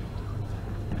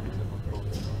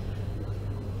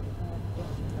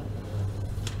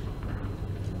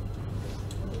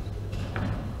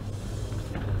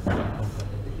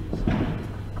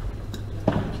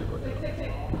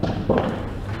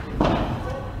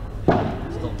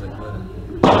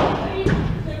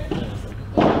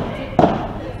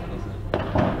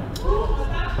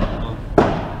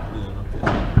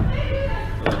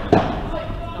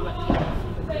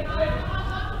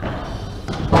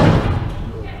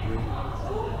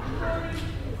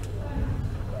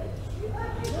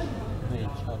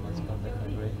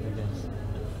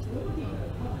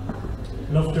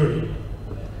 Love 30.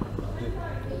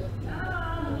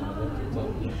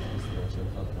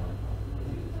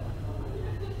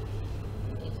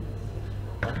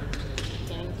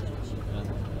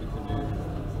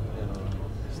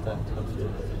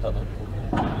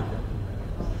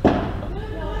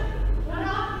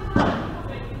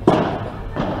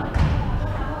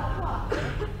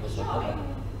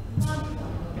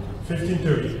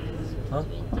 $15.30. Huh?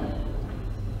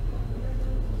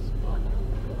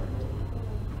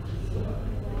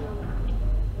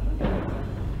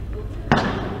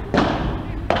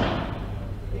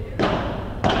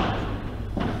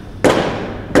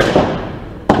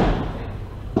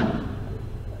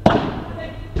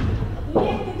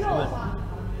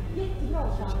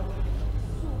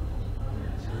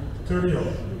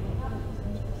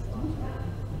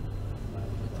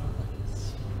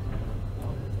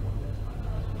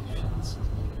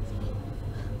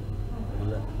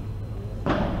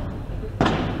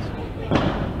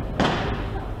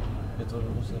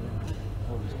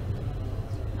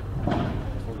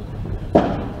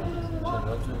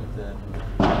 lite...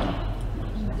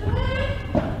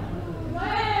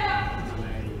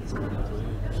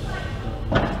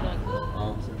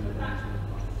 Ja, så blir det.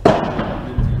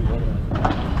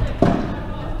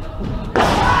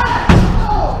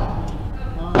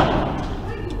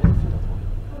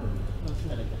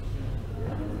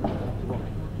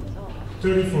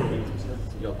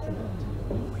 Jag kommer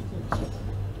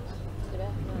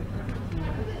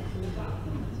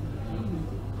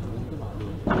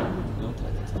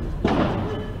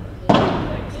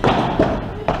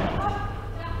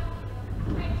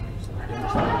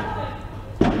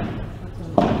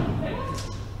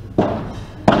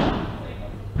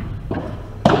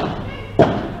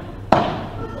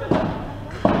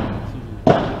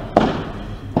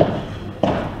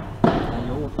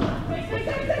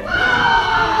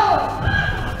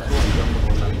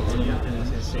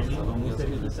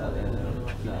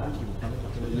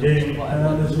Game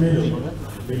Hana's middle,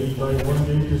 leading by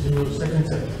 1-0 second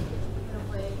set.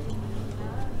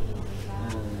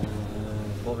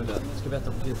 Vad vill du? Ska vi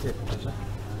äta på GT kanske?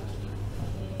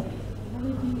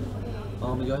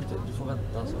 Ja, men jag är inte... Du får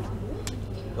vänta alltså.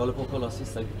 Jag håller på att kolla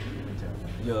sista...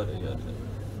 Gör det.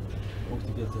 Åk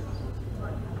till GT.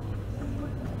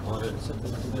 Ja, sätt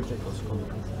dig till GT och så kommer vi.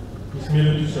 Miss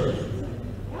Miller to serve.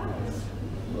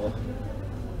 Bra.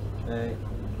 Nej.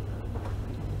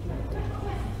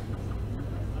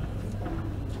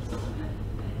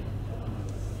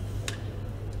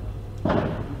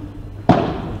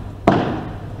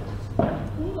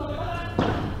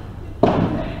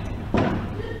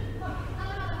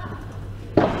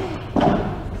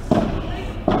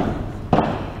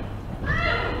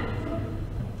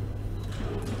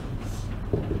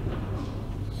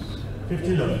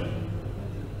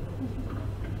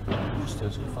 Just det,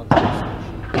 jag skulle fan ta det.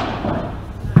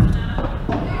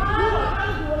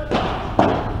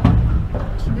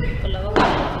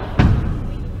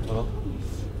 Vadå?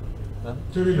 Vem?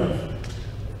 Turilla.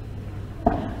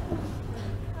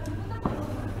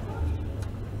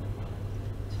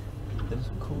 Den är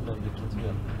så cool den blicken tycker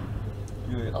jag.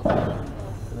 Du gör ju alltid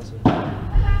den är så...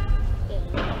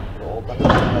 Ja,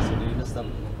 alltså det är ju nästan...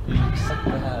 Det är ju exakt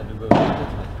det här du behöver blicka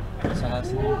till mig. Så här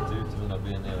ser det inte ut i mina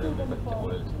ben när jag vill bäcka på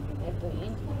det liksom.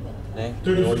 Nej,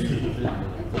 jag har ju inte bryt.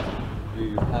 Det är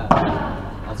ju här.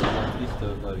 Alltså jag har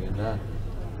viktöverföringen där.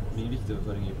 Min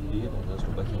viktöverföring är på det när jag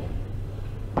slår backa.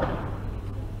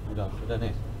 Det är därför den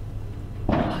är.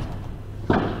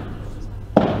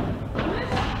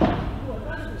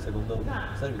 Sekunda.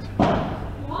 Service.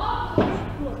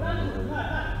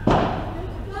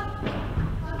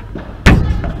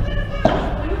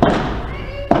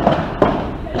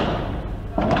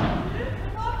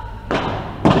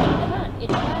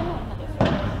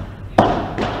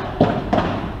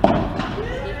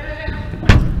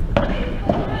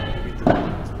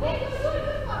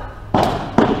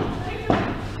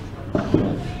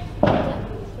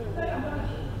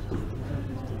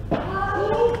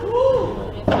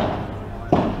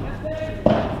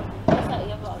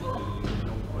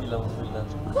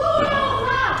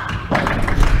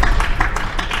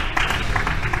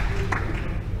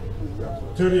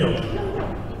 Turnier.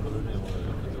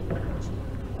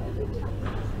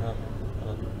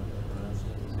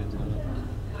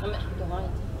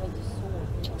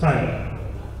 Time.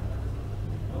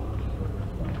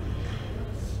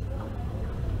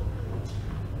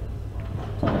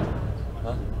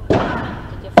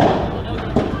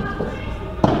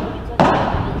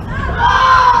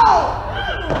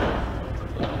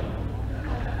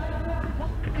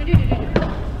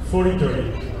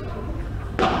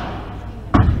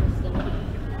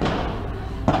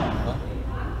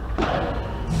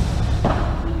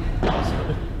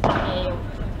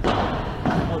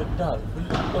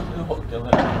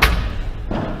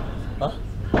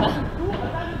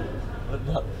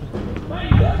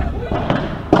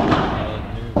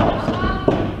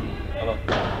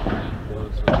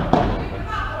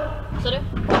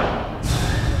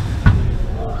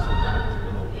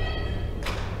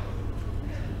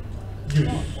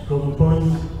 Golden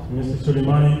point, Mrs.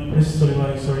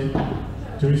 Soleimani, sorry,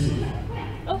 to receive.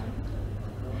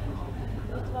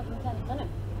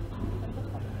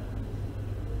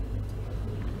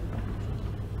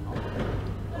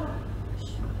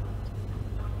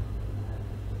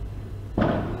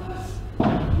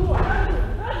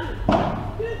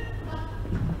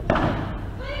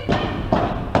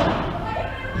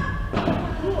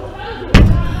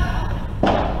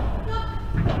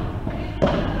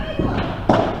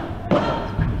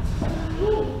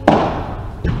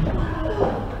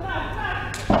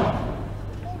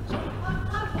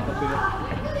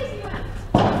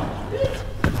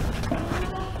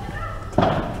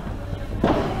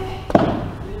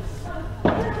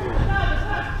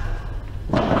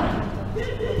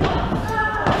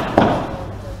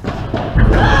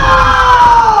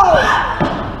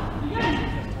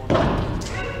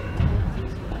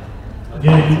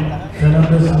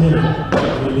 versus Mehner.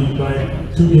 They lead by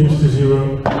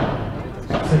 2-0.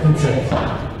 Second set.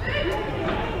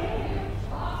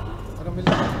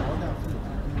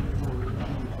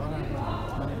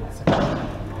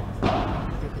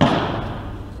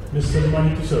 Mr.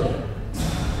 Román to serve.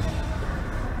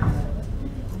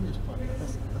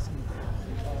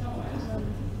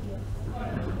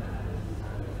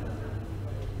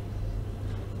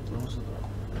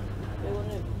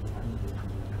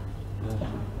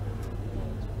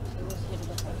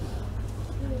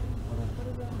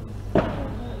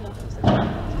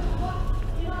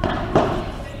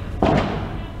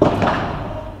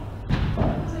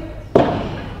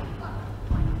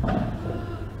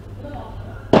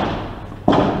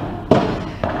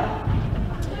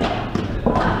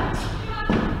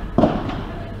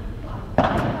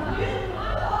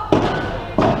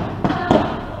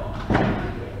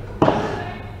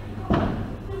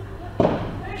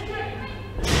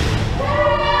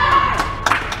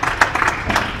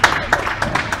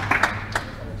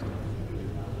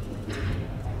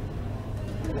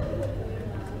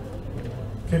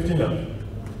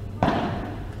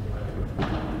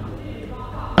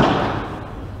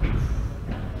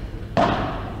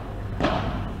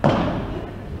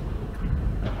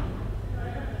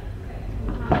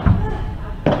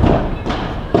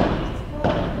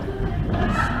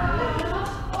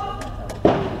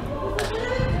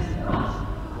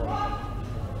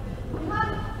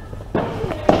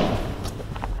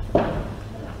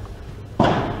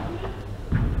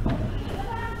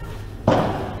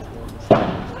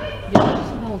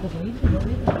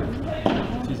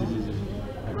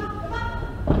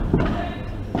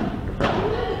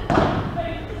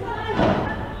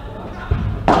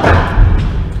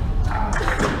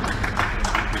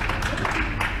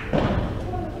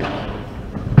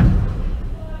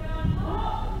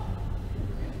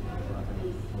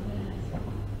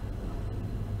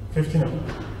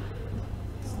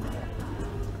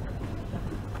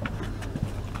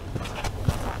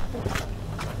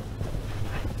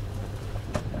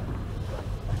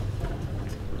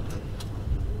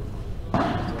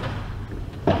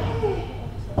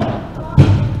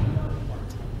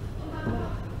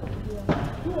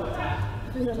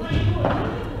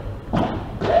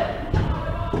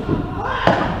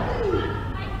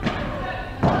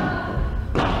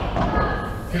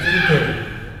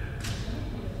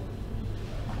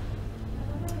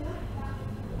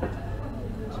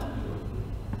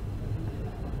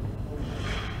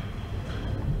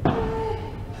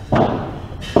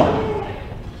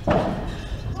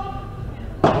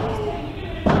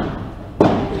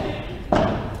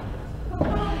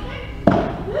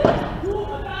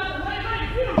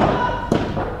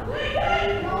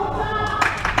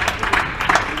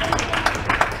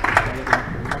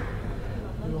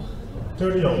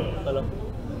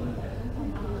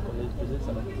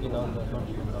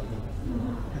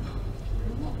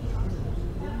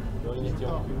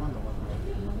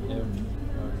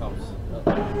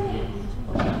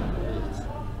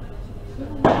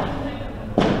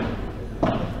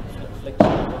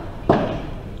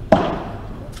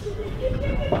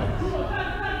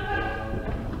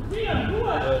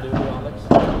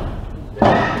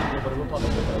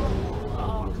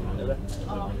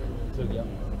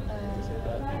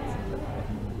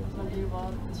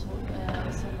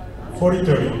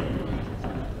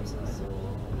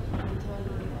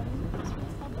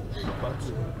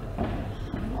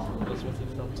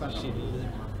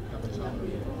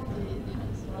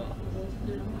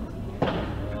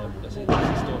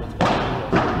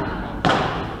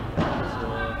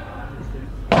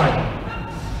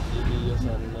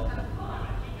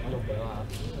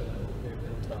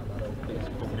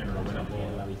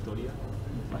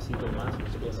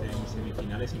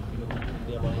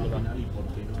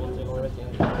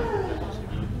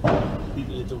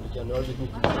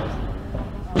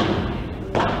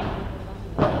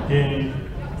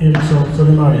 Elsa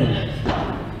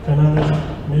Fernandez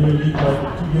Mehner lead by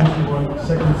 2-1,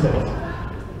 second set.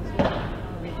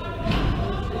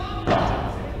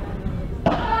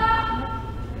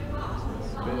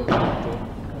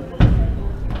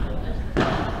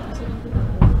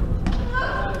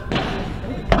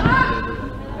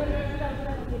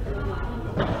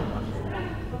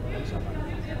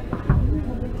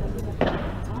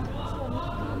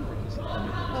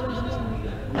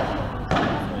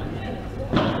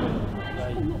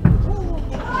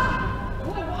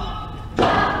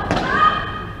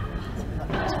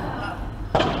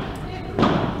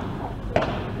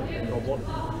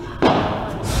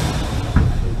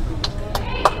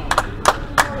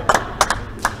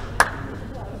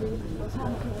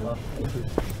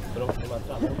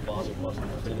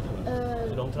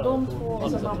 De två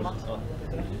och så mamma.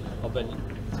 Ja, Benny.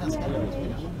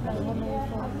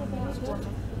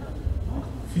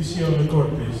 Physio on the court,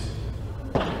 please.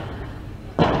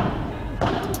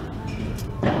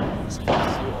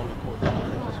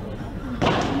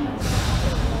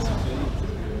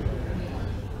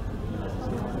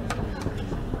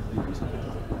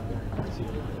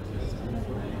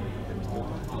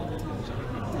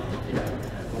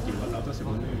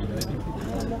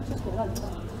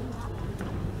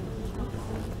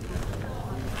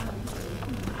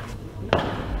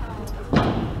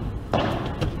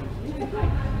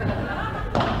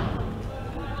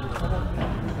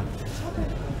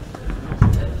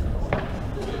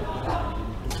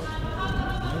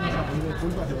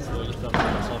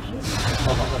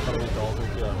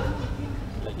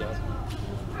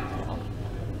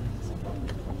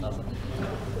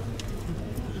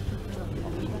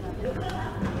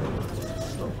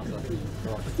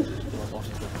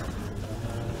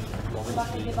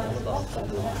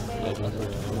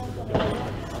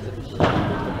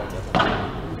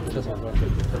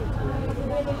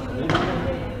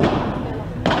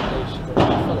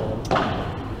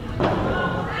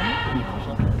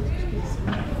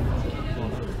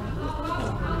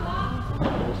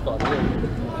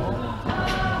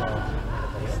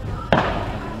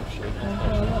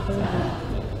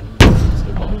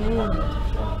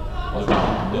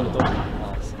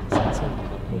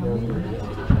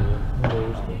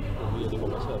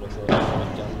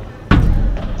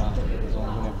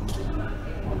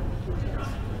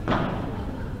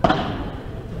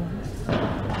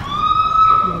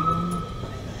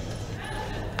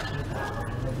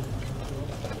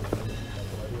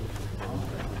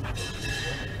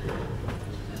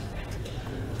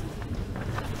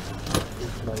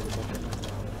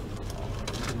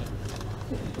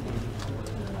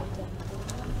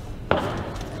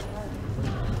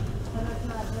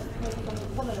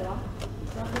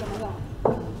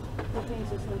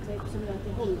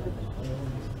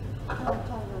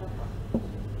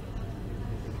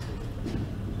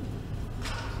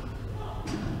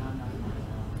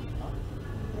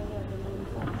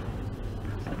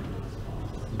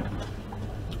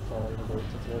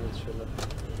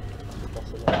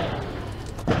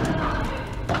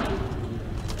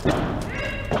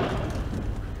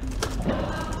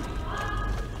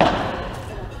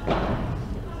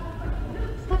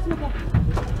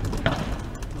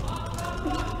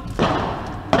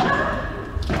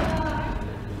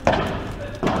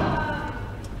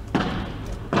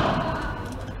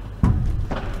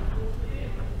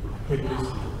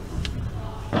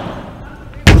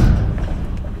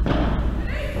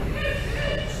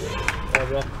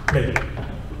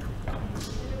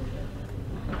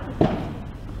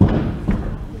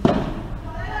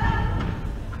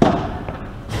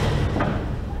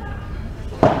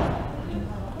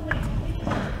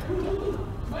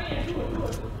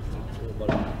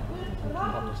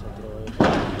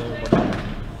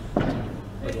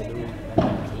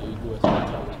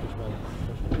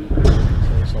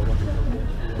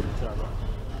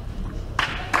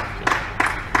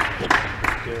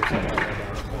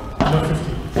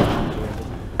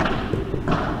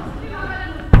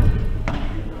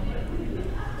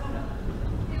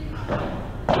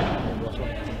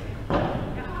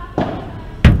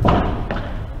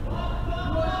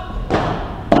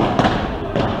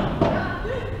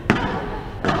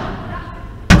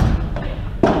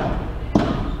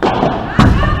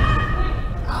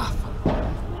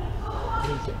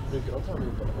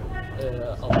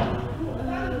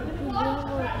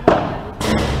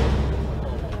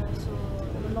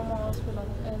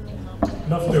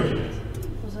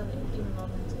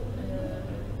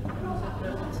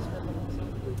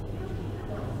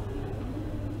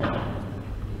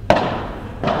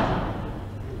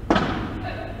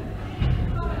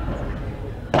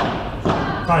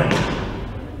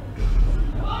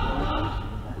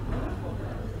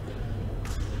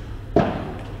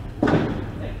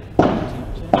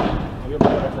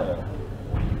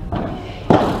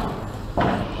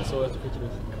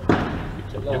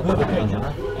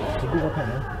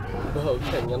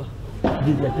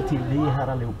 Vi hjälper till, vi är här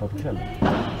allihopa på kvällen.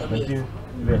 Men du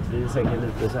vet, vi är säkert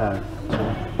lite så här. Så.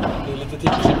 Det är lite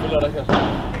tipsig på lördag kanske.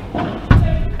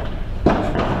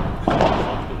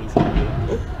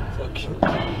 Fuck.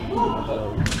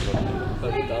 Jag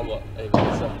vet inte, han bara, ej vad är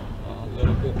det så? Ja, det är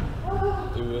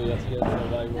du är jättegärna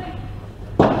för varje gång.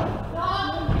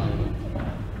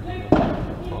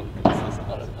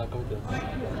 Han kommer inte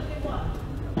ens.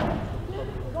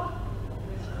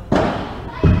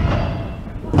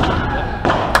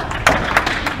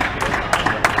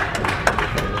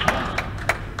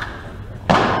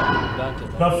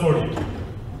 Not 40.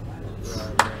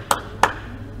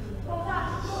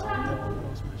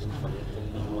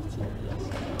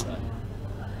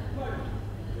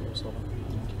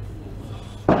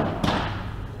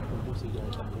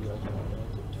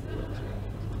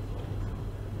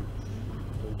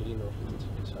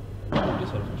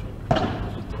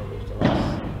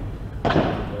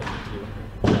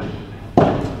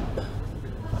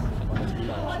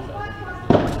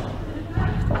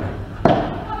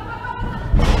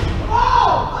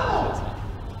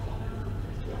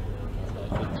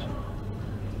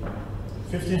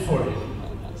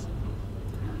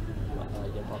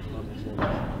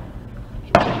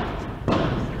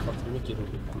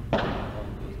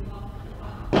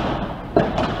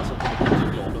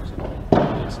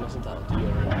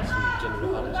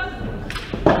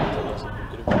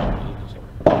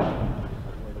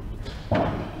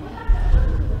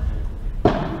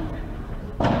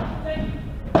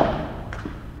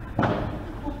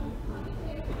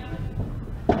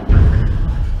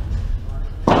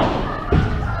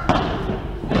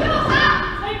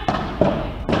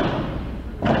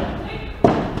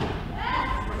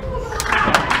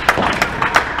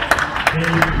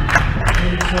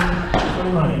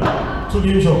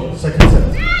 Second set.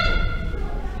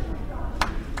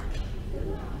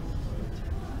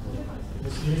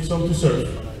 Let's give some to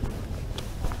serve.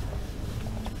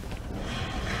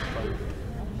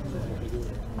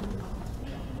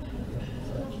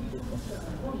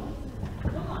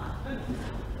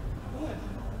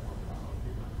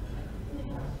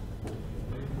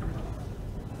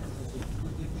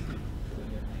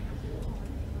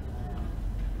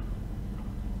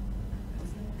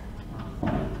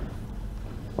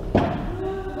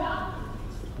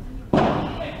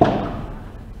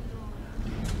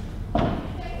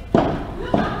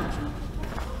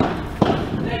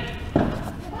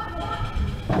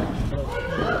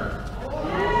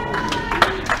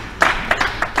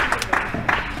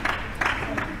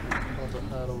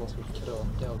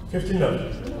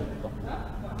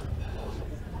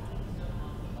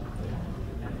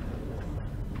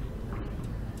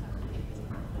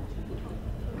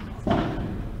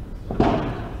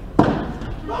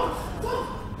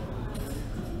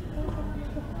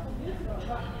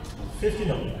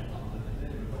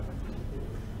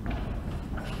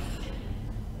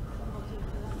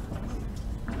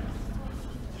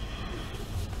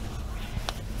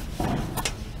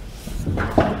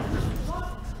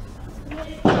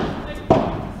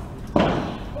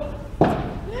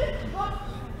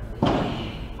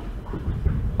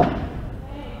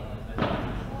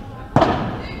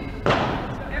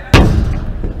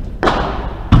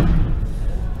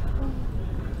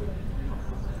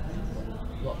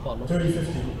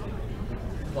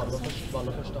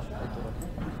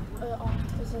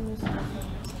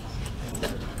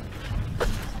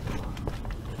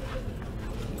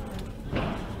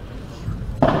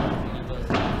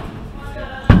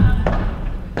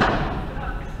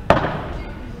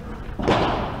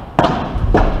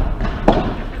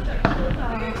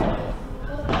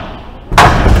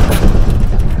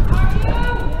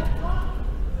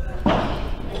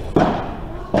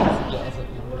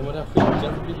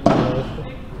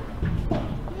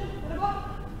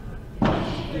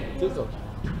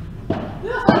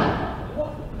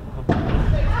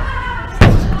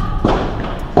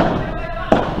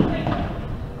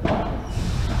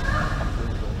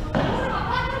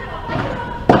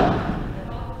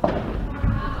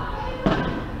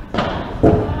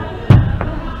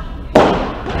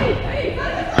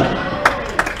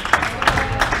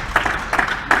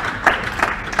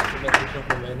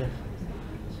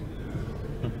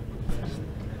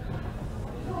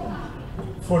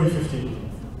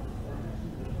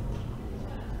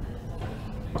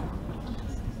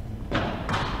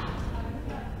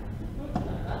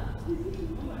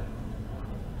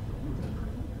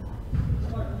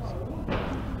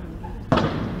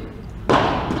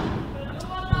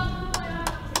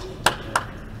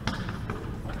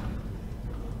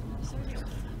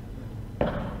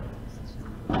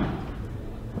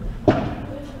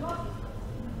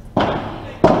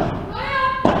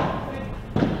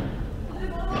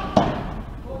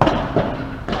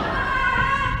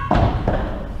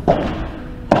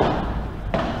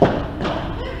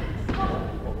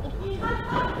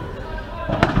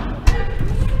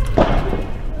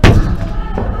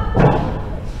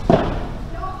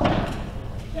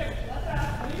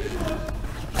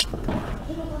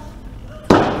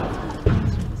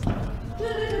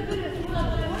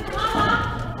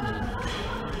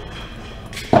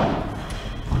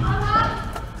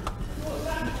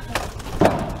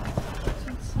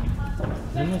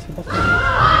 Jag ska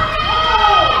bara...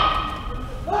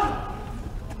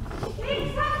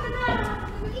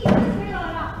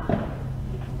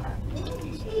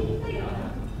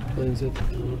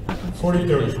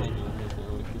 40-30.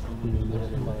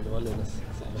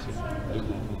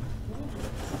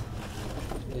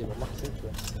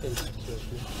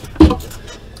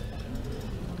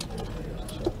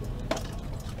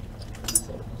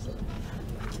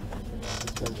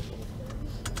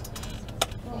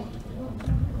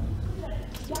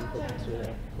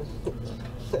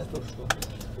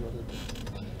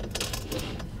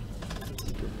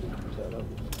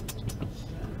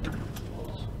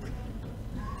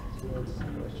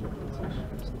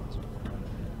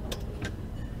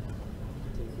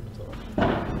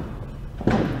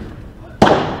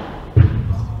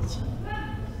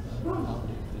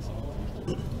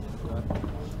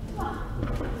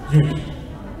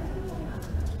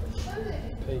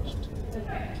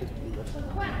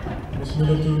 Miss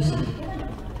Miller to receive.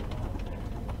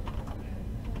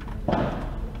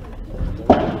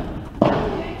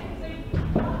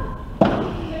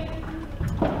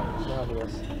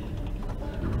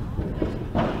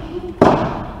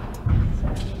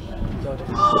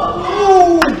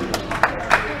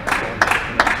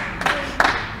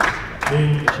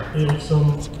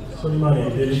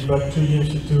 They lead by 2 games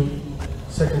to 2,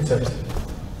 second set.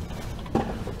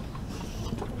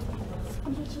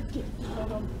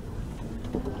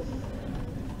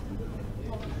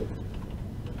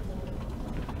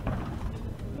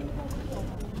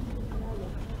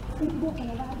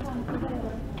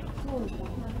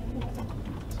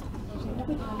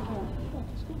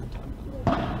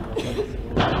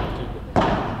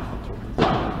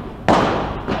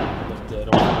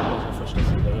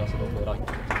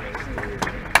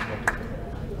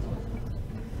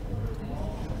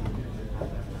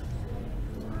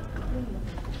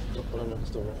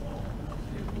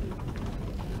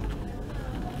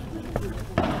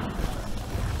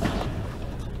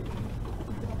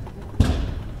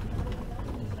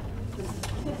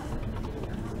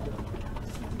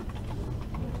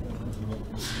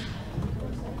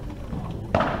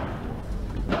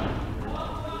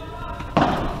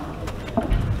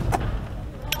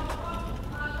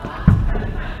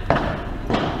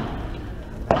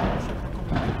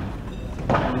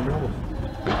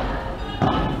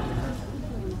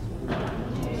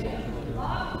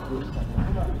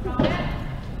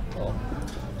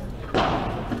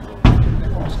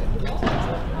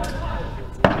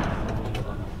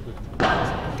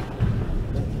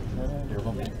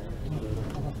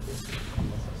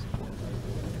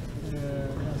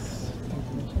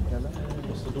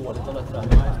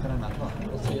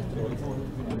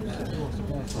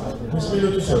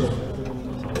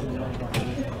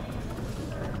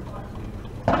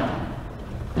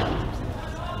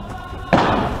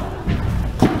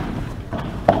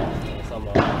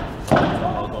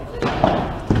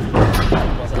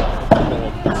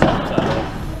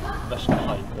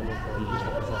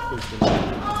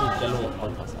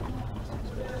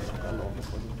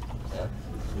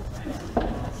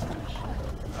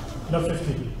 Love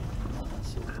 15.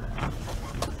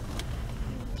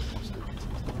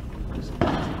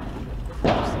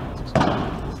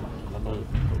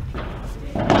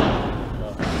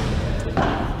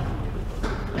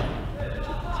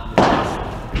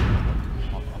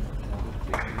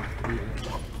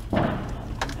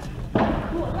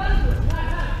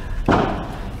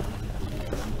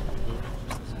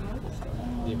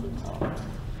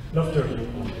 Love 30.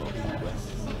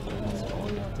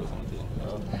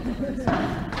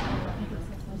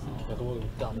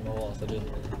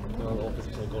 Det var en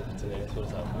precis som golfturnering, så det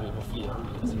var flera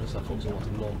olika folk som var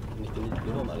till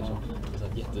 99 någon där liksom. Det var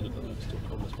ett jättestort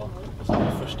golfspann. Och så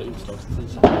var första utslagstid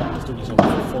så det stod liksom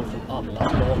folk från alla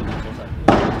slag liksom så här.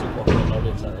 Det stod bakom alla och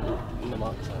det så här, när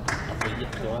man så här, att det var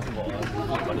jättemånga som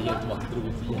var det jättebra att det drog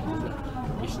ut jättesnett.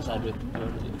 Vissa så här, du vet,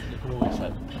 jag kommer ihåg så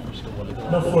här första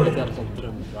året, det hade sån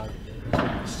drömdrag.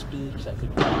 Spik så här,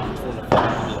 typ 250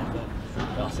 meter.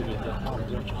 Alltså vet jag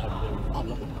aldrig hört så här.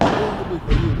 Alla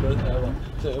på jorden här va.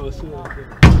 Så jag var så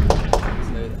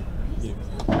snöjd.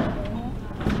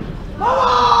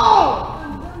 Mamma!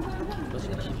 Det var så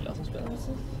killar som spelade.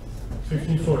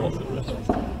 54.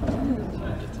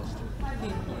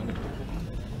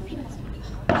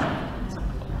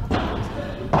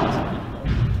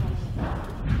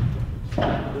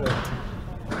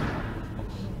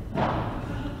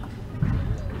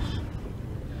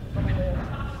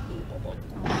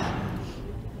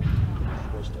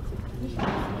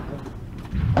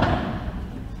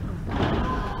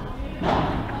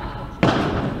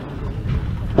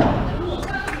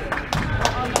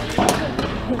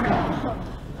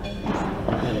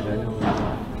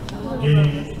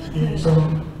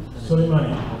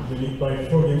 By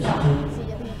 4 games to 2,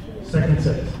 second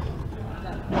set.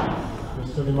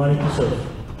 Mr. Soleimani to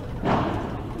serve.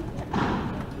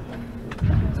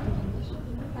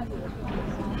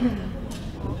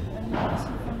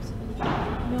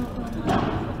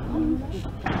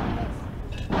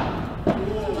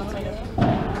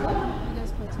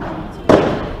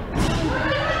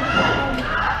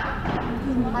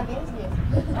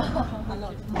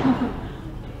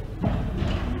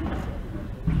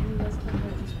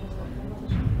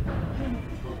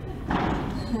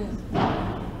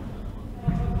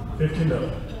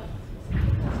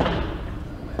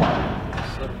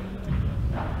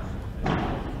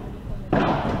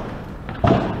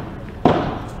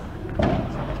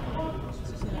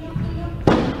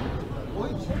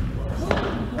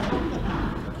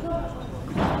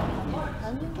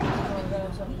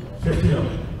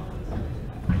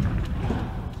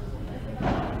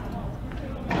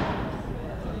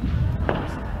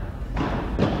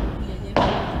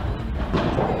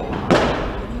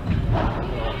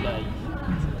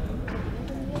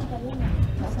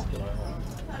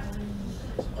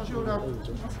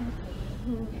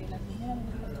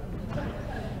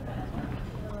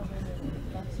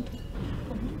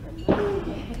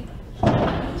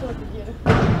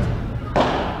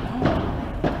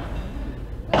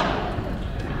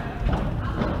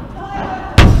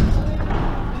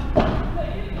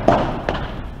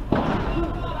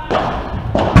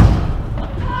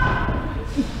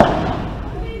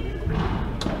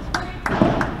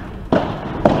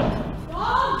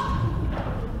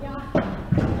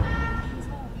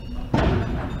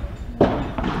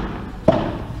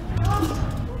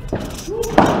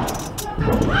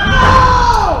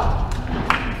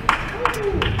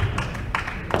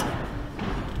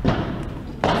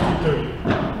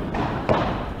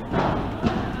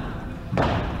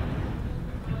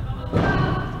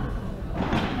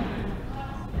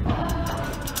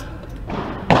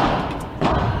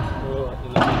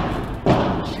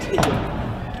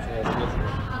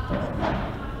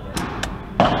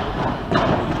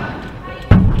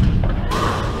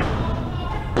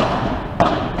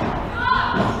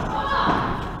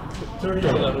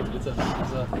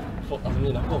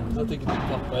 Mina kompisar tycker typ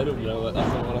pappa är roligare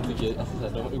än vad de tycker, alltså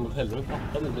såhär, de umgås hellre med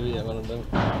pappa nu när vi är varandra.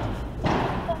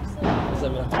 Och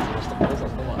sen mina kompisar i Stockholm och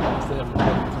sånt, de bara, jag ser hem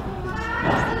med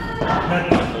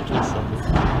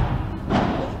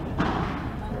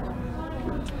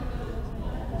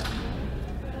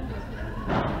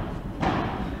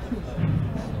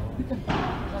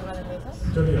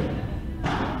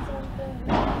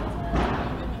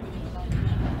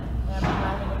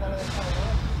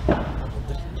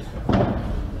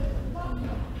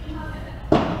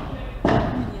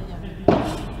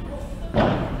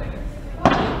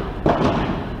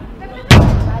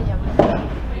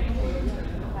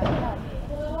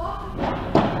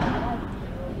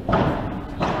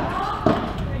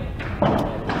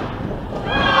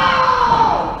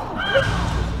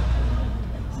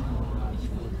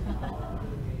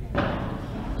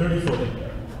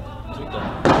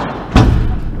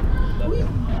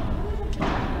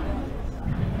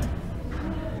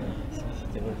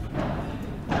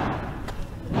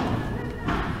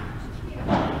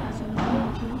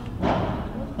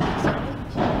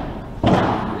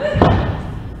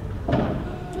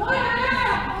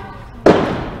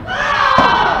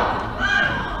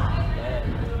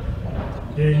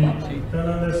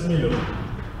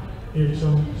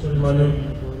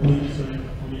Soleimani needs to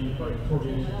lead by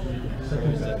 14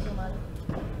 second set.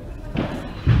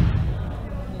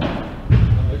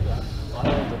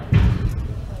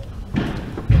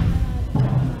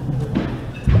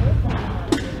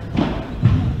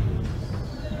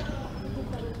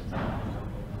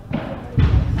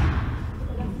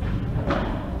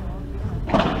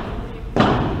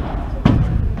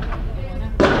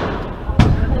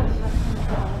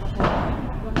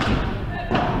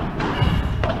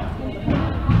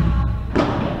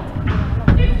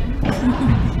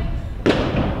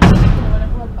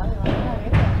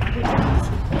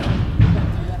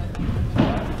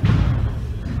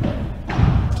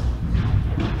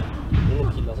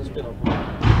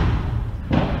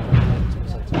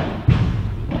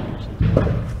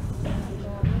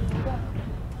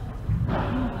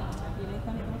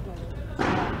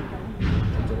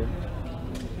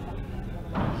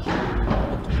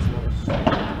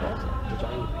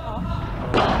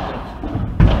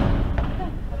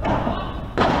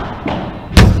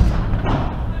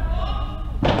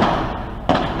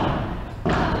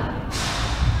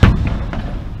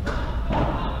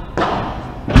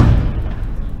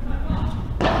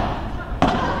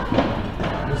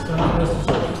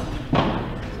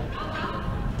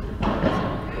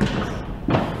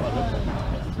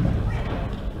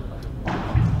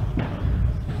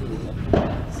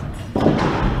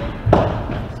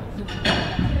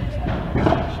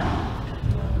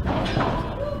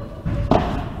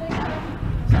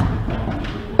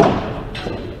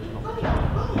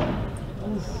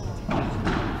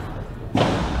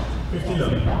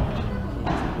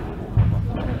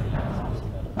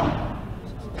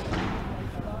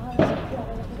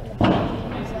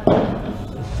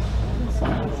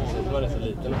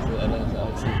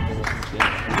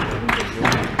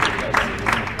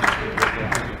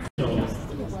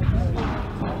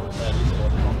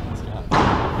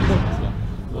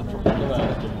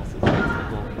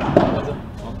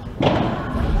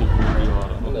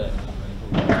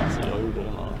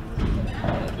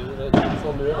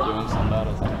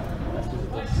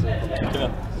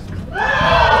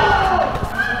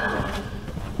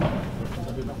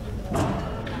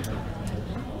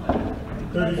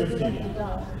 No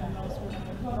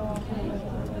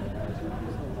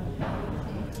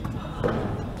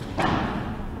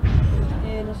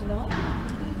sé, ¿no?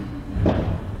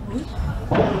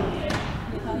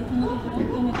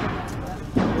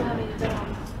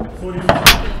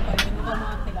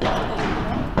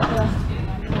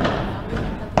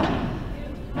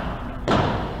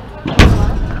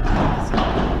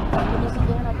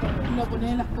 Lo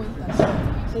pone en las cuentas.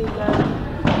 Sí, claro.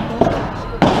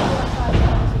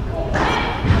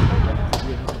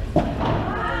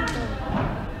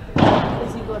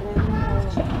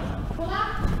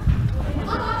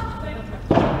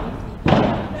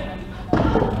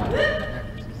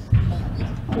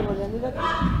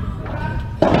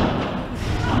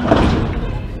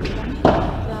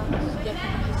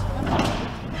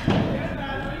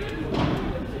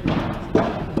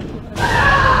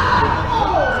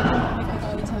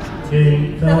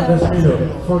 Okay, now let's meet up.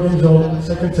 4 games old,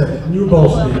 second set. New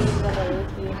balls, please.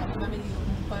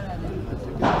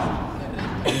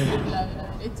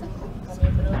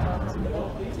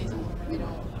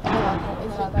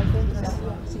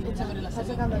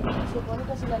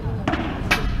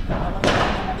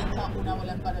 Una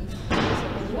bola para el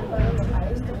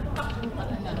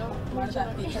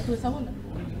echa tú esa bola.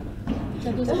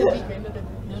 Echa tú esa bola.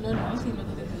 No, si lo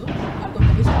te tú. Al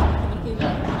contrario, si tú que la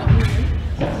muy bien,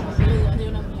 si le das de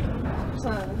una mierda. O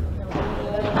sea,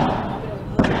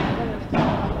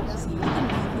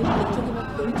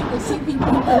 he dicho que sí, que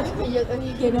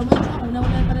no me echa una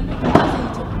bola para el otro. He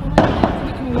dicho,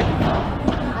 que me voy a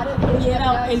y era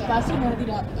el paso y me ha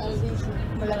tirado.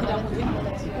 Me la ha tirado muy bien.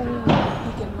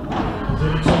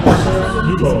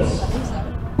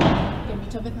 Que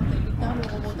muchas veces te gritan,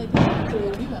 luego bota y te sube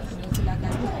arriba, pero se la cae.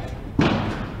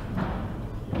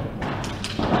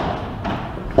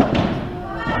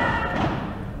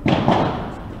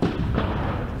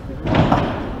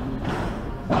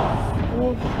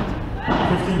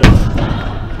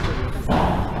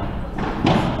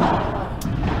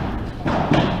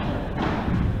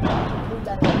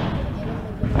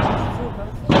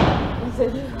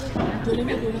 Yo le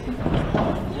metí una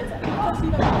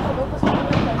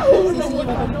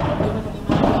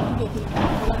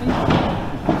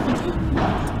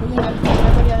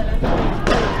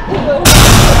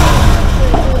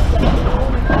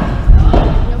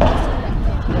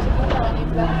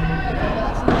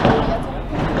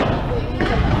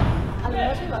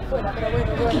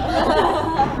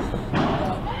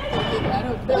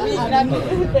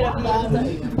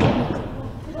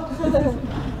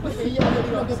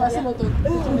lo que pasa lo toco.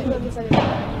 50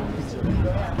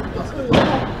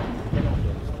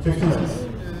 minutes.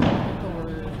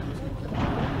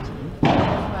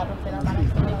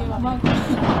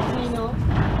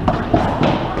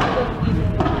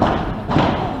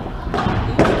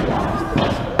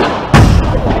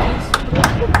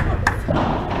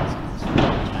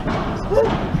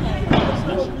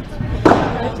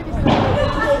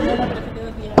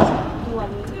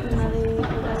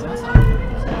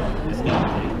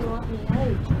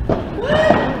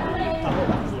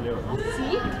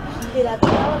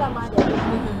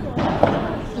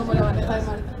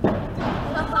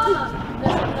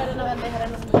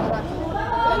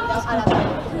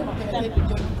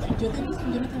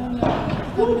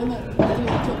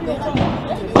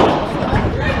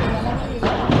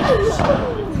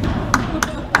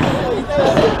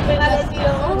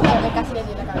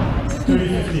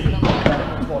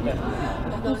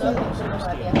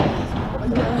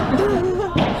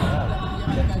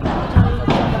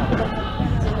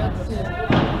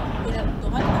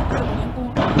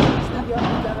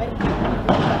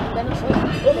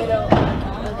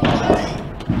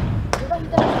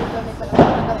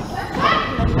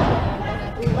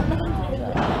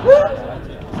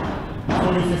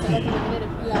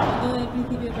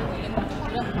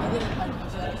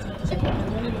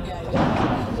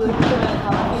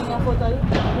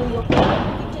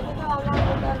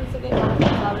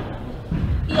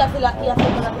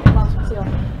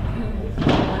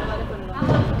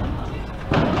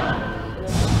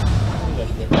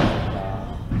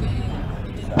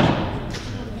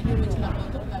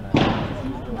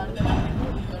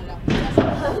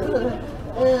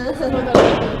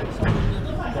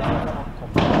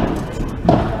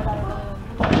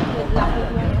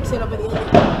 Se lo pedí.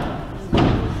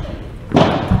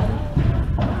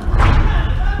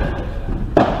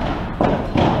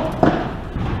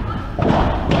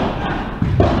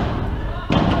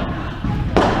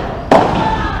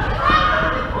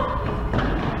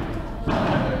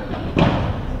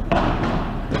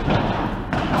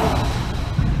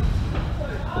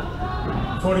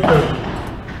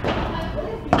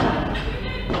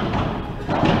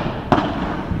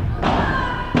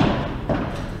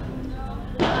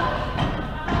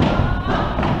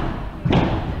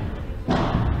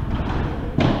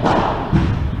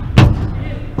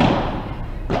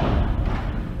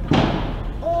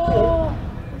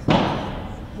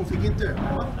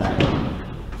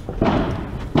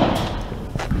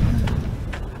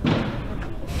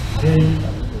 Game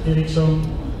Eriksson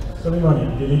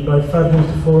Soleimani. They lead by 5 games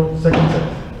to 4, second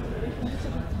set.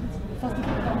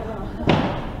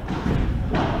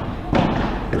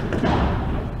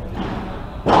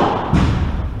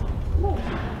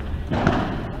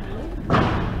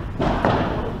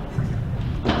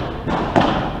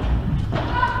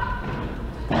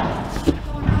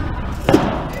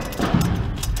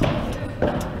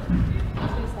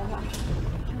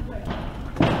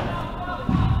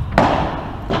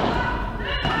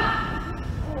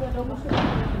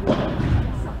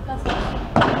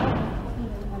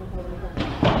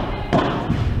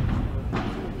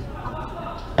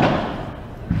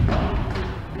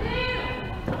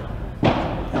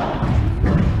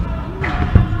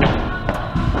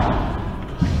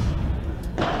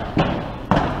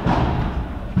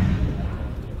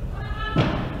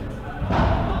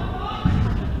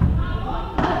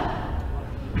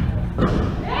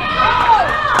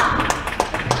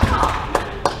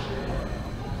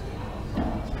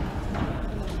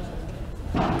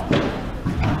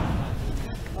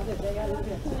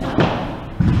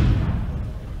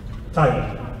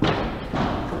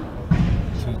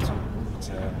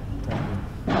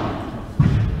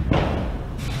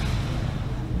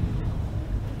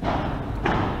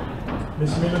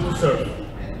 Miss Miller to serve.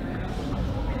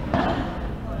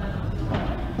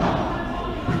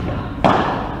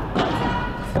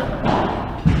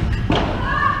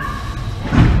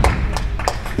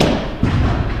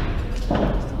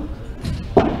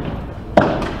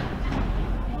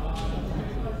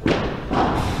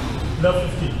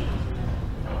 Love 15.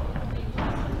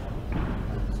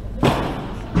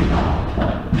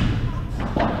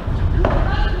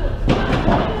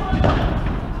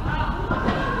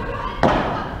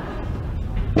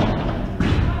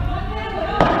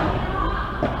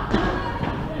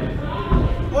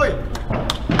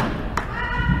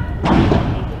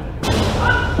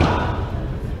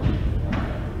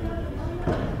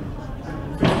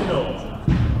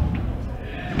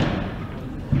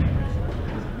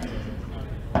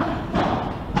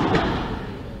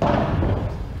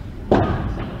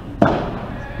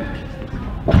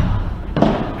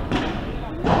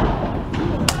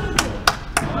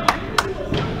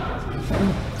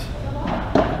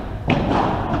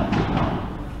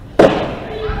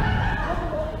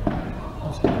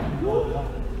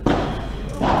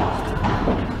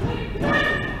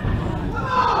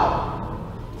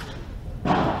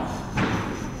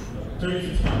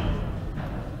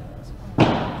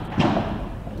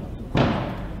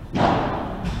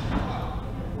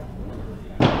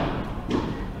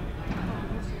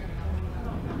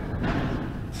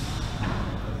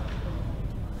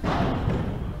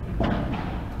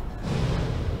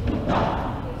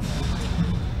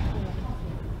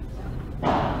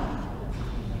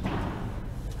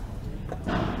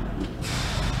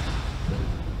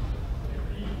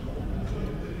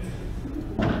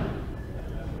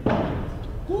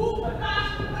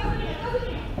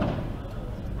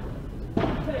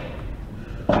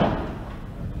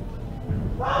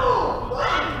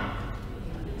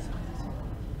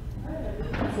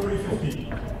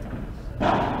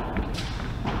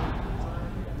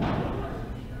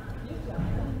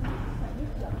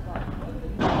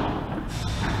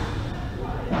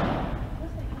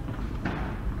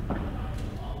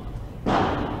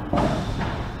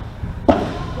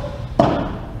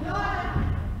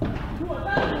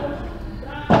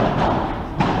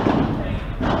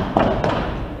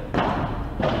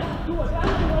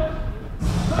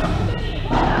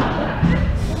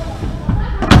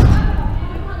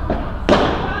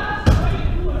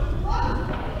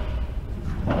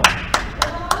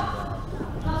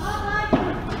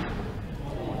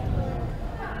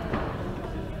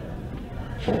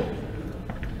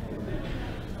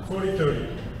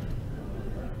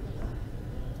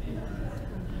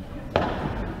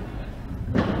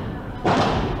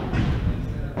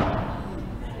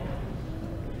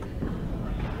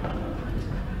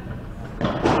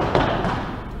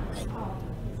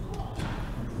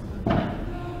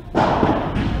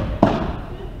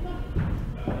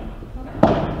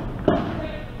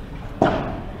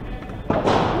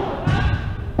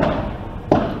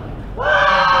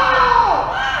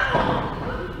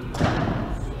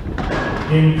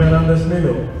 Game Fernandez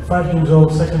Melo, 5 games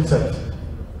old, second set.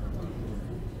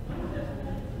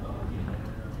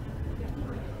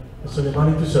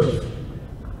 Soleimani to serve.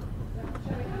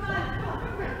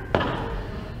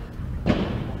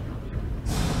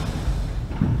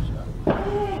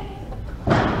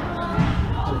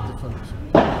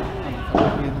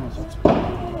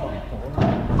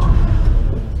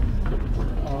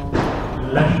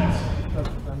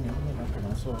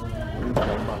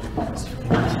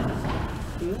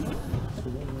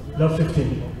 Love 15.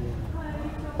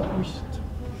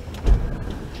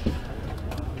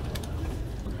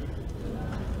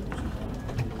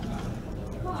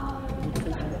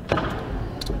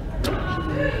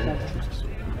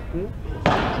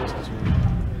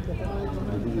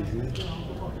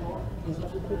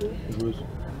 Joueuse.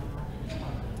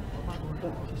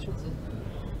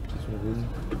 Question jaune.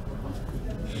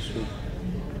 Ensuite.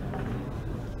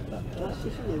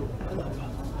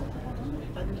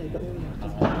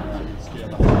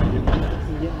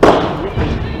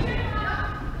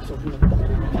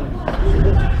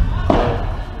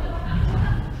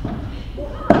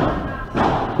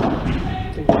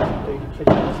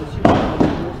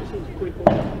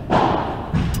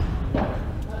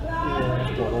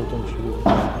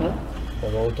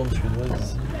 Autant de Suédoises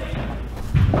ici.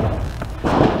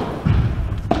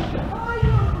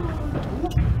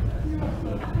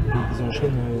 Ils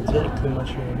enchaînent direct le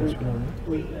match masculin.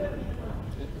 Oui.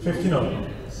 59.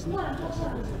 On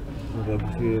va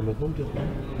bouffer maintenant peut-être.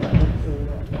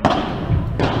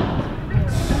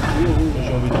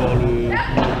 J'ai envie de voir le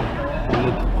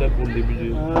être prêt pour le début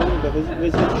de... Ah oui, bah vas-y,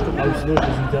 je te demande. Ah oui, sinon je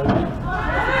les interviews.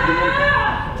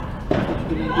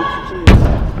 Tu demandes deux tickets.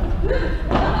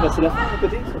 Bah c'est la fin à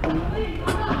côté, ça combien?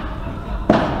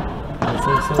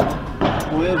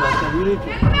 5-5. Ouais, bah t'as annulé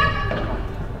toi.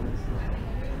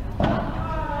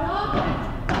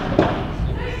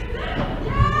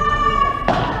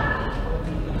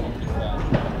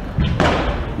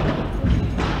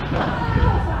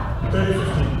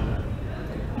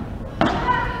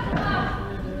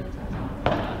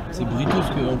 C'est bruteux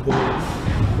ce qu'on peut...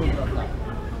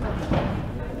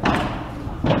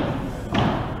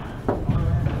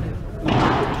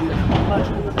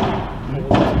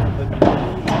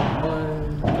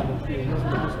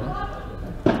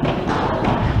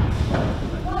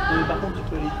 Par contre, tu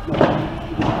peux aller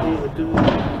deux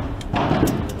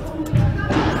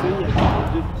tirés pour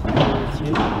si tu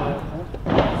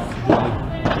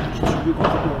veux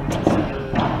c'est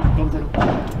Gonzalo.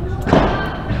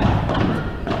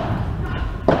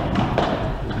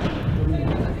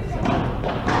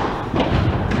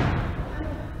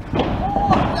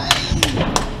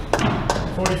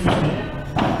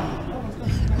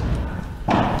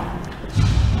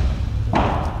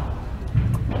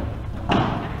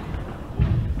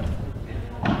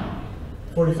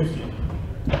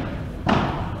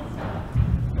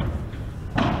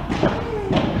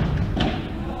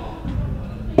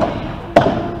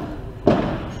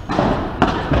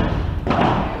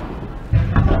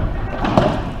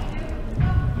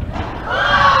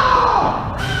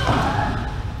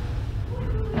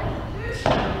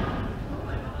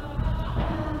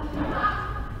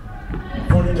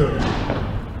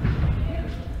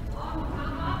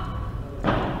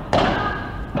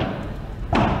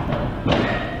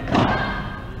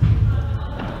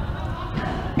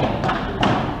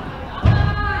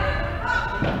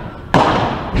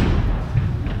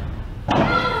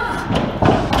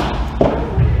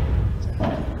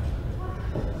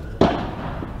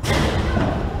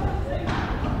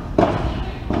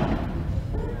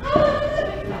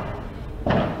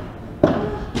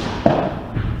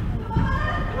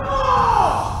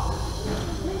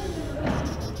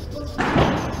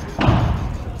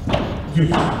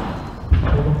 Good.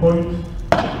 Over point.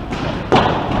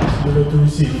 Similar to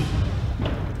receive.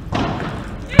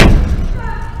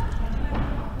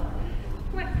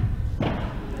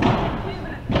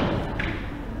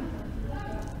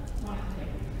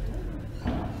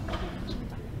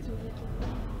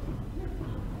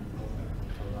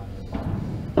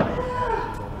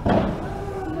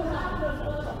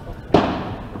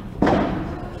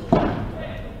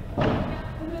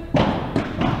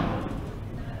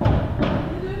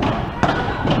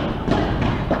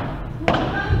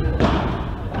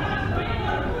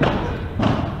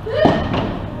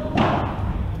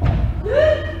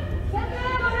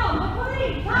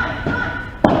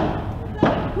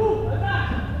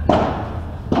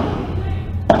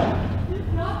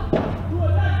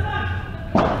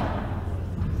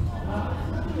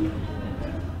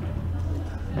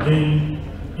 Game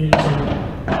into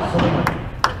Solomon.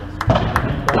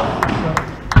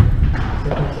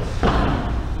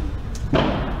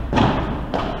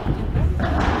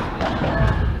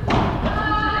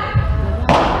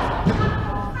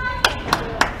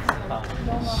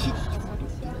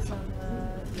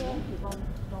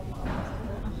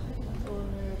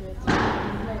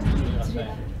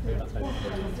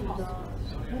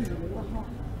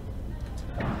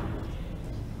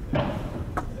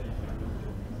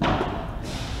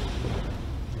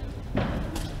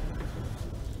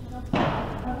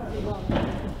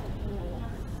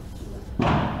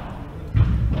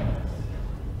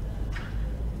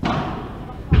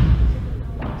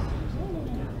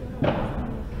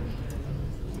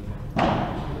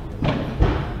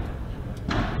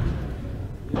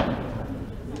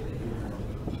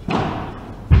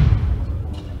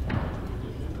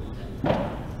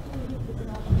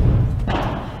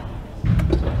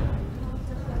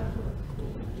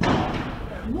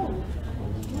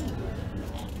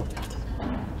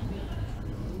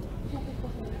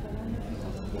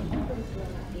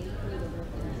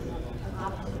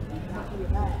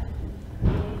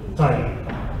 Time.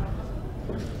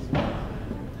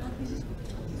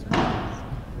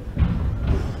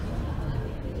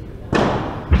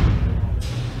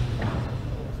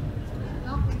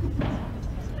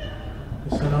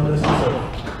 Fernandez to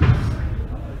serve.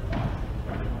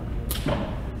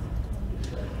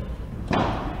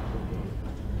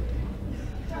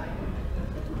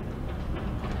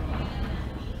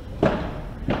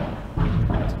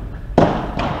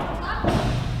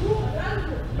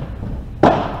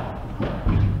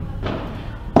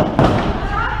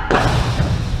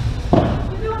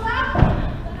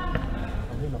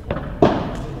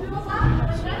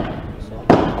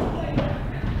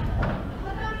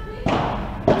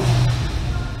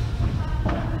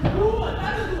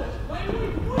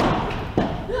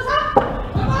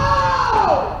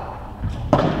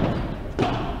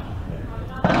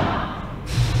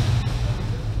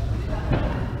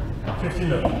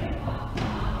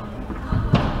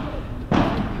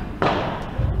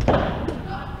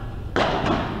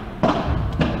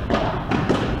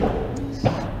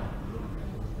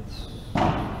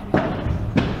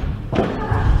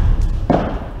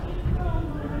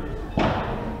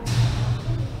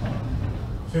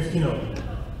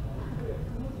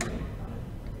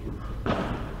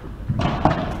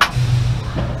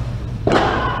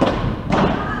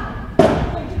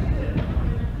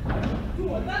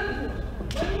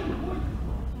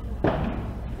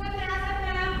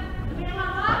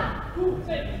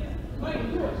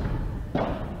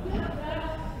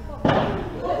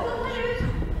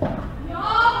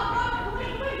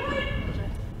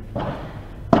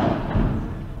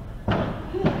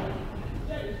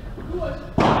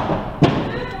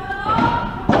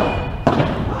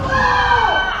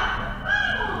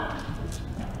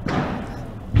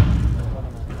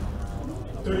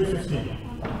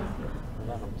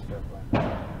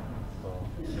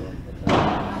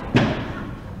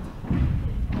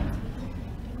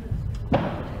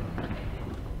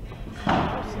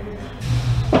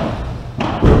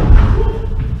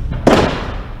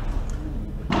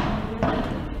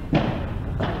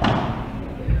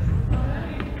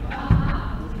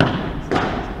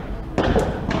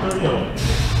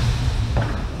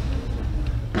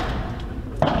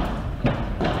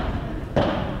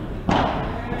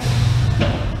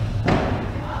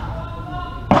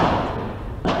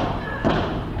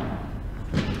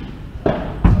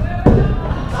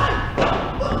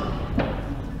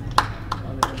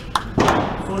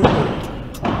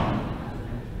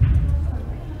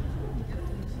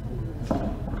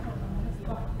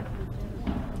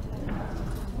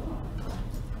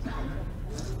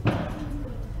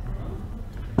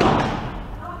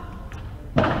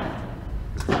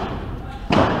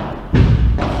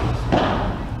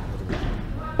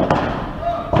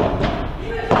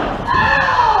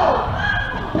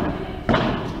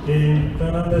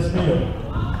 Fernandez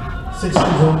Miller, 6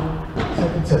 zone,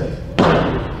 second set.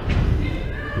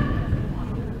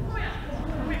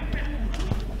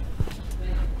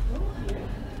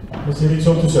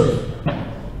 Börjeson to serve.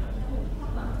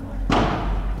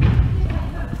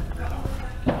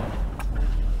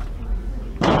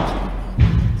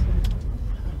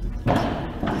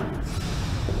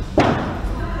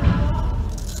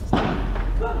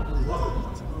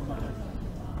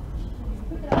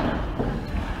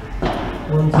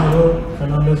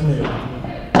 Fernandez Miller.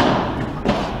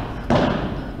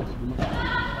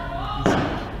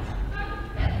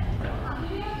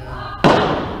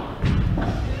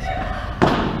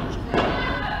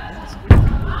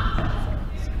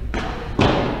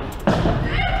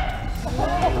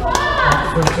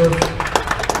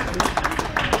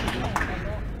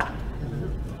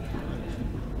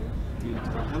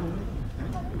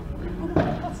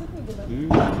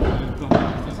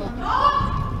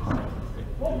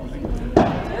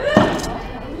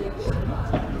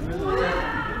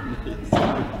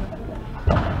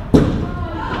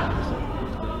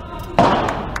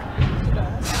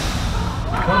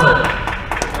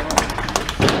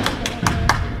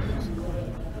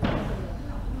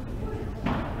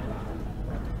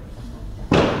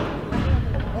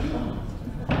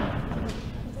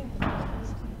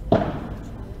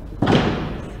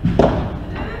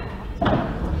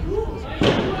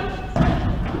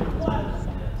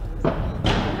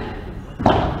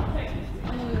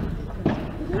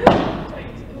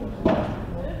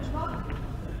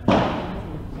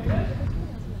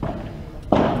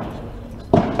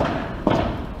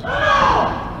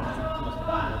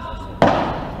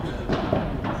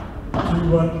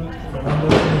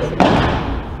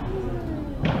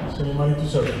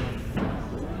 serve.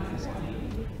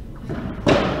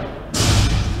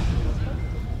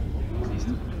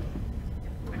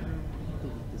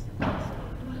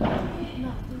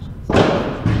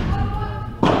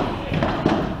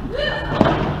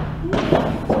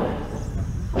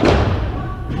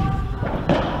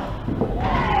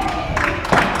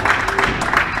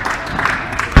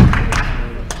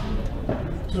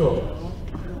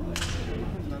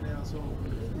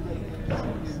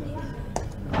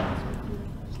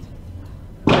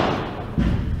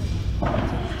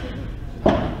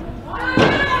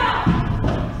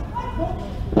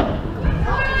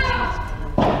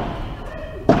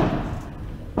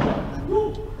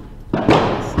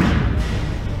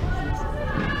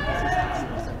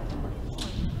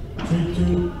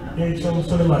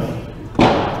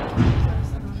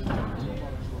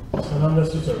 Fernandez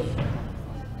to serve.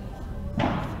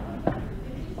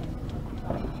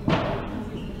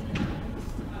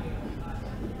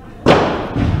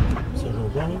 Ça joue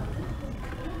encore là.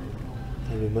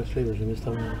 Le match là il va jamais se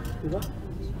terminer.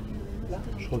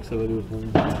 Je crois que ça va aller au fond.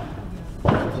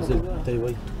 Ça c'est le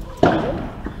tie-break.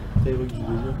 Tie-break du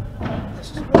deuxième.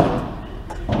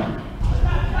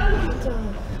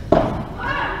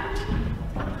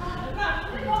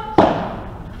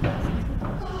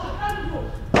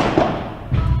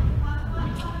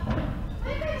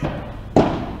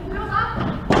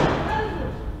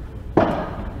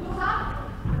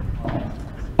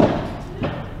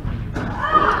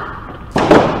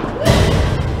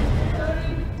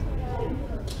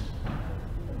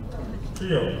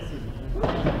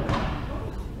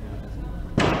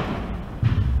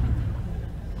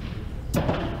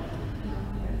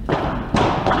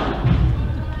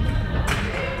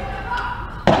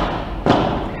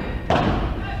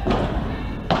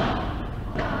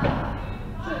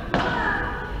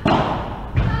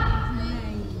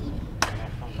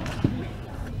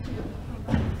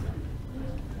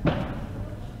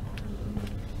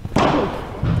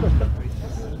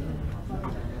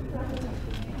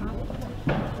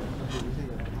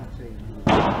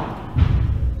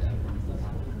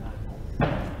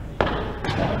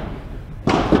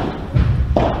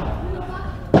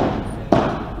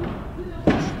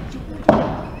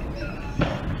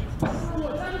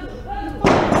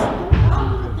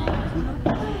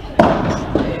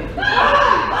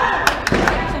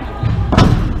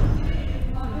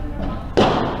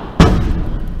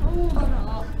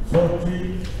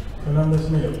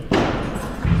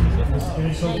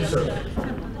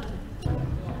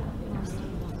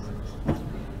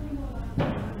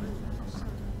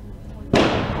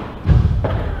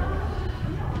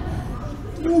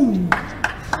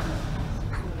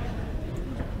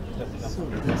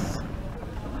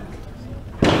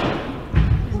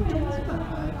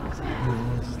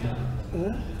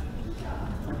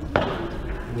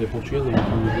 Les Portugais, ils ont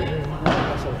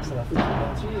ça va faire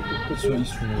ils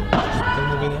sont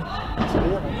tellement vénères. Ah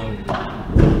oui.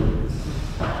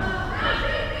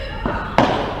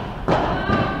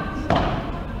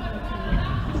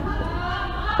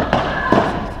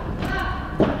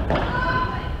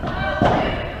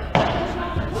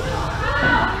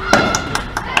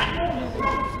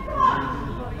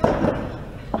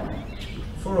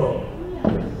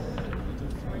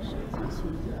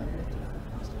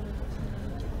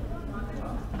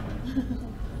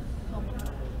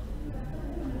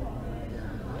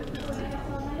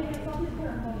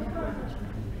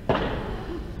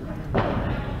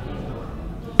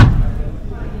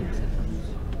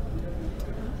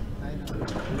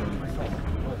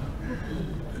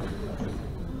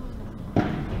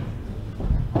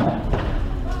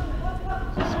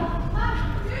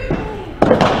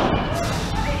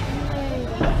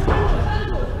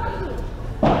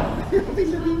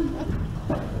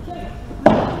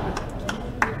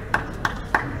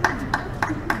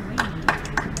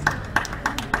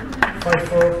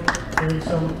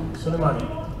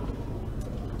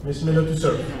 Miss Miller to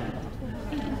serve.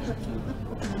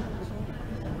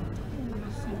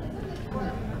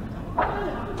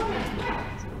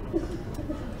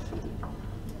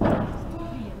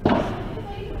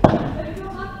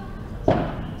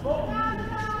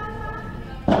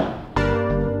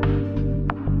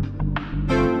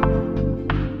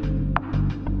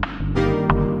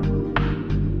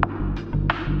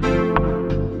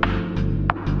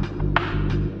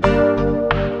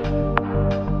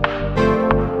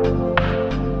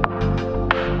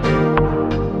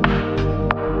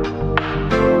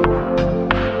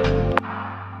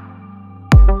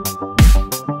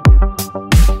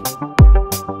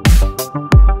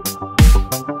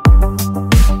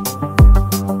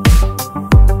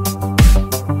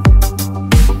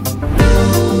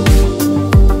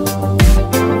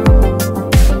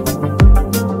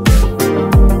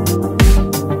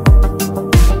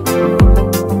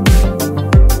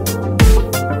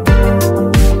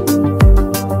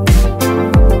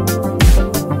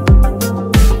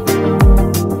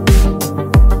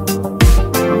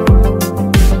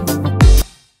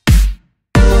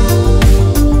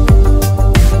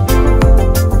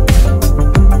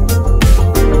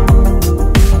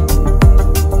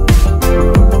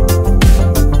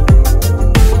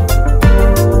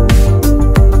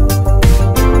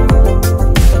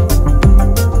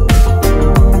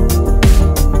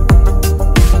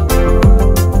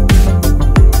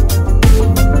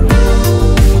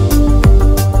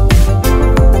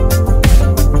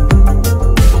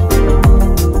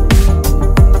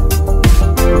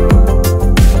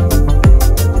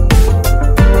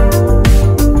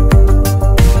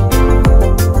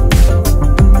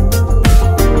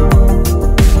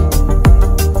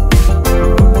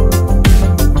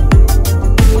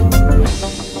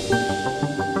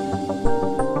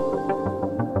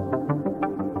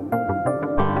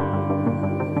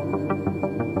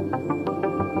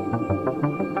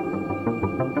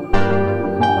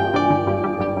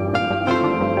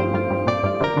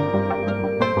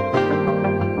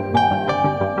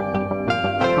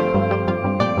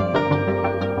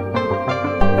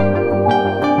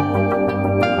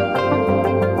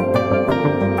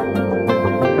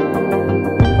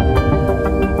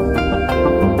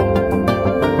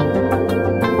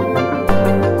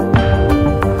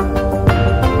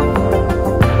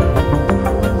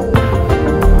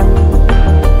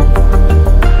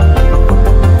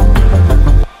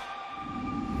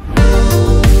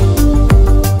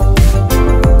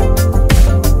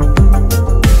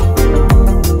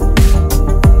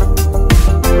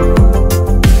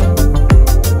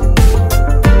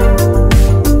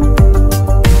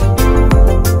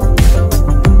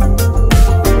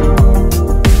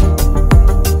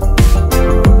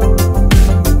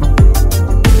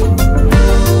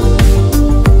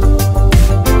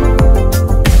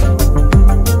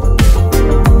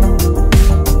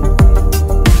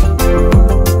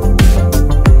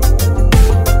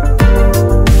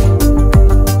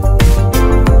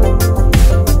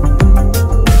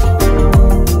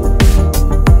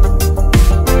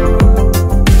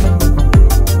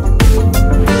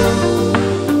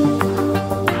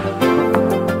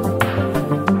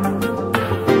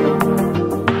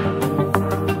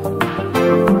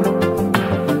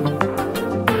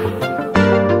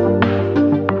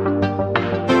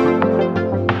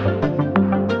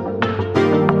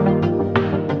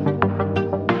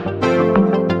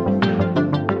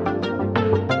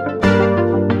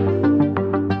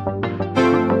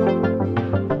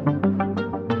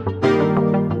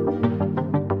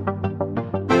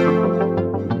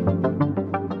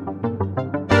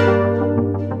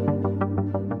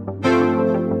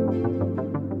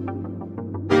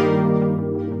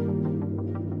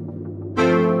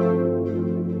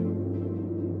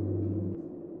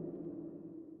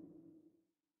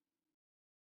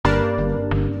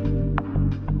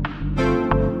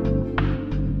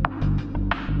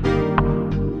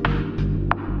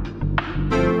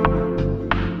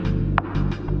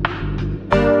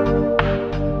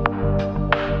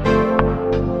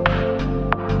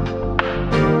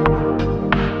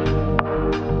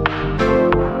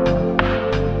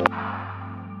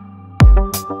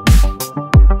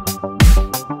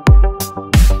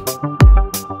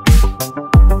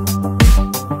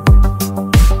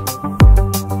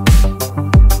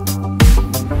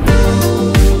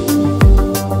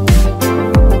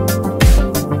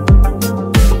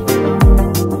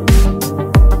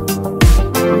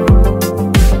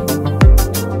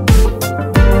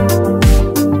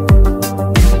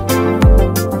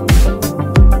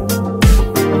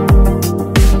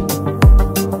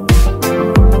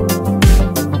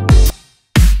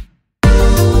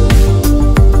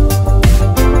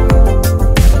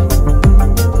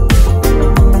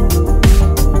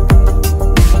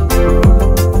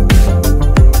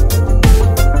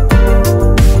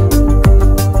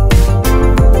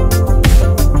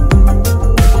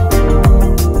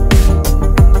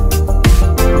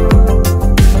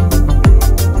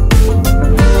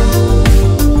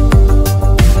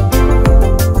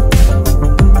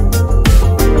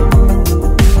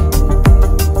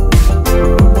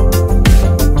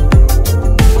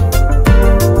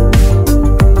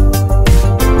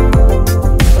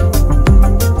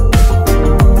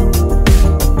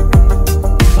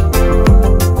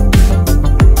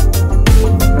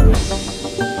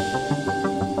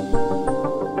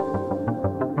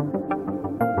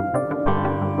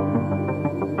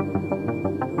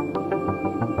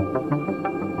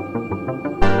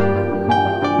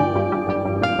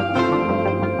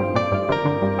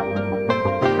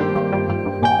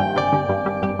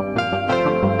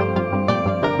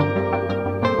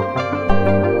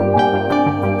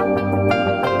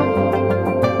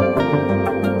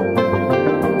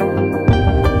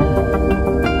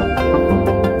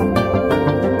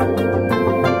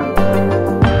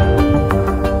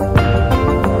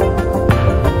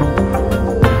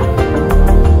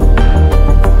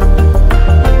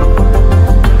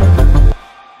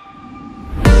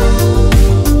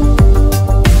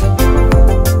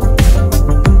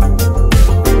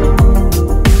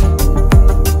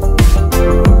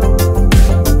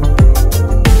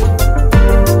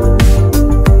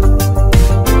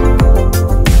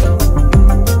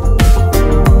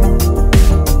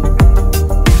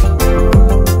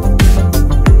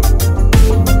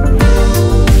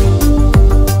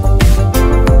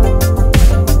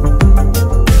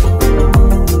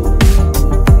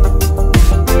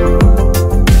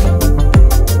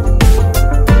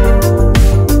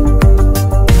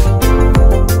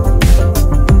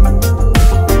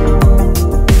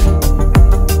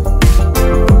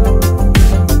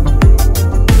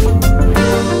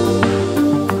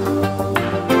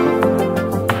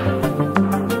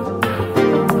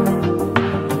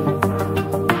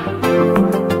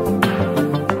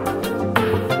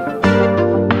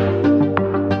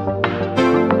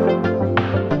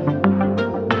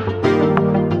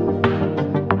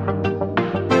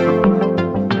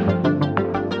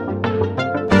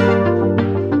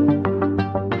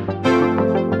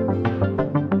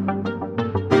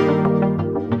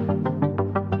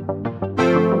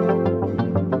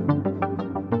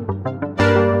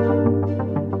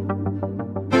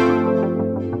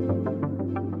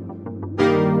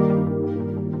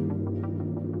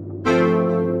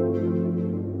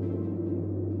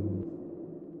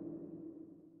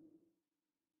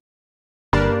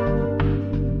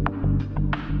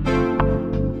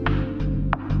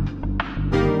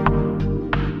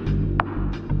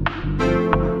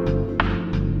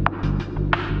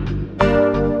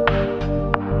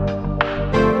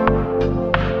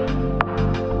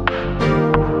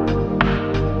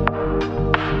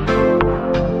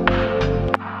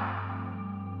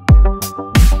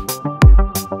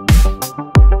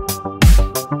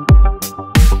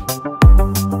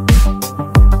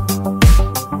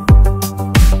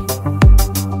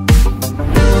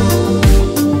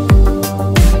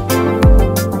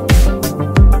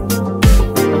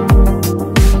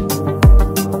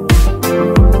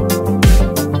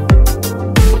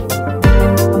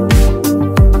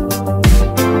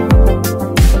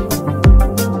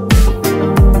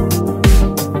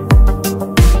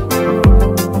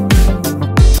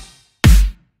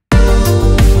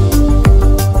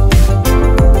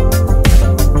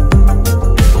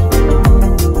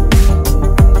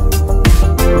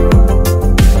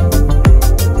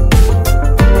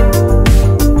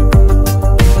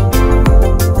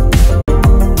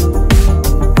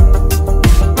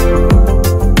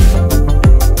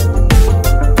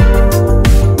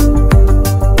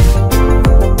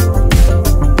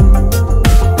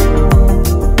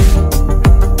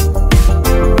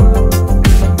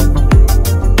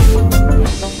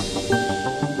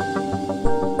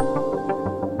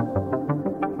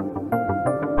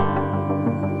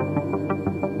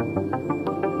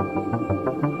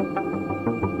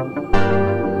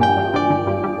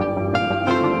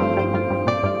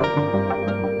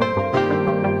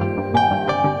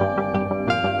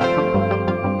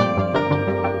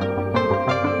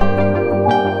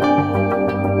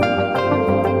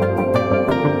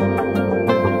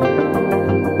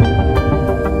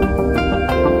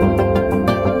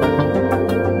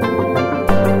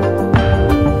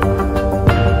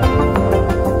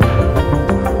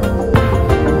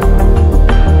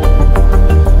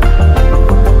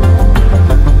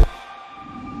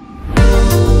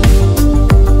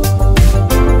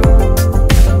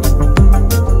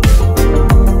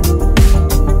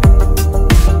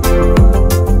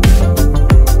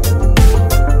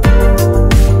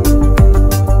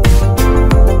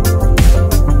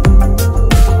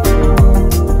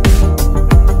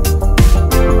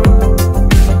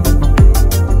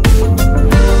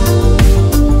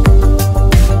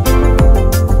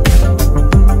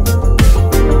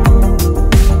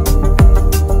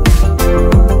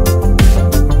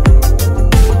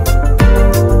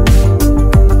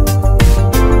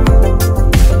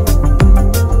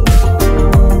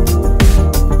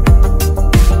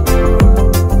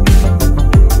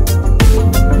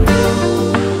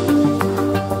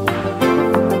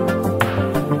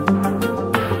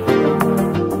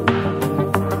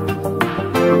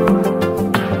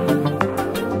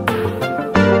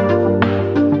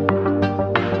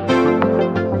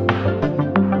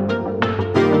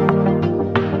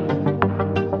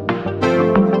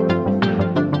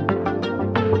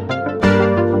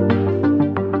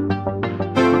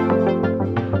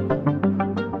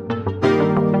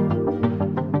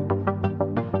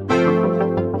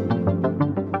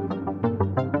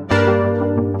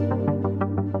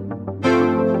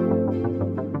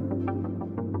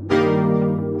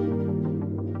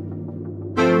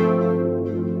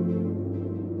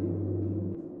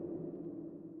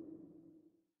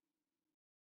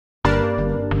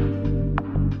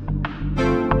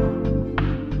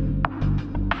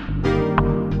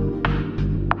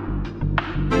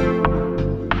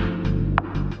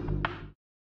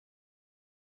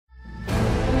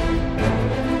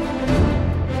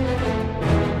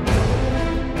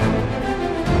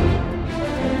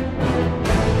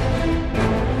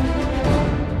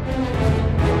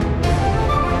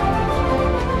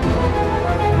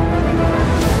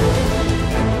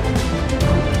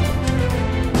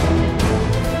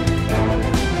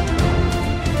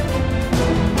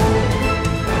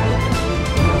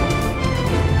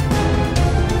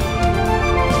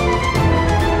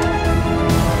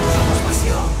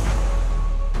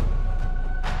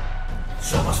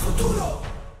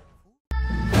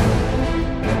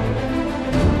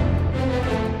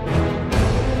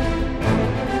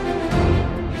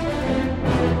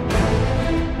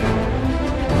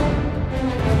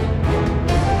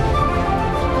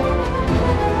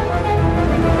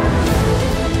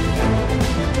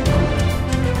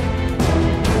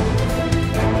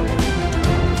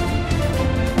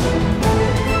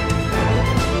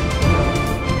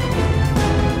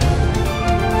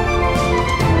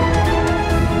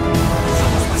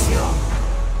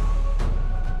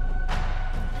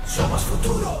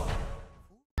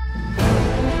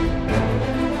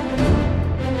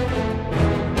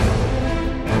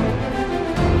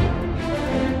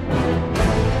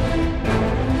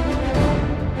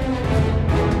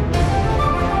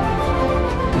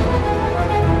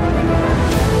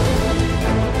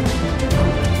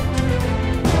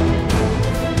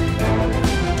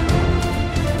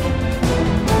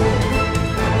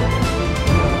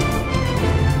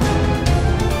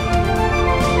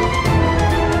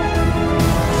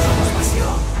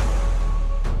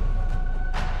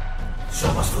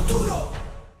 Somos futuro.